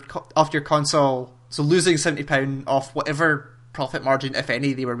your console. So losing £70 off whatever profit margin, if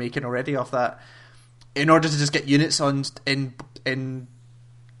any, they were making already off that, in order to just get units in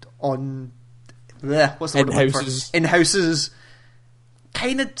houses.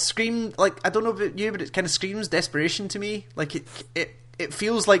 Kind of scream like, I don't know about you, but it kind of screams desperation to me. Like it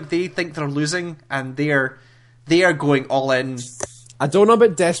feels like they think they're losing and they are going all in. I don't know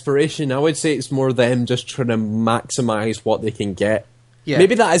about desperation. I would say it's more them just trying to maximize what they can get. Yeah.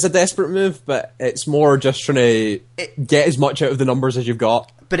 Maybe that is a desperate move, but it's more just trying to get as much out of the numbers as you've got.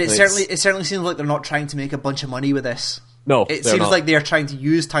 But it certainly seems like they're not trying to make a bunch of money with this. No, it seems like they are trying to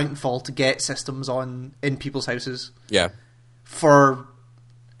use Titanfall to get systems in people's houses. Yeah.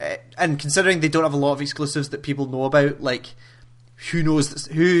 And considering they don't have a lot of exclusives that people know about, like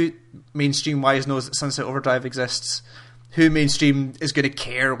who mainstream wise knows that Sunset Overdrive exists? Who mainstream is going to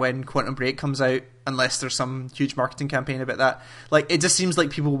care when Quantum Break comes out unless there's some huge marketing campaign about that? Like, it just seems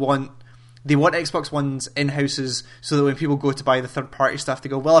like people want Xbox Ones in houses so that when people go to buy the third party stuff, they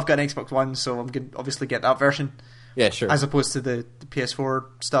go, well, I've got an Xbox One, so I'm going to obviously get that version. Yeah, sure. As opposed to the PS4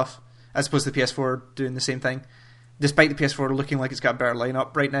 stuff, as opposed to the PS4 doing the same thing. Despite the PS4 looking like it's got a better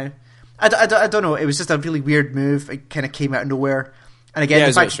lineup right now. I don't know. It was just a really weird move. It kind of came out of nowhere. And again,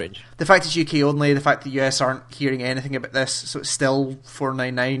 the fact it's UK only, the fact the US aren't hearing anything about this, so it's still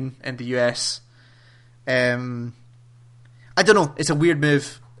 $499 in the US. I don't know. It's a weird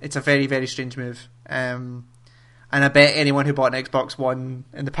move. It's a very, very strange move. And I bet anyone who bought an Xbox One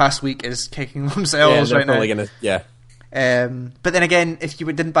in the past week is kicking themselves right now. But then again, if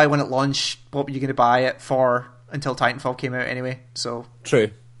you didn't buy one at launch, what were you going to buy it for until Titanfall came out anyway? So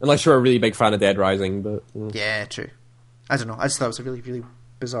true. Unless you're a really big fan of Dead Rising, but yeah, true. I don't know. I just thought it was a really, really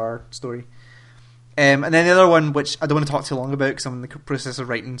bizarre story. And then the other one, which I don't want to talk too long about because I'm in the process of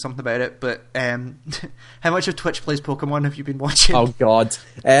writing something about it, but how much of Twitch Plays Pokemon have you been watching? Oh God,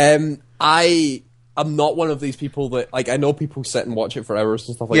 I'm not one of these people that, like, I know people sit and watch it for hours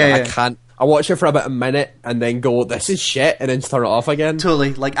and stuff like that. Yeah. I can't. I watch it for about a minute and then go, "This is shit," and then turn it off again.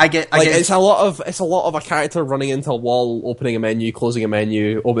 Totally. Like I get. It's a lot of a character running into a wall, opening a menu, closing a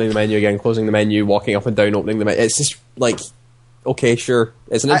menu, opening the menu again, closing the menu, walking up and down, opening the menu. It's just like, okay, sure,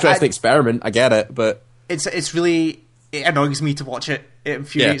 it's an interesting experiment. I get it, but it's really, it annoys me to watch it. It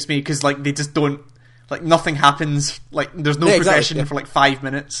infuriates me because like they just don't, like, nothing happens. Like there's no progression for like 5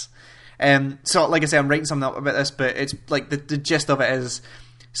 minutes. So like I say, I'm writing something up about this, but it's like the gist of it is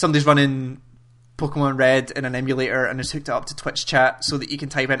somebody's running Pokemon Red in an emulator and has hooked it up to Twitch chat so that you can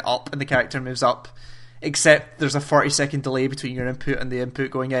type in up and the character moves up. Except there's a 40-second delay between your input and the input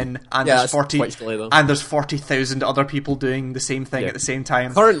going in, and there's 40,000 other people doing the same thing at the same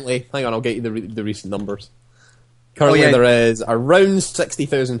time. Currently, hang on, I'll get you the recent numbers. Currently, there is around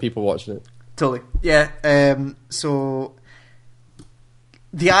 60,000 people watching it. Totally. Yeah. So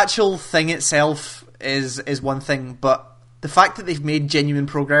the actual thing itself is one thing, but the fact that they've made genuine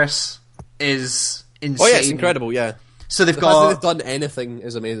progress is insane. Oh yeah, it's incredible. Yeah. So they've done anything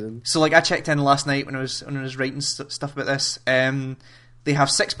is amazing. So like I checked in last night when I was writing stuff about this. They have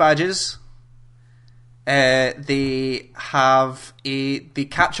 6 badges. They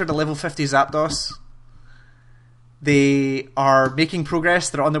captured a level 50 Zapdos. They are making progress.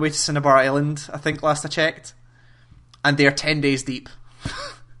 They're on their way to Cinnabar Island, I think, last I checked. And they are 10 days deep.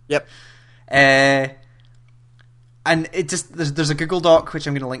 Yep. And it just there's a Google Doc which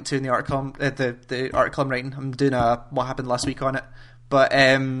I'm going to link to in the article, the article I'm writing. I'm doing a what happened last week on it, but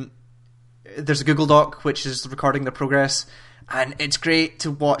there's a Google Doc which is recording their progress, and it's great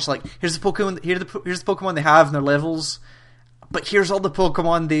to watch. Like, here's the Pokemon, here's the Pokemon they have and their levels, but here's all the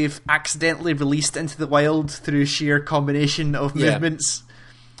Pokemon they've accidentally released into the wild through sheer combination of movements.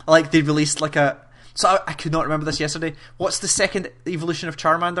 Like, they released like a. So I could not remember this yesterday. What's the second evolution of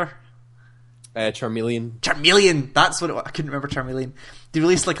Charmander? Charmeleon. That's what I couldn't remember. Charmeleon. They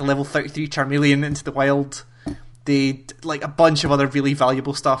released like a level 33 Charmeleon into the wild. They like a bunch of other really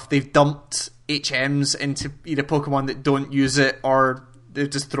valuable stuff. They've dumped HMs into either Pokemon that don't use it, or they've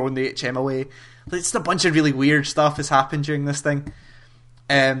just thrown the HM away. It's just a bunch of really weird stuff has happened during this thing.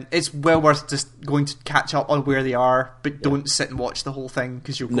 It's well worth just going to catch up on where they are, but don't sit and watch the whole thing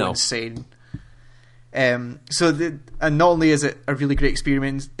because you'll go insane. And not only is it a really great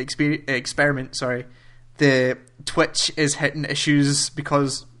experiment, the Twitch is hitting issues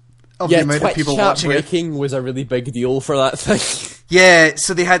because of the amount of people watching it. Breaking was a really big deal for that thing. Yeah,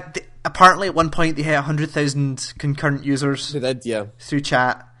 so they had apparently at one point they hit 100,000 concurrent users. They did, yeah, through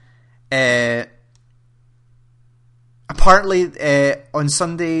chat. Apparently, on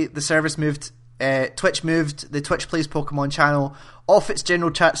Sunday the service moved. Twitch moved the Twitch Plays Pokemon channel off its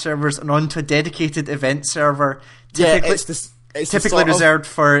general chat servers and onto a dedicated event server, typically reserved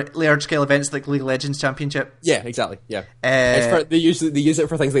for large-scale events like League of Legends Championship. Yeah, exactly. Yeah, they use it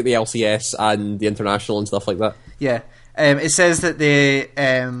for things like the LCS and the International and stuff like that. Yeah, it says that they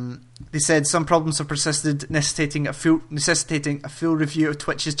said some problems have persisted, necessitating a full review of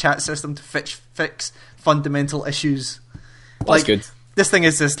Twitch's chat system to fix fundamental issues. That's good. This thing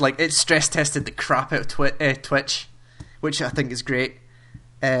is just like, it stress tested the crap out of Twitch, which I think is great.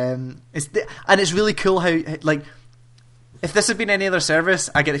 It's really cool how, like, if this had been any other service,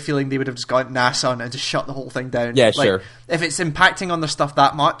 I get the feeling they would have just gone, nah, son, and just shut the whole thing down. Yeah, like, sure. If it's impacting on their stuff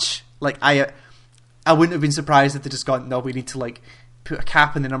that much, like, I wouldn't have been surprised if they just gone, no, we need to like put a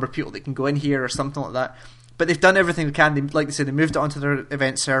cap on the number of people that can go in here or something like that. But they've done everything they can. Like they said, they moved it onto their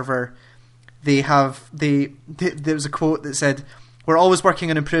event server. There was a quote that said, "We're always working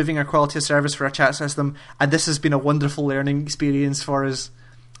on improving our quality of service for our chat system, and this has been a wonderful learning experience for us."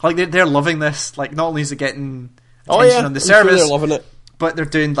 Like, they're loving this. Like, not only is it getting attention on the service, sure they're loving it, but they're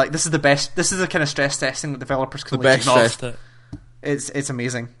doing, like, this is the best. This is the kind of stress testing that developers can best stress test. It's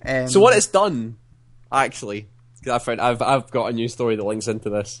amazing. So what it's done, actually, I've got a news story that links into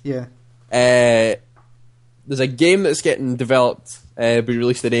this. Yeah. There's a game that's getting developed, be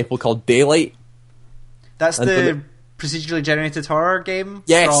released in April, called Daylight. That's the procedurally generated horror game.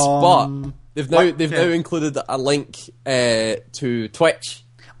 Yes, but they've now included a link to Twitch.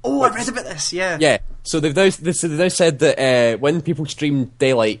 Oh, I read about this. Yeah. Yeah. So they've now said that when people stream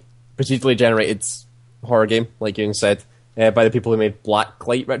Daylight, procedurally generated horror game, like you said, by the people who made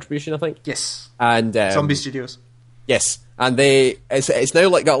Blacklight Retribution, I think. Yes. And Zombie Studios. Yes, and it's now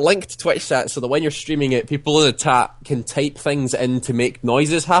like got a link to Twitch chat, so that when you're streaming it, people in the chat can type things in to make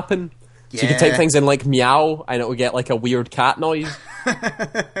noises happen. Yeah. So you can type things in like meow, and it will get like a weird cat noise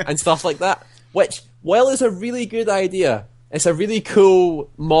and stuff like that. Which, while it's a really good idea, it's a really cool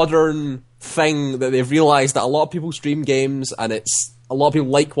modern thing that they've realised that a lot of people stream games, and a lot of people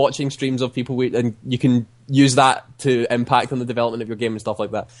like watching streams of people, and you can use that to impact on the development of your game and stuff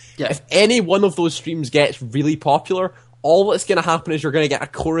like that. Yeah. If any one of those streams gets really popular, all that's going to happen is you're going to get a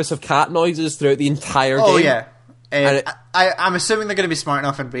chorus of cat noises throughout the entire game. Oh, yeah. I'm assuming they're going to be smart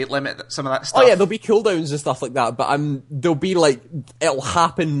enough and rate limit some of that stuff. Oh, yeah, there'll be cooldowns and stuff like that, but there'll be, like, it'll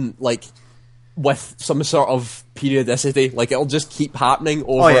happen, like, with some sort of periodicity. Like, it'll just keep happening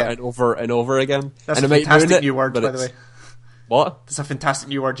over and over and over again. That's a fantastic new word, by the way. What? That's a fantastic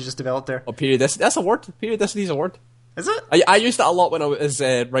new word you just developed there. Oh, periodicity. That's a word. Periodicity is a word. Is it? I used that a lot when I was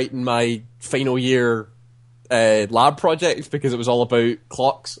writing my final year lab project, because it was all about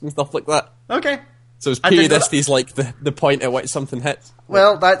clocks and stuff like that. Okay. So periodicity is like the point at which something hits.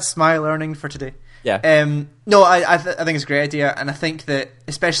 Well, that's my learning for today. Yeah. No, I think it's a great idea, and I think that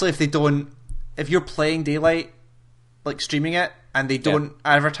especially if you're playing Daylight, like streaming it, and they don't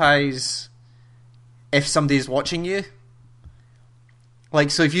advertise if somebody's watching you. Like,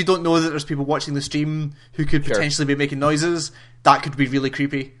 so if you don't know that there's people watching the stream who could potentially be making noises, that could be really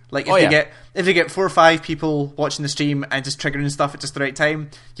creepy. Like, if you get 4 or 5 people watching the stream and just triggering stuff at just the right time,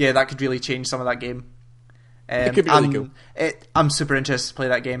 yeah, that could really change some of that game. It could be really cool. I'm super interested to play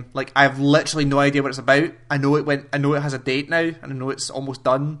that game. Like, I have literally no idea what it's about. I know it has a date now, and I know it's almost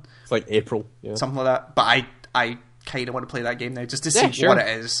done. It's like April, something like that. But I kind of want to play that game now just to see what it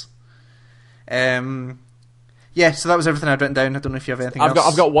is. Yeah, so that was everything I'd written down. I don't know if you have anything else.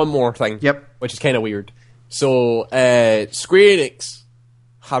 I've got one more thing. Yep. Which is kind of weird. So, Square Enix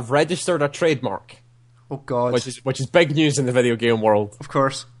have registered a trademark. Oh God. Which is big news in the video game world. Of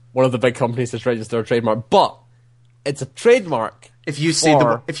course. One of the big companies has registered a trademark, but it's a trademark. If you say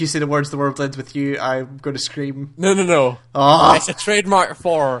the words "the world ends with you," I'm going to scream. No. Oh. It's a trademark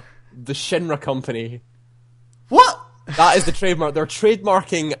for the Shinra Company. What? That is the trademark. They're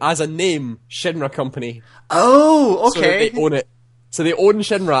trademarking as a name Shinra Company. Oh, okay. So that they own it. So they own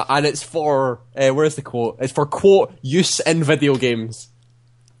Shinra, and it's for where's the quote? It's for quote use in video games.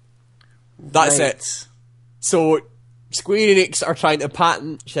 That's it. So Square Enix are trying to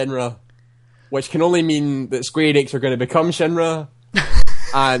patent Shinra, which can only mean that Square Enix are going to become Shinra,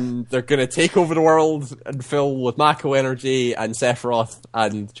 and they're going to take over the world and fill with Mako Energy and Sephiroth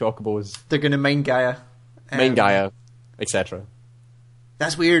and Chocobos. They're going to mine Gaia. Etc.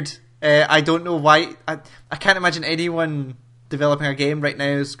 That's weird. I don't know why. I can't imagine anyone developing a game right now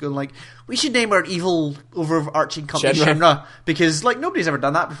is going like, we should name our evil overarching company Shinra, because like nobody's ever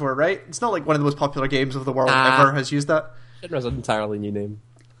done that before, right? It's not like one of the most popular games of the world ever has used that. Shinra's an entirely new name.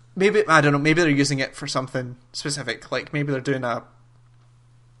 Maybe, I don't know, maybe they're using it for something specific. Like maybe they're doing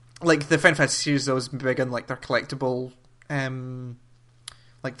like the Final Fantasy series though is big on like their collectible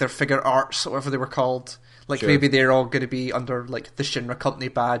like their figure arts or whatever they were called. Like maybe they're all going to be under like the Shinra Company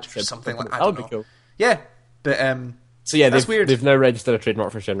badge or something like that. That would be cool. Yeah, but so yeah, they've now registered a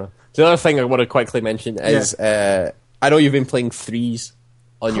trademark for Shinra. The other thing I want to quickly mention is I know you've been playing Threes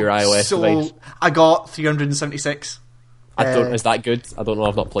on your iOS device. So I got 376. Is that good? I don't know.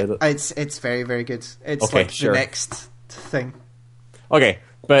 I've not played it. It's very, very good. It's the next thing. Okay,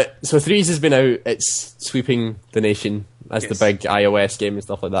 but so Threes has been out. It's sweeping the nation as the big iOS game and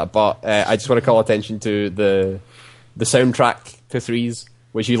stuff like that. But I just want to call attention to the soundtrack to Threes,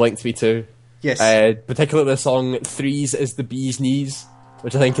 which you linked me to. Yes. Particularly the song "Threes is the Bee's Knees,"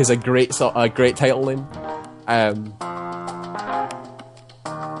 which I think is a great title name.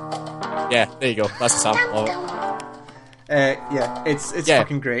 Yeah, there you go. That's a sample of it. Yeah, it's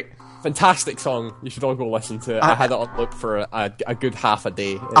fucking great. Fantastic song. You should all go listen to it. I had it on loop for a good half a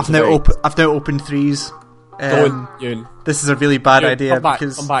day. I've now opened Threes. Don't, Ewan. This is a really bad idea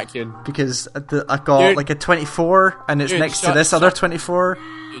come back, Ewan. Because I got like a 24 and it's next to this other 24.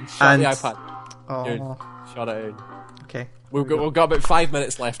 Shut the iPad. Ewan, shut it, Ewan. Okay. We've got about 5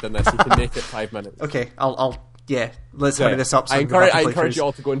 minutes left in this. You can make it 5 minutes. Okay, let's hurry this up. So I encourage you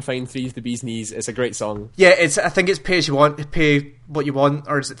all to go and find Threes the Bee's Knees. It's a great song. Yeah, I think it's pay as you want, pay what you want,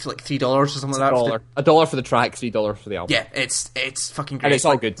 or is it for like $3 or something like that? $1 for the track, $3 for the album. Yeah, it's fucking great. And it's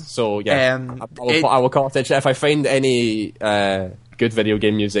all good. So yeah, I will call attention. If I find any good video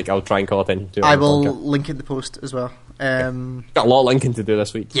game music, I'll try and call attention to it. I will link in the post as well. Got a lot of linking to do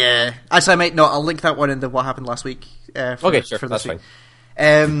this week. Yeah, actually I might not. I'll link that one in the what happened last week. Okay, sure, that's fine.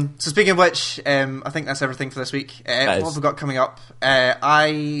 So speaking of which, I think that's everything for this week. What have we got coming up?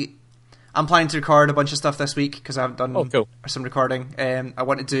 I'm planning to record a bunch of stuff this week because I haven't done some recording. I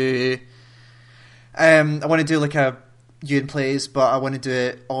want to do like a Ewan Plays, but I want to do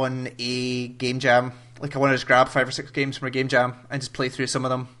it on a game jam. Like I want to just grab 5 or 6 games from a game jam and just play through some of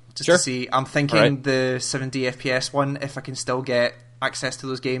them just to see. I'm thinking the 70 FPS one, if I can still get access to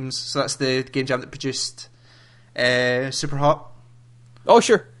those games. So that's the game jam that produced Super Hot. Oh,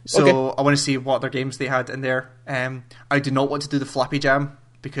 sure. So I want to see what other games they had in there. I do not want to do the Flappy Jam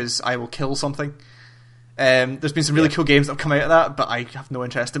because I will kill something. There's been some really cool games that have come out of that, but I have no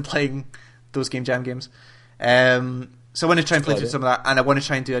interest in playing those game jam games. So I want to try and play through some of that, and I want to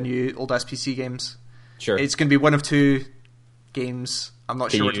try and do a new old SPC games. Sure. It's going to be one of 2 games. I'm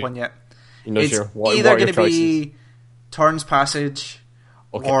not sure which one yet. You're not sure. What either going to be Torrens Passage,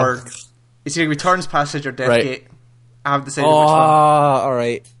 or it's either going to be Torrens Passage or Deathgate. I haven't decided which one.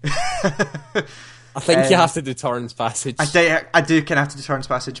 Alright. I think you have to do Torrens Passage. I do kind of have to do Torrens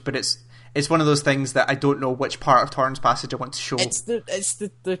Passage, but it's one of those things that I don't know which part of Torrens Passage I want to show. It's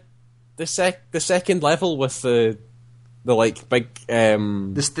the second level with the like big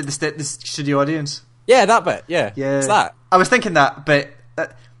the studio audience. Yeah, that bit. Yeah, it's that. I was thinking that, but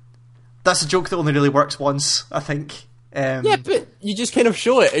that's a joke that only really works once, I think. Yeah, but you just kind of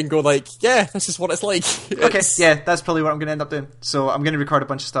show it and go like, yeah, this is what it's like. Okay, yeah, that's probably what I'm going to end up doing. So I'm going to record a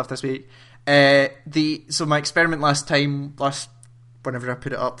bunch of stuff this week. So my experiment whenever I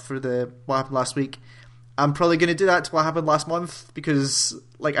put it up for the what happened last week, I'm probably going to do that to what happened last month, because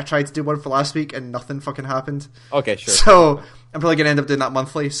like I tried to do one for last week and nothing fucking happened. Okay, sure. So I'm probably going to end up doing that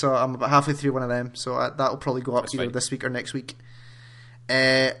monthly. So I'm about halfway through one of them. So that'll probably go up either this week or next week.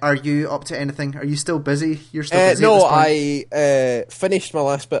 Are you up to anything? Are you still busy? You're still busy. No, I finished my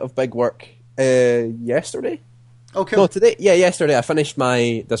last bit of big work yesterday. Oh, cool. No, today. Yeah, yesterday I finished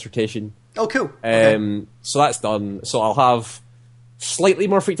my dissertation. Oh, cool. Okay. So that's done. So I'll have slightly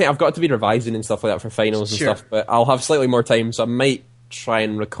more free time. I've got to be revising and stuff like that for finals and stuff, but I'll have slightly more time. So I might try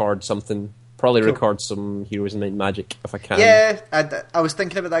and record something. Probably record some Heroes of Might and Magic if I can. Yeah, I was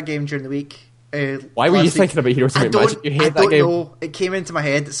thinking about that game during the week. Why were you thinking about Heroes of Might and Magic? You hate that game. I don't know. It came into my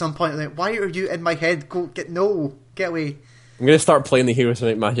head at some point. Like, why are you in my head? Get away. I'm going to start playing the Heroes of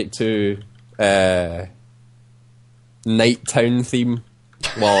Might and Magic 2 Night Town theme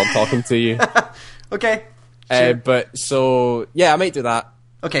while I'm talking to you. Okay. Sure. But so yeah, I might do that.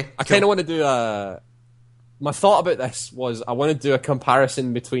 Okay. I kind of want to do my thought about this was I want to do a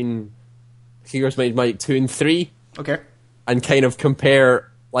comparison between Heroes of Might and Magic 2 and 3. Okay. And kind of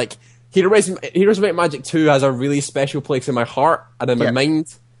compare, like, Heroes of Might and Magic 2 has a really special place in my heart and in my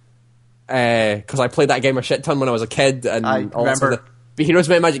mind. Because I played that game a shit ton when I was a kid. And I remember. But Heroes of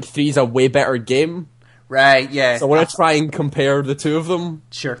Might and Magic 3 is a way better game. Right, yeah. So I want to try and compare the two of them.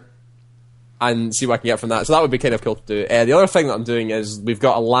 Sure. And see what I can get from that. So that would be kind of cool to do. The other thing that I'm doing is we've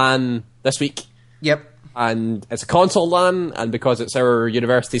got a LAN this week. Yep. And it's a console LAN, and because it's our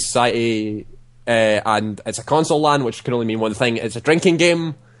university society, and it's a console LAN, which can only mean one thing, it's a drinking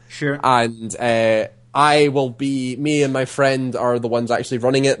game. Sure. And me and my friend are the ones actually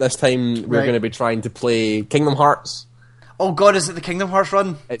running it this time. We're going to be trying to play Kingdom Hearts. Oh god, is it the Kingdom Hearts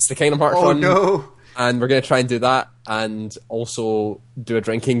run? It's the Kingdom Hearts run. Oh no. And we're going to try and do that, and also do a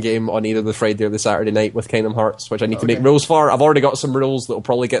drinking game on either the Friday or the Saturday night with Kingdom Hearts, which I need to make rules for. I've already got some rules that will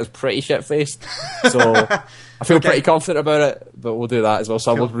probably get us pretty shit-faced, so I feel pretty confident about it, but we'll do that as well.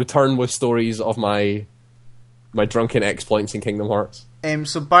 So I will return with stories of my drunken exploits in Kingdom Hearts.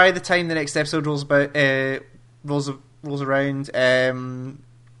 So by the time the next episode rolls around,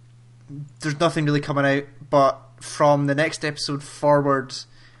 there's nothing really coming out, but from the next episode forward,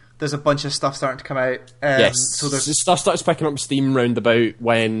 there's a bunch of stuff starting to come out. Yes, so there's stuff starts picking up steam round about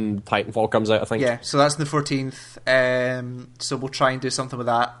when Titanfall comes out, I think. Yeah, so that's on the 14th. So we'll try and do something with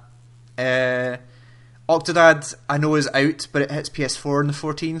that. Octodad, I know, is out, but it hits PS4 on the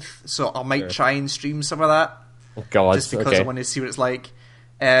 14th, so I might try and stream some of that. Oh god, just because I want to see what it's like.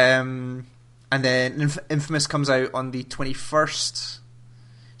 And then Infamous comes out on the 21st,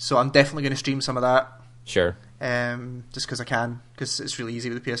 so I'm definitely going to stream some of that. Sure. Just because I can, because it's really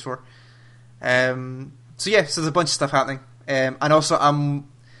easy with the PS4. So there's a bunch of stuff happening. And also I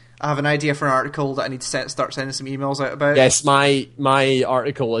have an idea for an article that I need to start sending some emails out about. Yes, my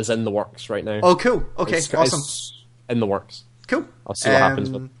article is in the works right now. Oh, cool. Okay, awesome. It's in the works. Cool. I'll see what happens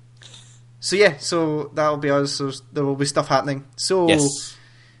with it. So that'll be us. So there will be stuff happening. So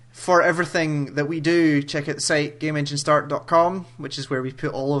for everything that we do, check out the site GameEngineStart.com, which is where we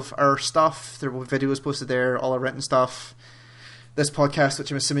put all of our stuff. There will be videos posted there, all our written stuff. This podcast,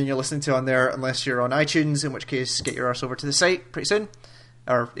 which I'm assuming you're listening to on there, unless you're on iTunes, in which case get your arse over to the site pretty soon,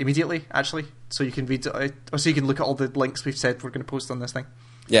 or immediately actually, so you can read, or so you can look at all the links we've said we're going to post on this thing.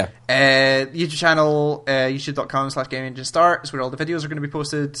 Yeah. YouTube channel, youtube.com/GameEngineStart is where all the videos are going to be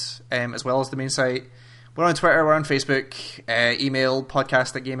posted, as well as the main site. We're on Twitter, we're on Facebook, email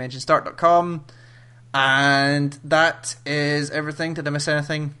podcast@GameEngineStart.com, and that is everything. Did I miss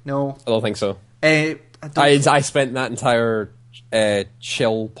anything? No. I don't think so. I spent that entire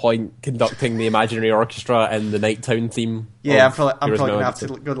chill point conducting the imaginary orchestra and the Night Town theme. Yeah, I'm probably going to have to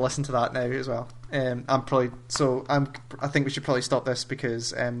go listen to that now as well. I think we should probably stop this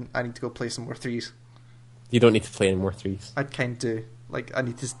because I need to go play some more threes. You don't need to play any more threes. I kind of do. Like, I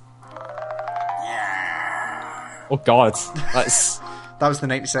need to... Oh god, that's... That was the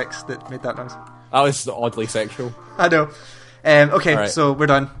 96 that made that noise. That was oddly sexual. I know. Okay, right. So we're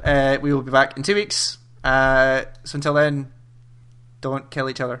done. We will be back in 2 weeks. So until then, don't kill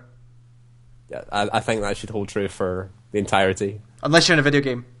each other. Yeah, I think that should hold true for the entirety. Unless you're in a video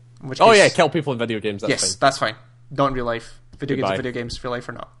game. In which case, kill people in video games. That's fine. That's fine. Not in real life. Games are video games, real life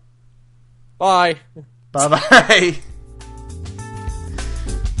or not. Bye. Bye-bye.